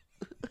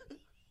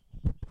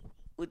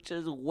 which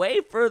is way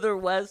further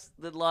west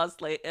than Los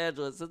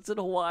Angeles. It's in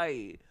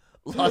Hawaii.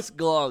 Los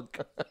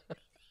Gonk.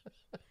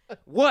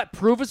 What?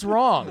 Prove us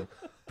wrong.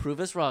 Prove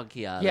us wrong,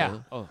 Keanu. Yeah.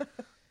 Oh,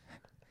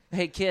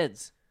 Hey,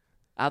 kids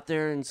out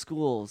there in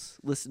schools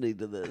listening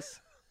to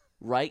this,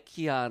 write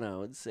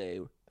Keanu and say,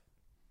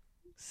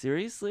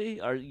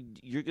 seriously?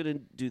 You're going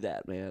to do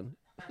that, man?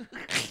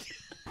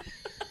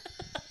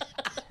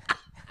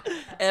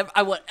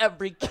 I want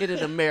every kid in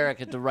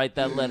America to write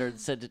that letter and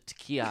send it to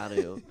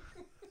Keanu.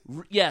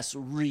 Yes,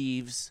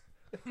 Reeves.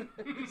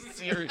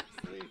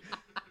 Seriously.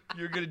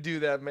 You're going to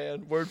do that,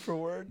 man. Word for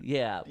word.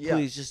 Yeah,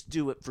 please just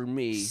do it for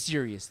me.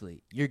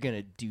 seriously, you're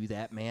gonna do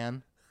that,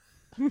 man?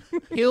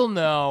 He'll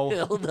know.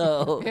 He'll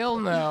know. He'll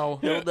know.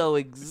 He'll know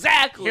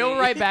exactly. He'll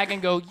write back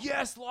and go,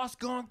 "Yes, Lost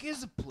Gonk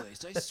is a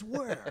place. I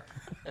swear."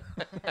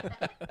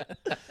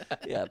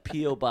 Yeah,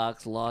 P.O.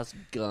 Box Lost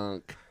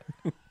Gunk.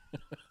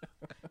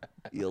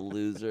 You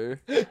loser.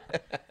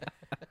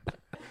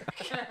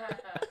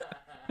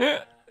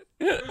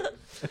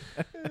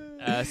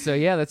 So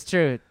yeah, that's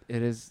true.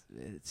 It is.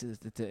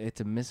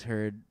 It's a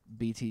misheard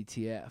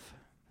BTTF.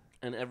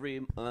 And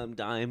every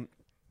dime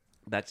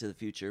Back to the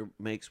Future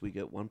makes, we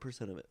get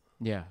 1% of it.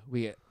 Yeah,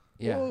 we get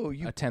Whoa,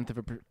 a tenth of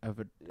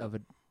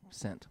a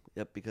cent.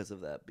 Yep, because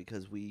of that.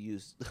 Because we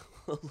used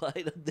a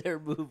line of their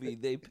movie,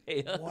 they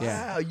pay us. Wow,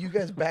 Yeah. you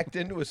guys backed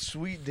into a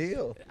sweet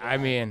deal. I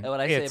mean, And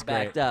when I say it's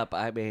backed great. up,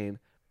 I mean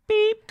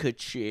beep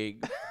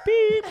ka-ching,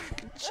 beep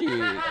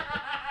ka-ching.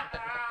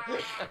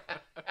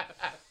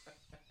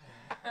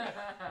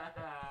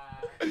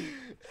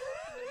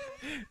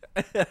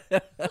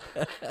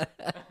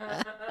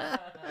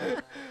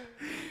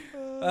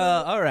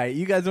 All right,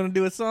 you guys want to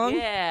do a song?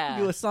 Yeah.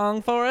 Do a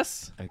song for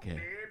us? Okay.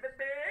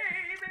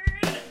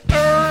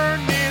 Earn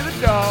me the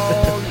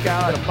dog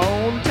got a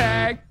bone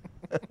tag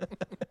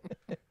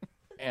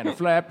and a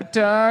flappy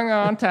tongue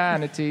on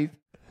tiny teeth.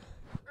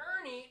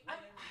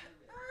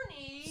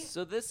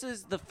 So this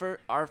is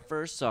our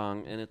first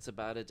song, and it's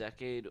about a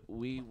decade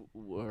I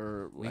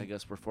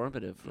guess, were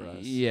formative for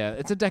us. Yeah,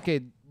 it's a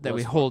decade that we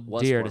Was hold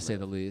dear, to formative. say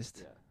the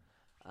least.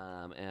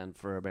 Yeah. And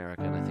for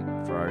America, and I think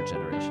for our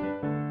generation.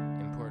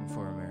 Important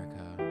for America.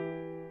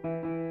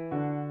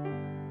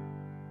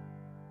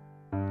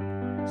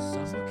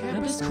 Summer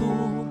camp is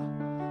cool,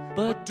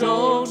 but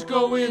don't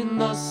go in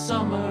the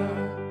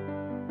summer.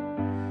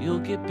 You'll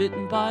get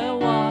bitten by a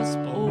wasp,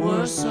 or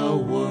worse, a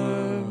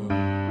worm.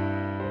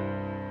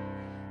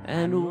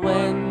 And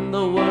when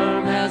the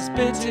worm has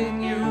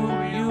bitten you,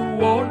 you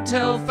won't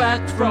tell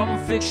fact from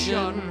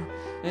fiction,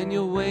 and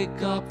you'll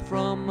wake up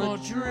from a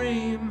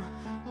dream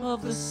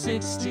of the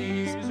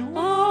 60s.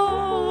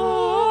 Oh,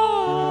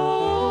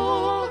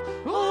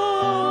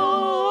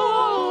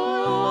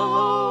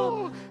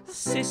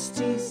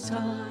 60s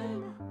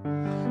time.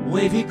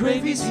 Wavy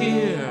Gravy's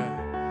here,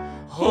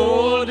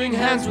 holding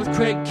hands with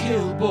Craig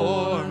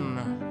Kilborn,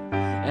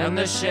 and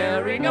they're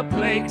sharing a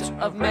plate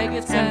of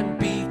maggots and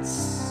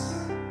beets.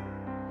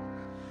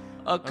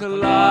 A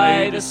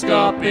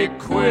kaleidoscopic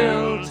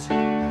quilt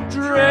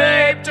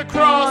draped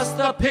across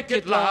the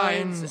picket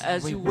lines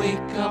as you wake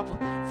up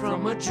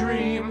from a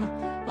dream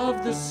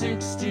of the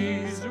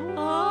 60s.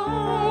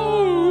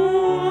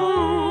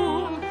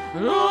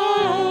 Oh,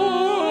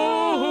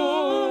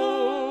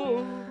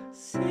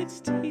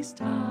 60s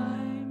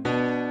time.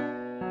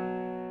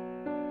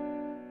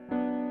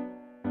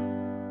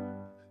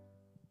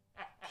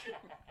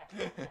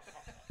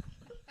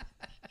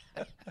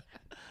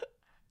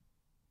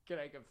 Can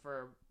I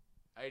confirm?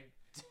 I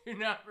do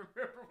not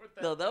remember what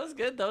that No, that was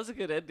good. That was a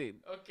good ending.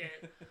 Okay.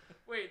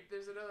 Wait,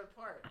 there's another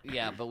part.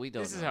 Yeah, but we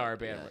don't. This is know. how our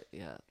band Yeah, works.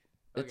 yeah.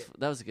 Okay.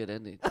 That was a good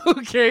ending.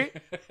 Okay.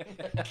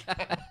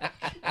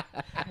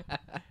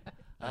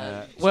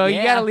 Well, you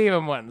Yeah. gotta leave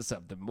them wanting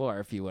something more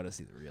if you want to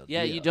see the real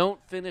Yeah, deal. you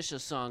don't finish a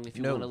song if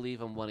you No. want to leave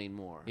them wanting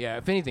more. Yeah,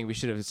 if anything, we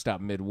should have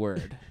stopped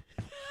mid-word.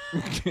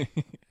 People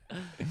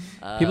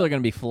are going to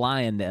be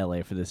flying to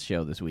LA for this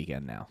show this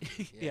weekend now.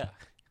 Yeah.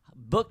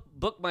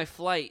 Book my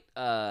flight,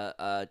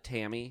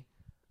 Tammy.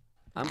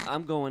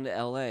 I'm going to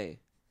LA.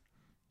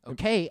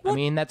 Okay, I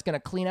mean, that's gonna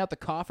clean out the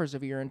coffers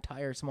of your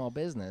entire small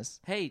business.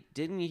 Hey,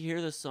 didn't you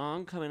hear the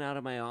song coming out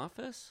of my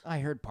office? I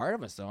heard part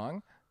of a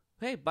song.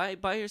 Hey,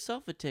 buy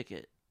yourself a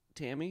ticket,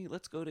 Tammy.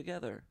 Let's go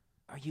together.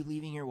 Are you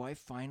leaving your wife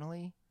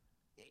finally?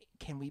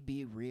 Can we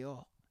be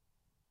real?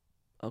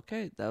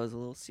 Okay, that was a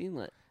little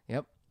scenelet.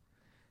 Yep.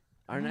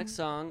 Our next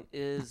song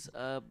is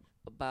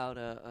about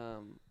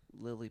a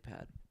lily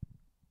pad.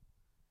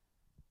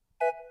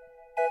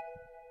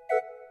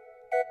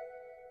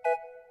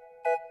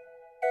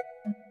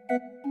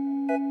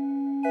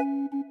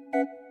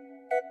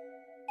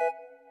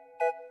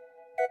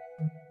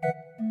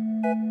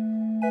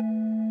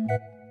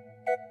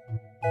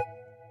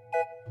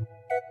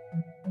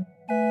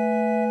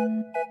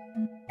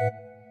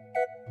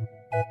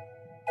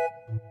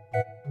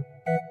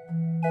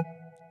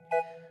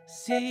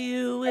 See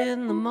you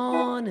in the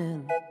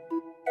morning.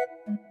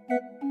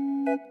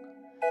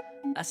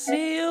 I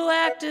see you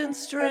acting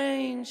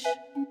strange.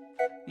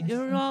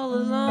 You're all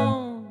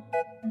alone.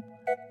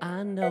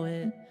 I know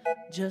it,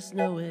 just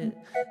know it.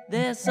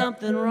 There's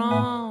something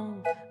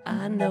wrong.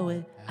 I know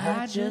it,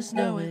 I just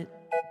know it.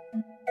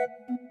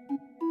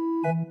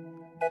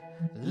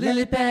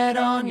 Lily pad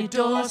on your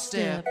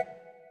doorstep,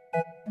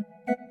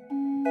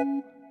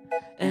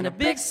 and a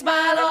big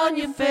smile on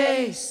your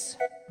face.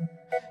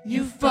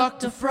 You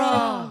fucked a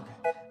frog.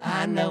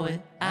 I know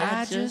it,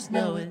 I just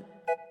know it.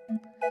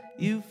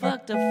 You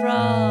fucked a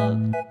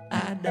frog.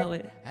 I know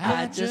it,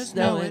 I just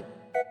know it.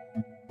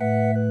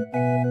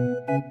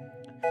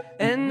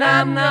 And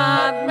I'm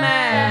not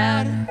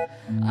mad,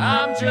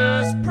 I'm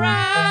just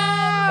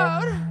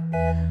proud.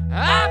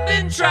 I've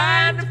been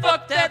trying to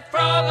fuck that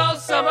frog all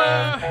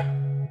summer.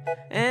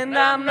 And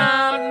I'm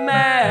not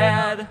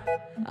mad,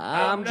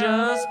 I'm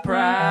just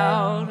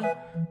proud.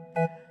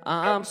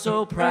 I'm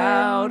so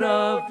proud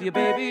of you,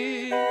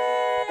 baby.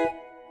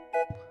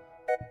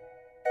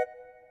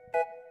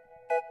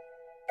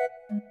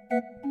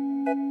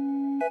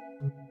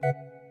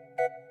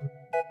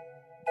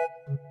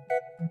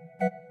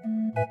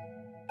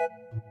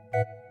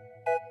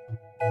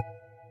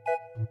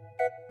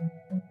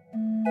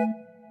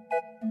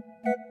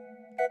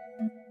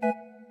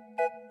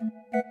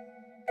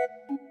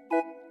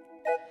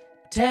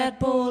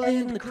 Tadpole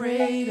in the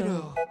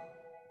cradle.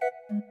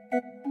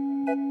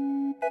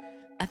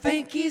 I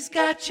think he's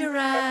got your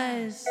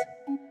eyes.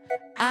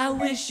 I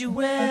wish you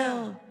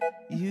well.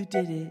 You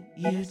did it,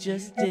 you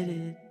just did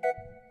it.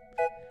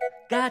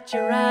 Got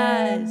your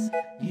eyes,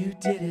 you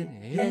did it,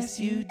 yes,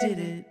 you did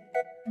it.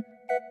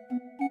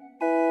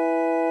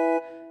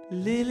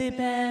 Lily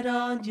pad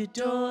on your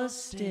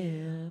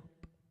doorstep.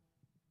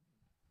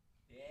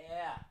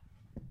 Yeah.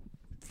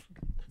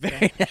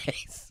 Very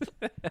nice.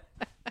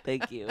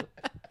 Thank you.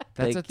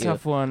 That's Thank a you.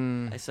 tough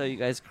one. I saw you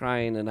guys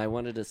crying, and I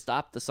wanted to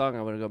stop the song.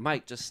 I wanted to go,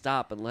 Mike, just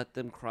stop and let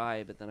them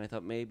cry. But then I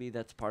thought maybe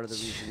that's part of the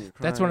reason you're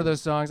crying. That's one of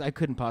those songs I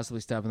couldn't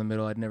possibly stop in the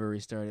middle. I'd never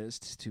restart it. It's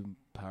just too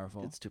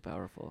powerful. It's too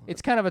powerful.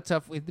 It's kind of a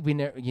tough.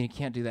 You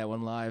can't do that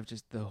one live.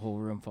 Just the whole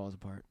room falls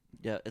apart.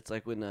 Yeah, it's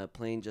like when a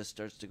plane just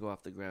starts to go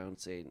off the ground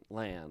saying,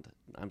 land.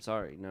 I'm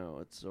sorry. No,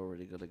 it's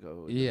already going to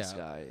go into Yeah. the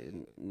sky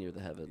and near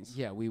the heavens.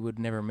 Yeah, we would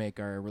never make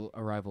our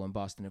arrival in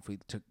Boston if we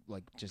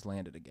just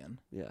landed again.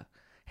 Yeah.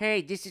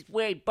 Hey, this is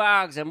Wade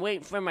Boggs. I'm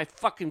waiting for my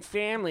fucking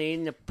family,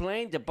 and the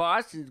plane to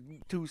Boston's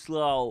too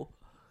slow.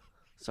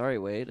 Sorry,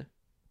 Wade.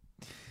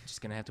 Just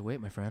gonna have to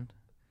wait, my friend.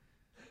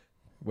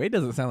 Wade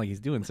doesn't sound like he's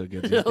doing so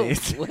good these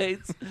days.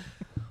 Wade's,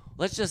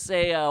 let's just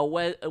say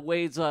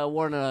Wade's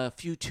worn a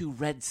few too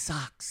red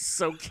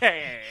socks.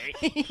 Okay.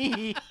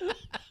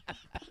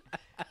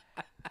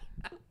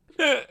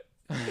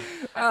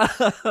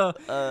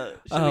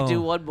 Should we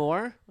do one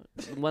more?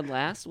 One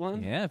last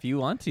one? Yeah, if you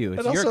want to.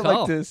 It's I'd your also call.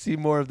 like to see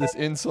more of this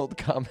insult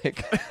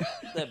comic.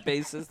 That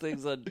bases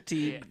things on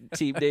team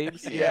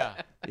names. Yeah.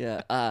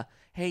 Yeah.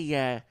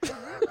 Hey,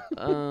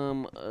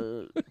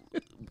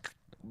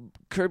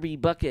 Kirby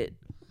Bucket.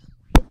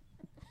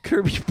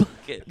 Kirby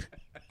Bucket.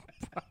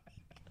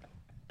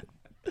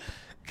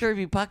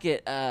 Kirby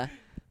Bucket.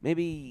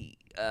 Maybe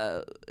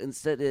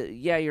instead,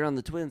 you're on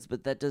the Twins,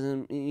 but that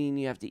doesn't mean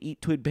you have to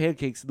eat twin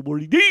pancakes in the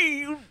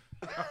morning.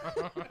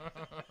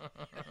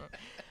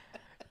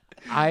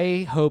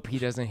 I hope he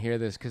doesn't hear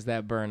this because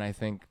that burn, I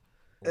think,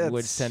 would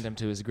That's- send him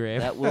to his grave.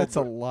 That will. That's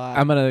a lot.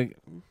 I'm gonna.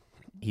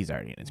 He's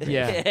already in his grave.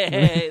 Yeah.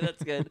 Hey,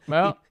 that's good.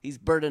 Well- he's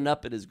burning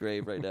up in his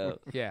grave right now.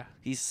 Yeah.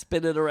 He's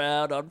spinning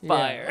around on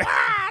fire.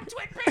 Ah,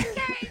 twin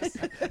pancakes!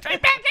 Twin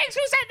pancakes,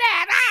 who said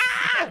that?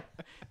 Ah!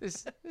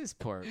 This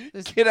poor.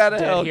 This Get out of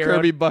dead hell, hero,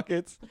 Kirby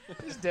Buckets.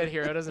 This dead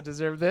hero doesn't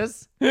deserve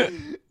this. What do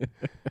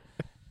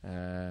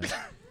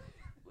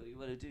you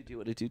want to do? Do you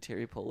want to do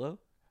Terry Polo?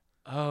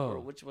 Or Oh.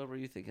 which one were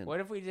you thinking?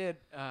 What if we did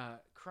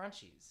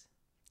Crunchies?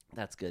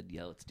 That's good.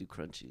 Yeah, let's do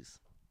Crunchies.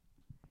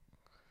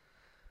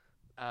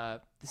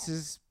 This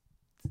is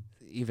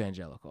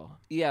evangelical.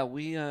 Yeah,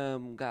 we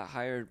got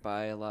hired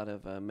by a lot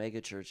of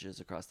mega churches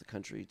across the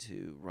country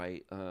to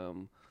write a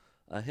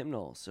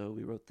hymnal. So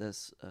we wrote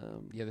this.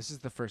 Yeah, this is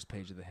the first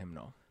page of the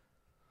hymnal.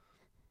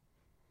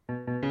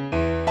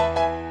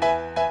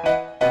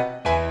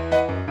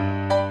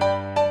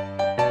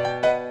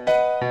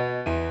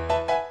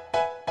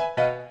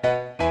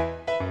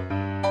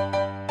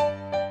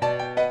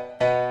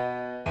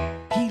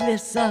 He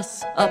lifts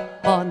us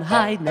up on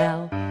high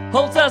now,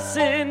 holds us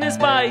in his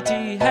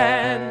mighty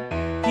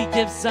hand. He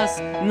gives us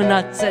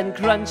nuts and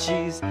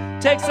crunchies,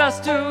 takes us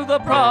to the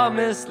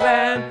promised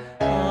land.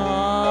 Hallelujah.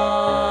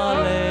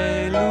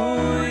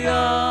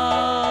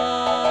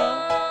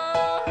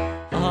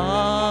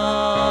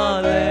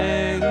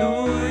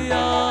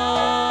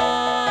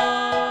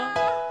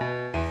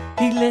 Hallelujah.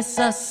 He lifts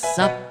us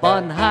up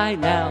on high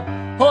now,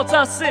 holds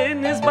us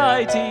in his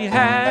mighty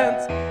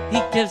hands.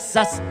 He gives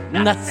us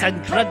nuts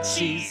and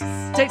crunchies,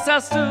 takes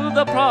us to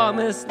the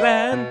promised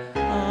land.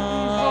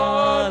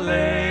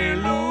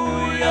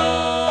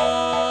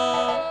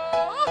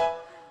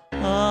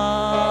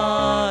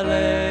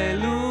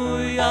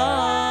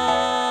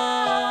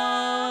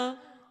 Hallelujah.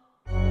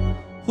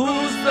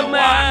 Who's the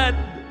man?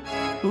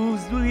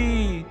 Who's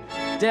we?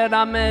 Dare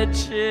not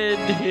mention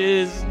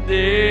his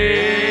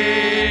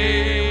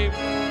name.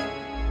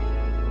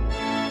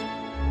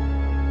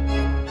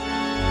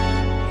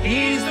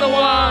 He's the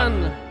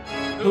one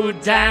who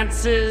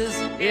dances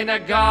in a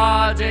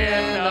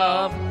garden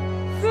of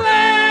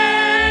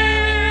flames.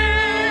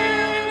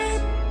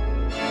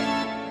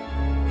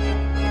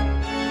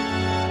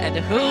 And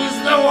who's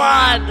the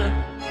one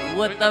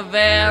with the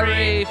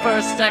very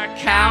first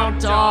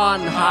account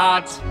on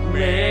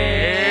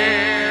Hotmail?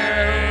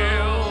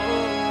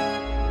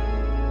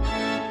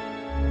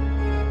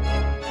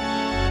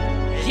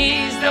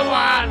 He's the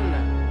one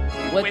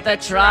with the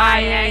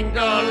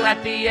triangle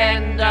at the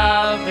end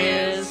of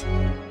his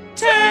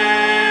tail.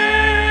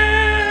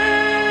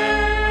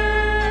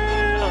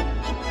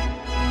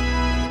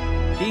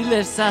 He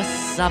lifts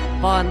us up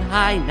on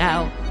high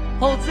now,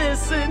 holds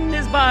us in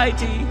his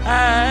mighty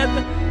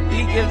hand.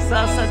 He gives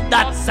us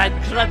nuts and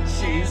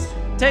crunchies,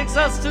 takes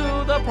us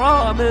to the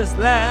promised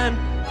land.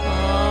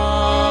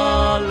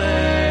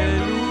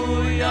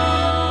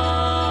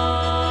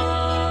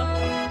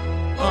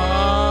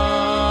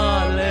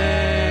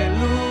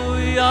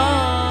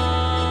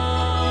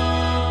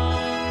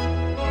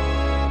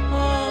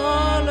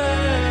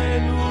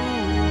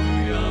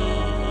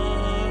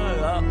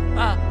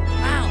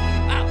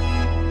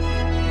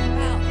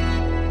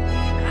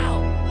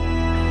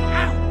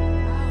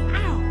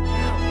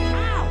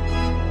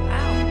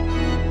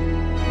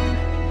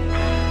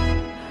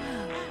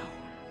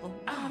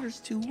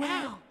 Too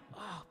well.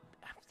 Oh,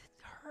 it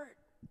hurt.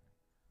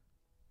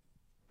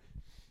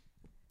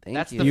 Thank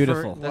That's you. the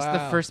Beautiful. That's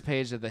the first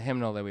page of the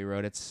hymnal that we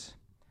wrote. It's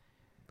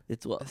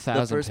It's the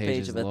 1,000 first page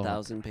pages of long.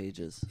 1,000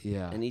 pages.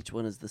 Yeah. And each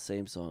one is the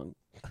same song.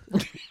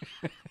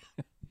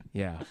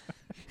 yeah.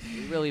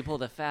 We really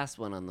pulled a fast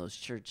one on those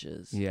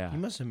churches. Yeah. You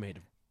must have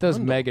made Those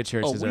mega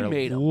churches we are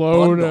made a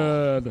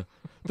loaded.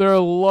 They're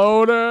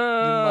loaded. You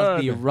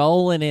must be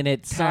rolling in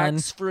it, son.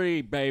 Tax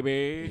free,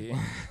 baby.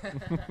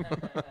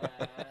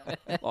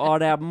 All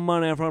that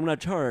money from the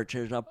church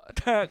is a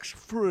tax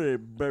free,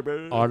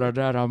 baby. All of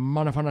that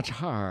money from the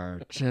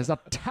church is a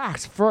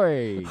tax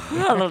free.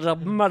 All of the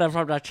money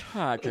from the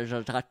church is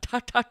a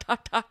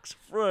tax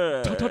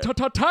free.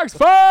 Tax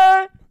free.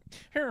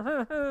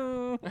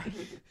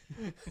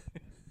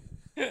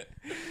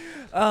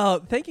 Oh,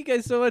 thank you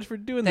guys so much for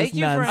doing Thank this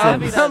you for nonsense.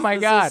 having us. Oh my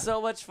This God. was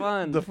so much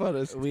fun. the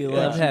funnest. We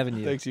love having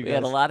you. Thanks, you We guys.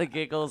 had a lot of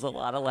giggles, a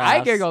lot of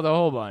laughs. I giggled a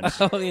whole bunch.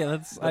 Oh yeah,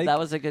 that's But that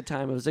was a good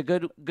time. It was a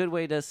good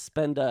way to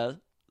spend a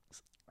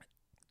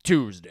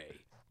Tuesday.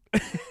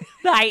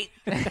 night.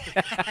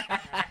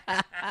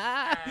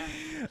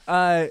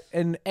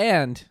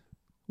 and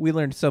we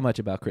learned so much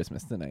about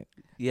Christmas tonight.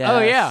 Yeah. Oh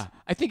yeah.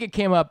 I think it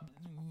came up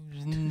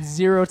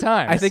 0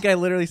 times. I think I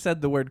literally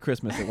said the word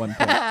Christmas at one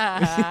point.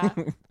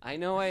 I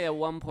know I at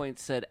one point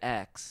said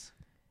X,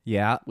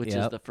 Yeah, which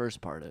yep. is the first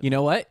part of it. You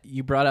know what?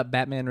 You brought up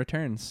Batman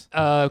Returns.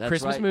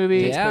 Christmas right. movie.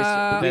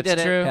 Yeah, we that's did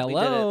it. true. We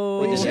did it.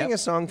 Hello. We When you did it. sing a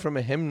song from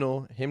a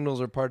hymnal,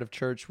 hymnals are part of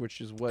church, which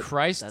is what.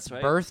 Christ's That's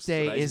right.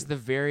 birthday Christ. is the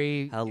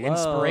very Hello.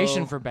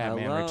 inspiration for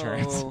Batman Hello.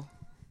 Returns.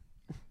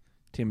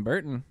 Tim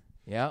Burton.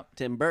 Yeah.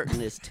 Tim Burton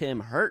is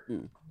Tim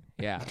Hurton.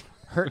 Yeah.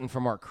 Hurting for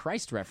more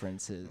Christ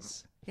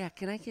references. Yeah,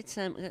 can I get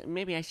some?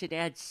 Maybe I should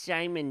add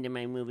Simon to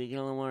my movie. Get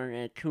a little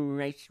more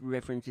Christ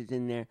references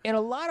in there. In a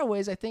lot of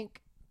ways, I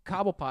think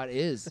Cobblepot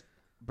is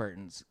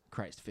Burton's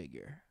Christ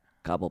figure.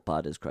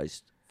 Cobblepot is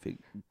Christ.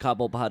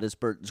 Cobblepot is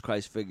Burton's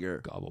Christ figure.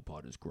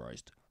 Cobblepot is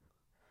Christ.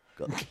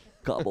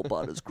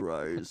 Cobblepot is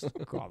Christ.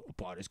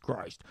 Cobblepot is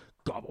Christ.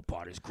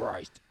 Cobblepot is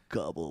Christ.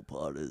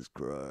 Cobblepot is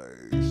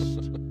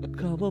Christ.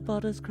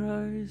 Cobblepot is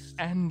Christ.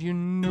 And you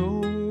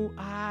know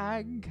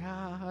I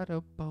got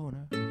a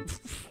boner.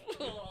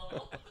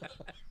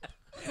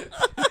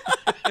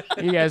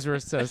 You guys were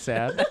so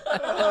sad.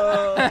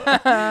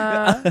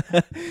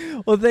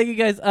 Well, thank you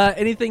guys.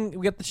 Anything?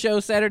 We got the show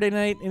Saturday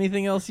night.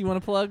 Anything else you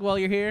want to plug while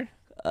you're here?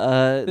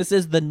 This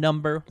is the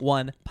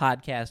 #1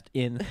 podcast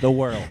in the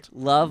world.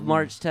 Love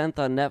March 10th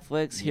on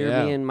Netflix. Hear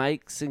Yeah. me and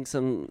Mike sing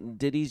some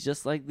ditties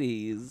just like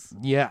these.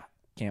 Yeah.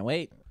 Can't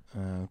wait.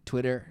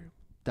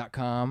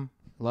 Twitter.com.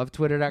 Love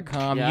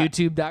Twitter.com. Yeah.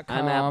 YouTube.com.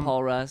 I'm at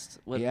Paul Rust.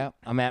 With Yeah.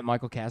 I'm at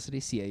Michael Cassidy.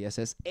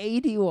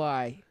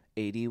 CASSADY.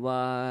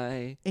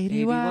 80Y.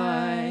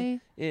 80Y.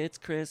 It's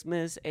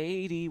Christmas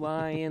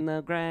 80Y in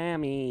the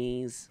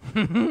Grammys.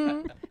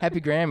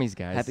 Happy Grammys,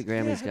 guys. Happy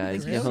Grammys,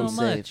 guys. Thank you Get home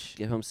so safe. much.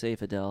 Get home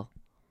safe, Adele.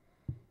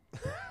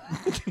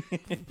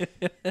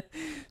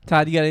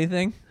 Todd, you got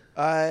anything?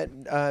 Yeah.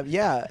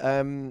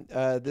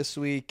 This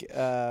week,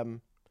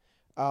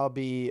 I'll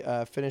be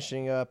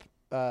finishing up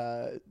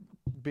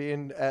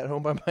being at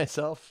home by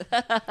myself,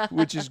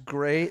 which is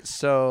great.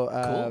 So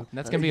Cool.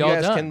 That's gonna be you all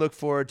guys done. can look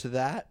forward to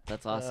that.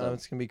 That's awesome.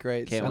 It's gonna be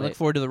great. Can't I So, look wait.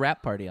 forward to the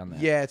rap party on that.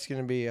 yeah, it's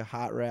gonna be a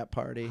hot rap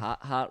party.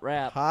 Hot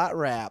rap. Hot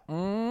rap.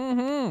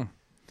 Mm-hmm.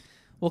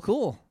 Well,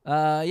 cool.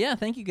 Yeah,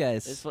 thank you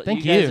guys. It's fun.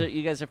 Thank Guys you.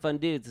 you guys are fun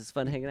dudes. It's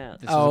fun hanging out.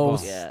 This is a Oh,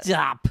 ball. Yeah.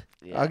 stop.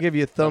 Yeah. I'll give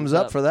you a thumbs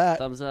up for that.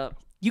 Thumbs up.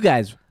 You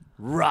guys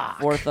rock.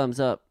 4 thumbs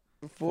up.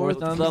 Four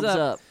thumbs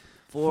up.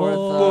 Four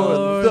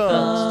Four thumbs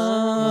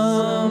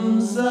up.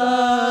 thumbs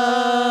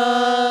up.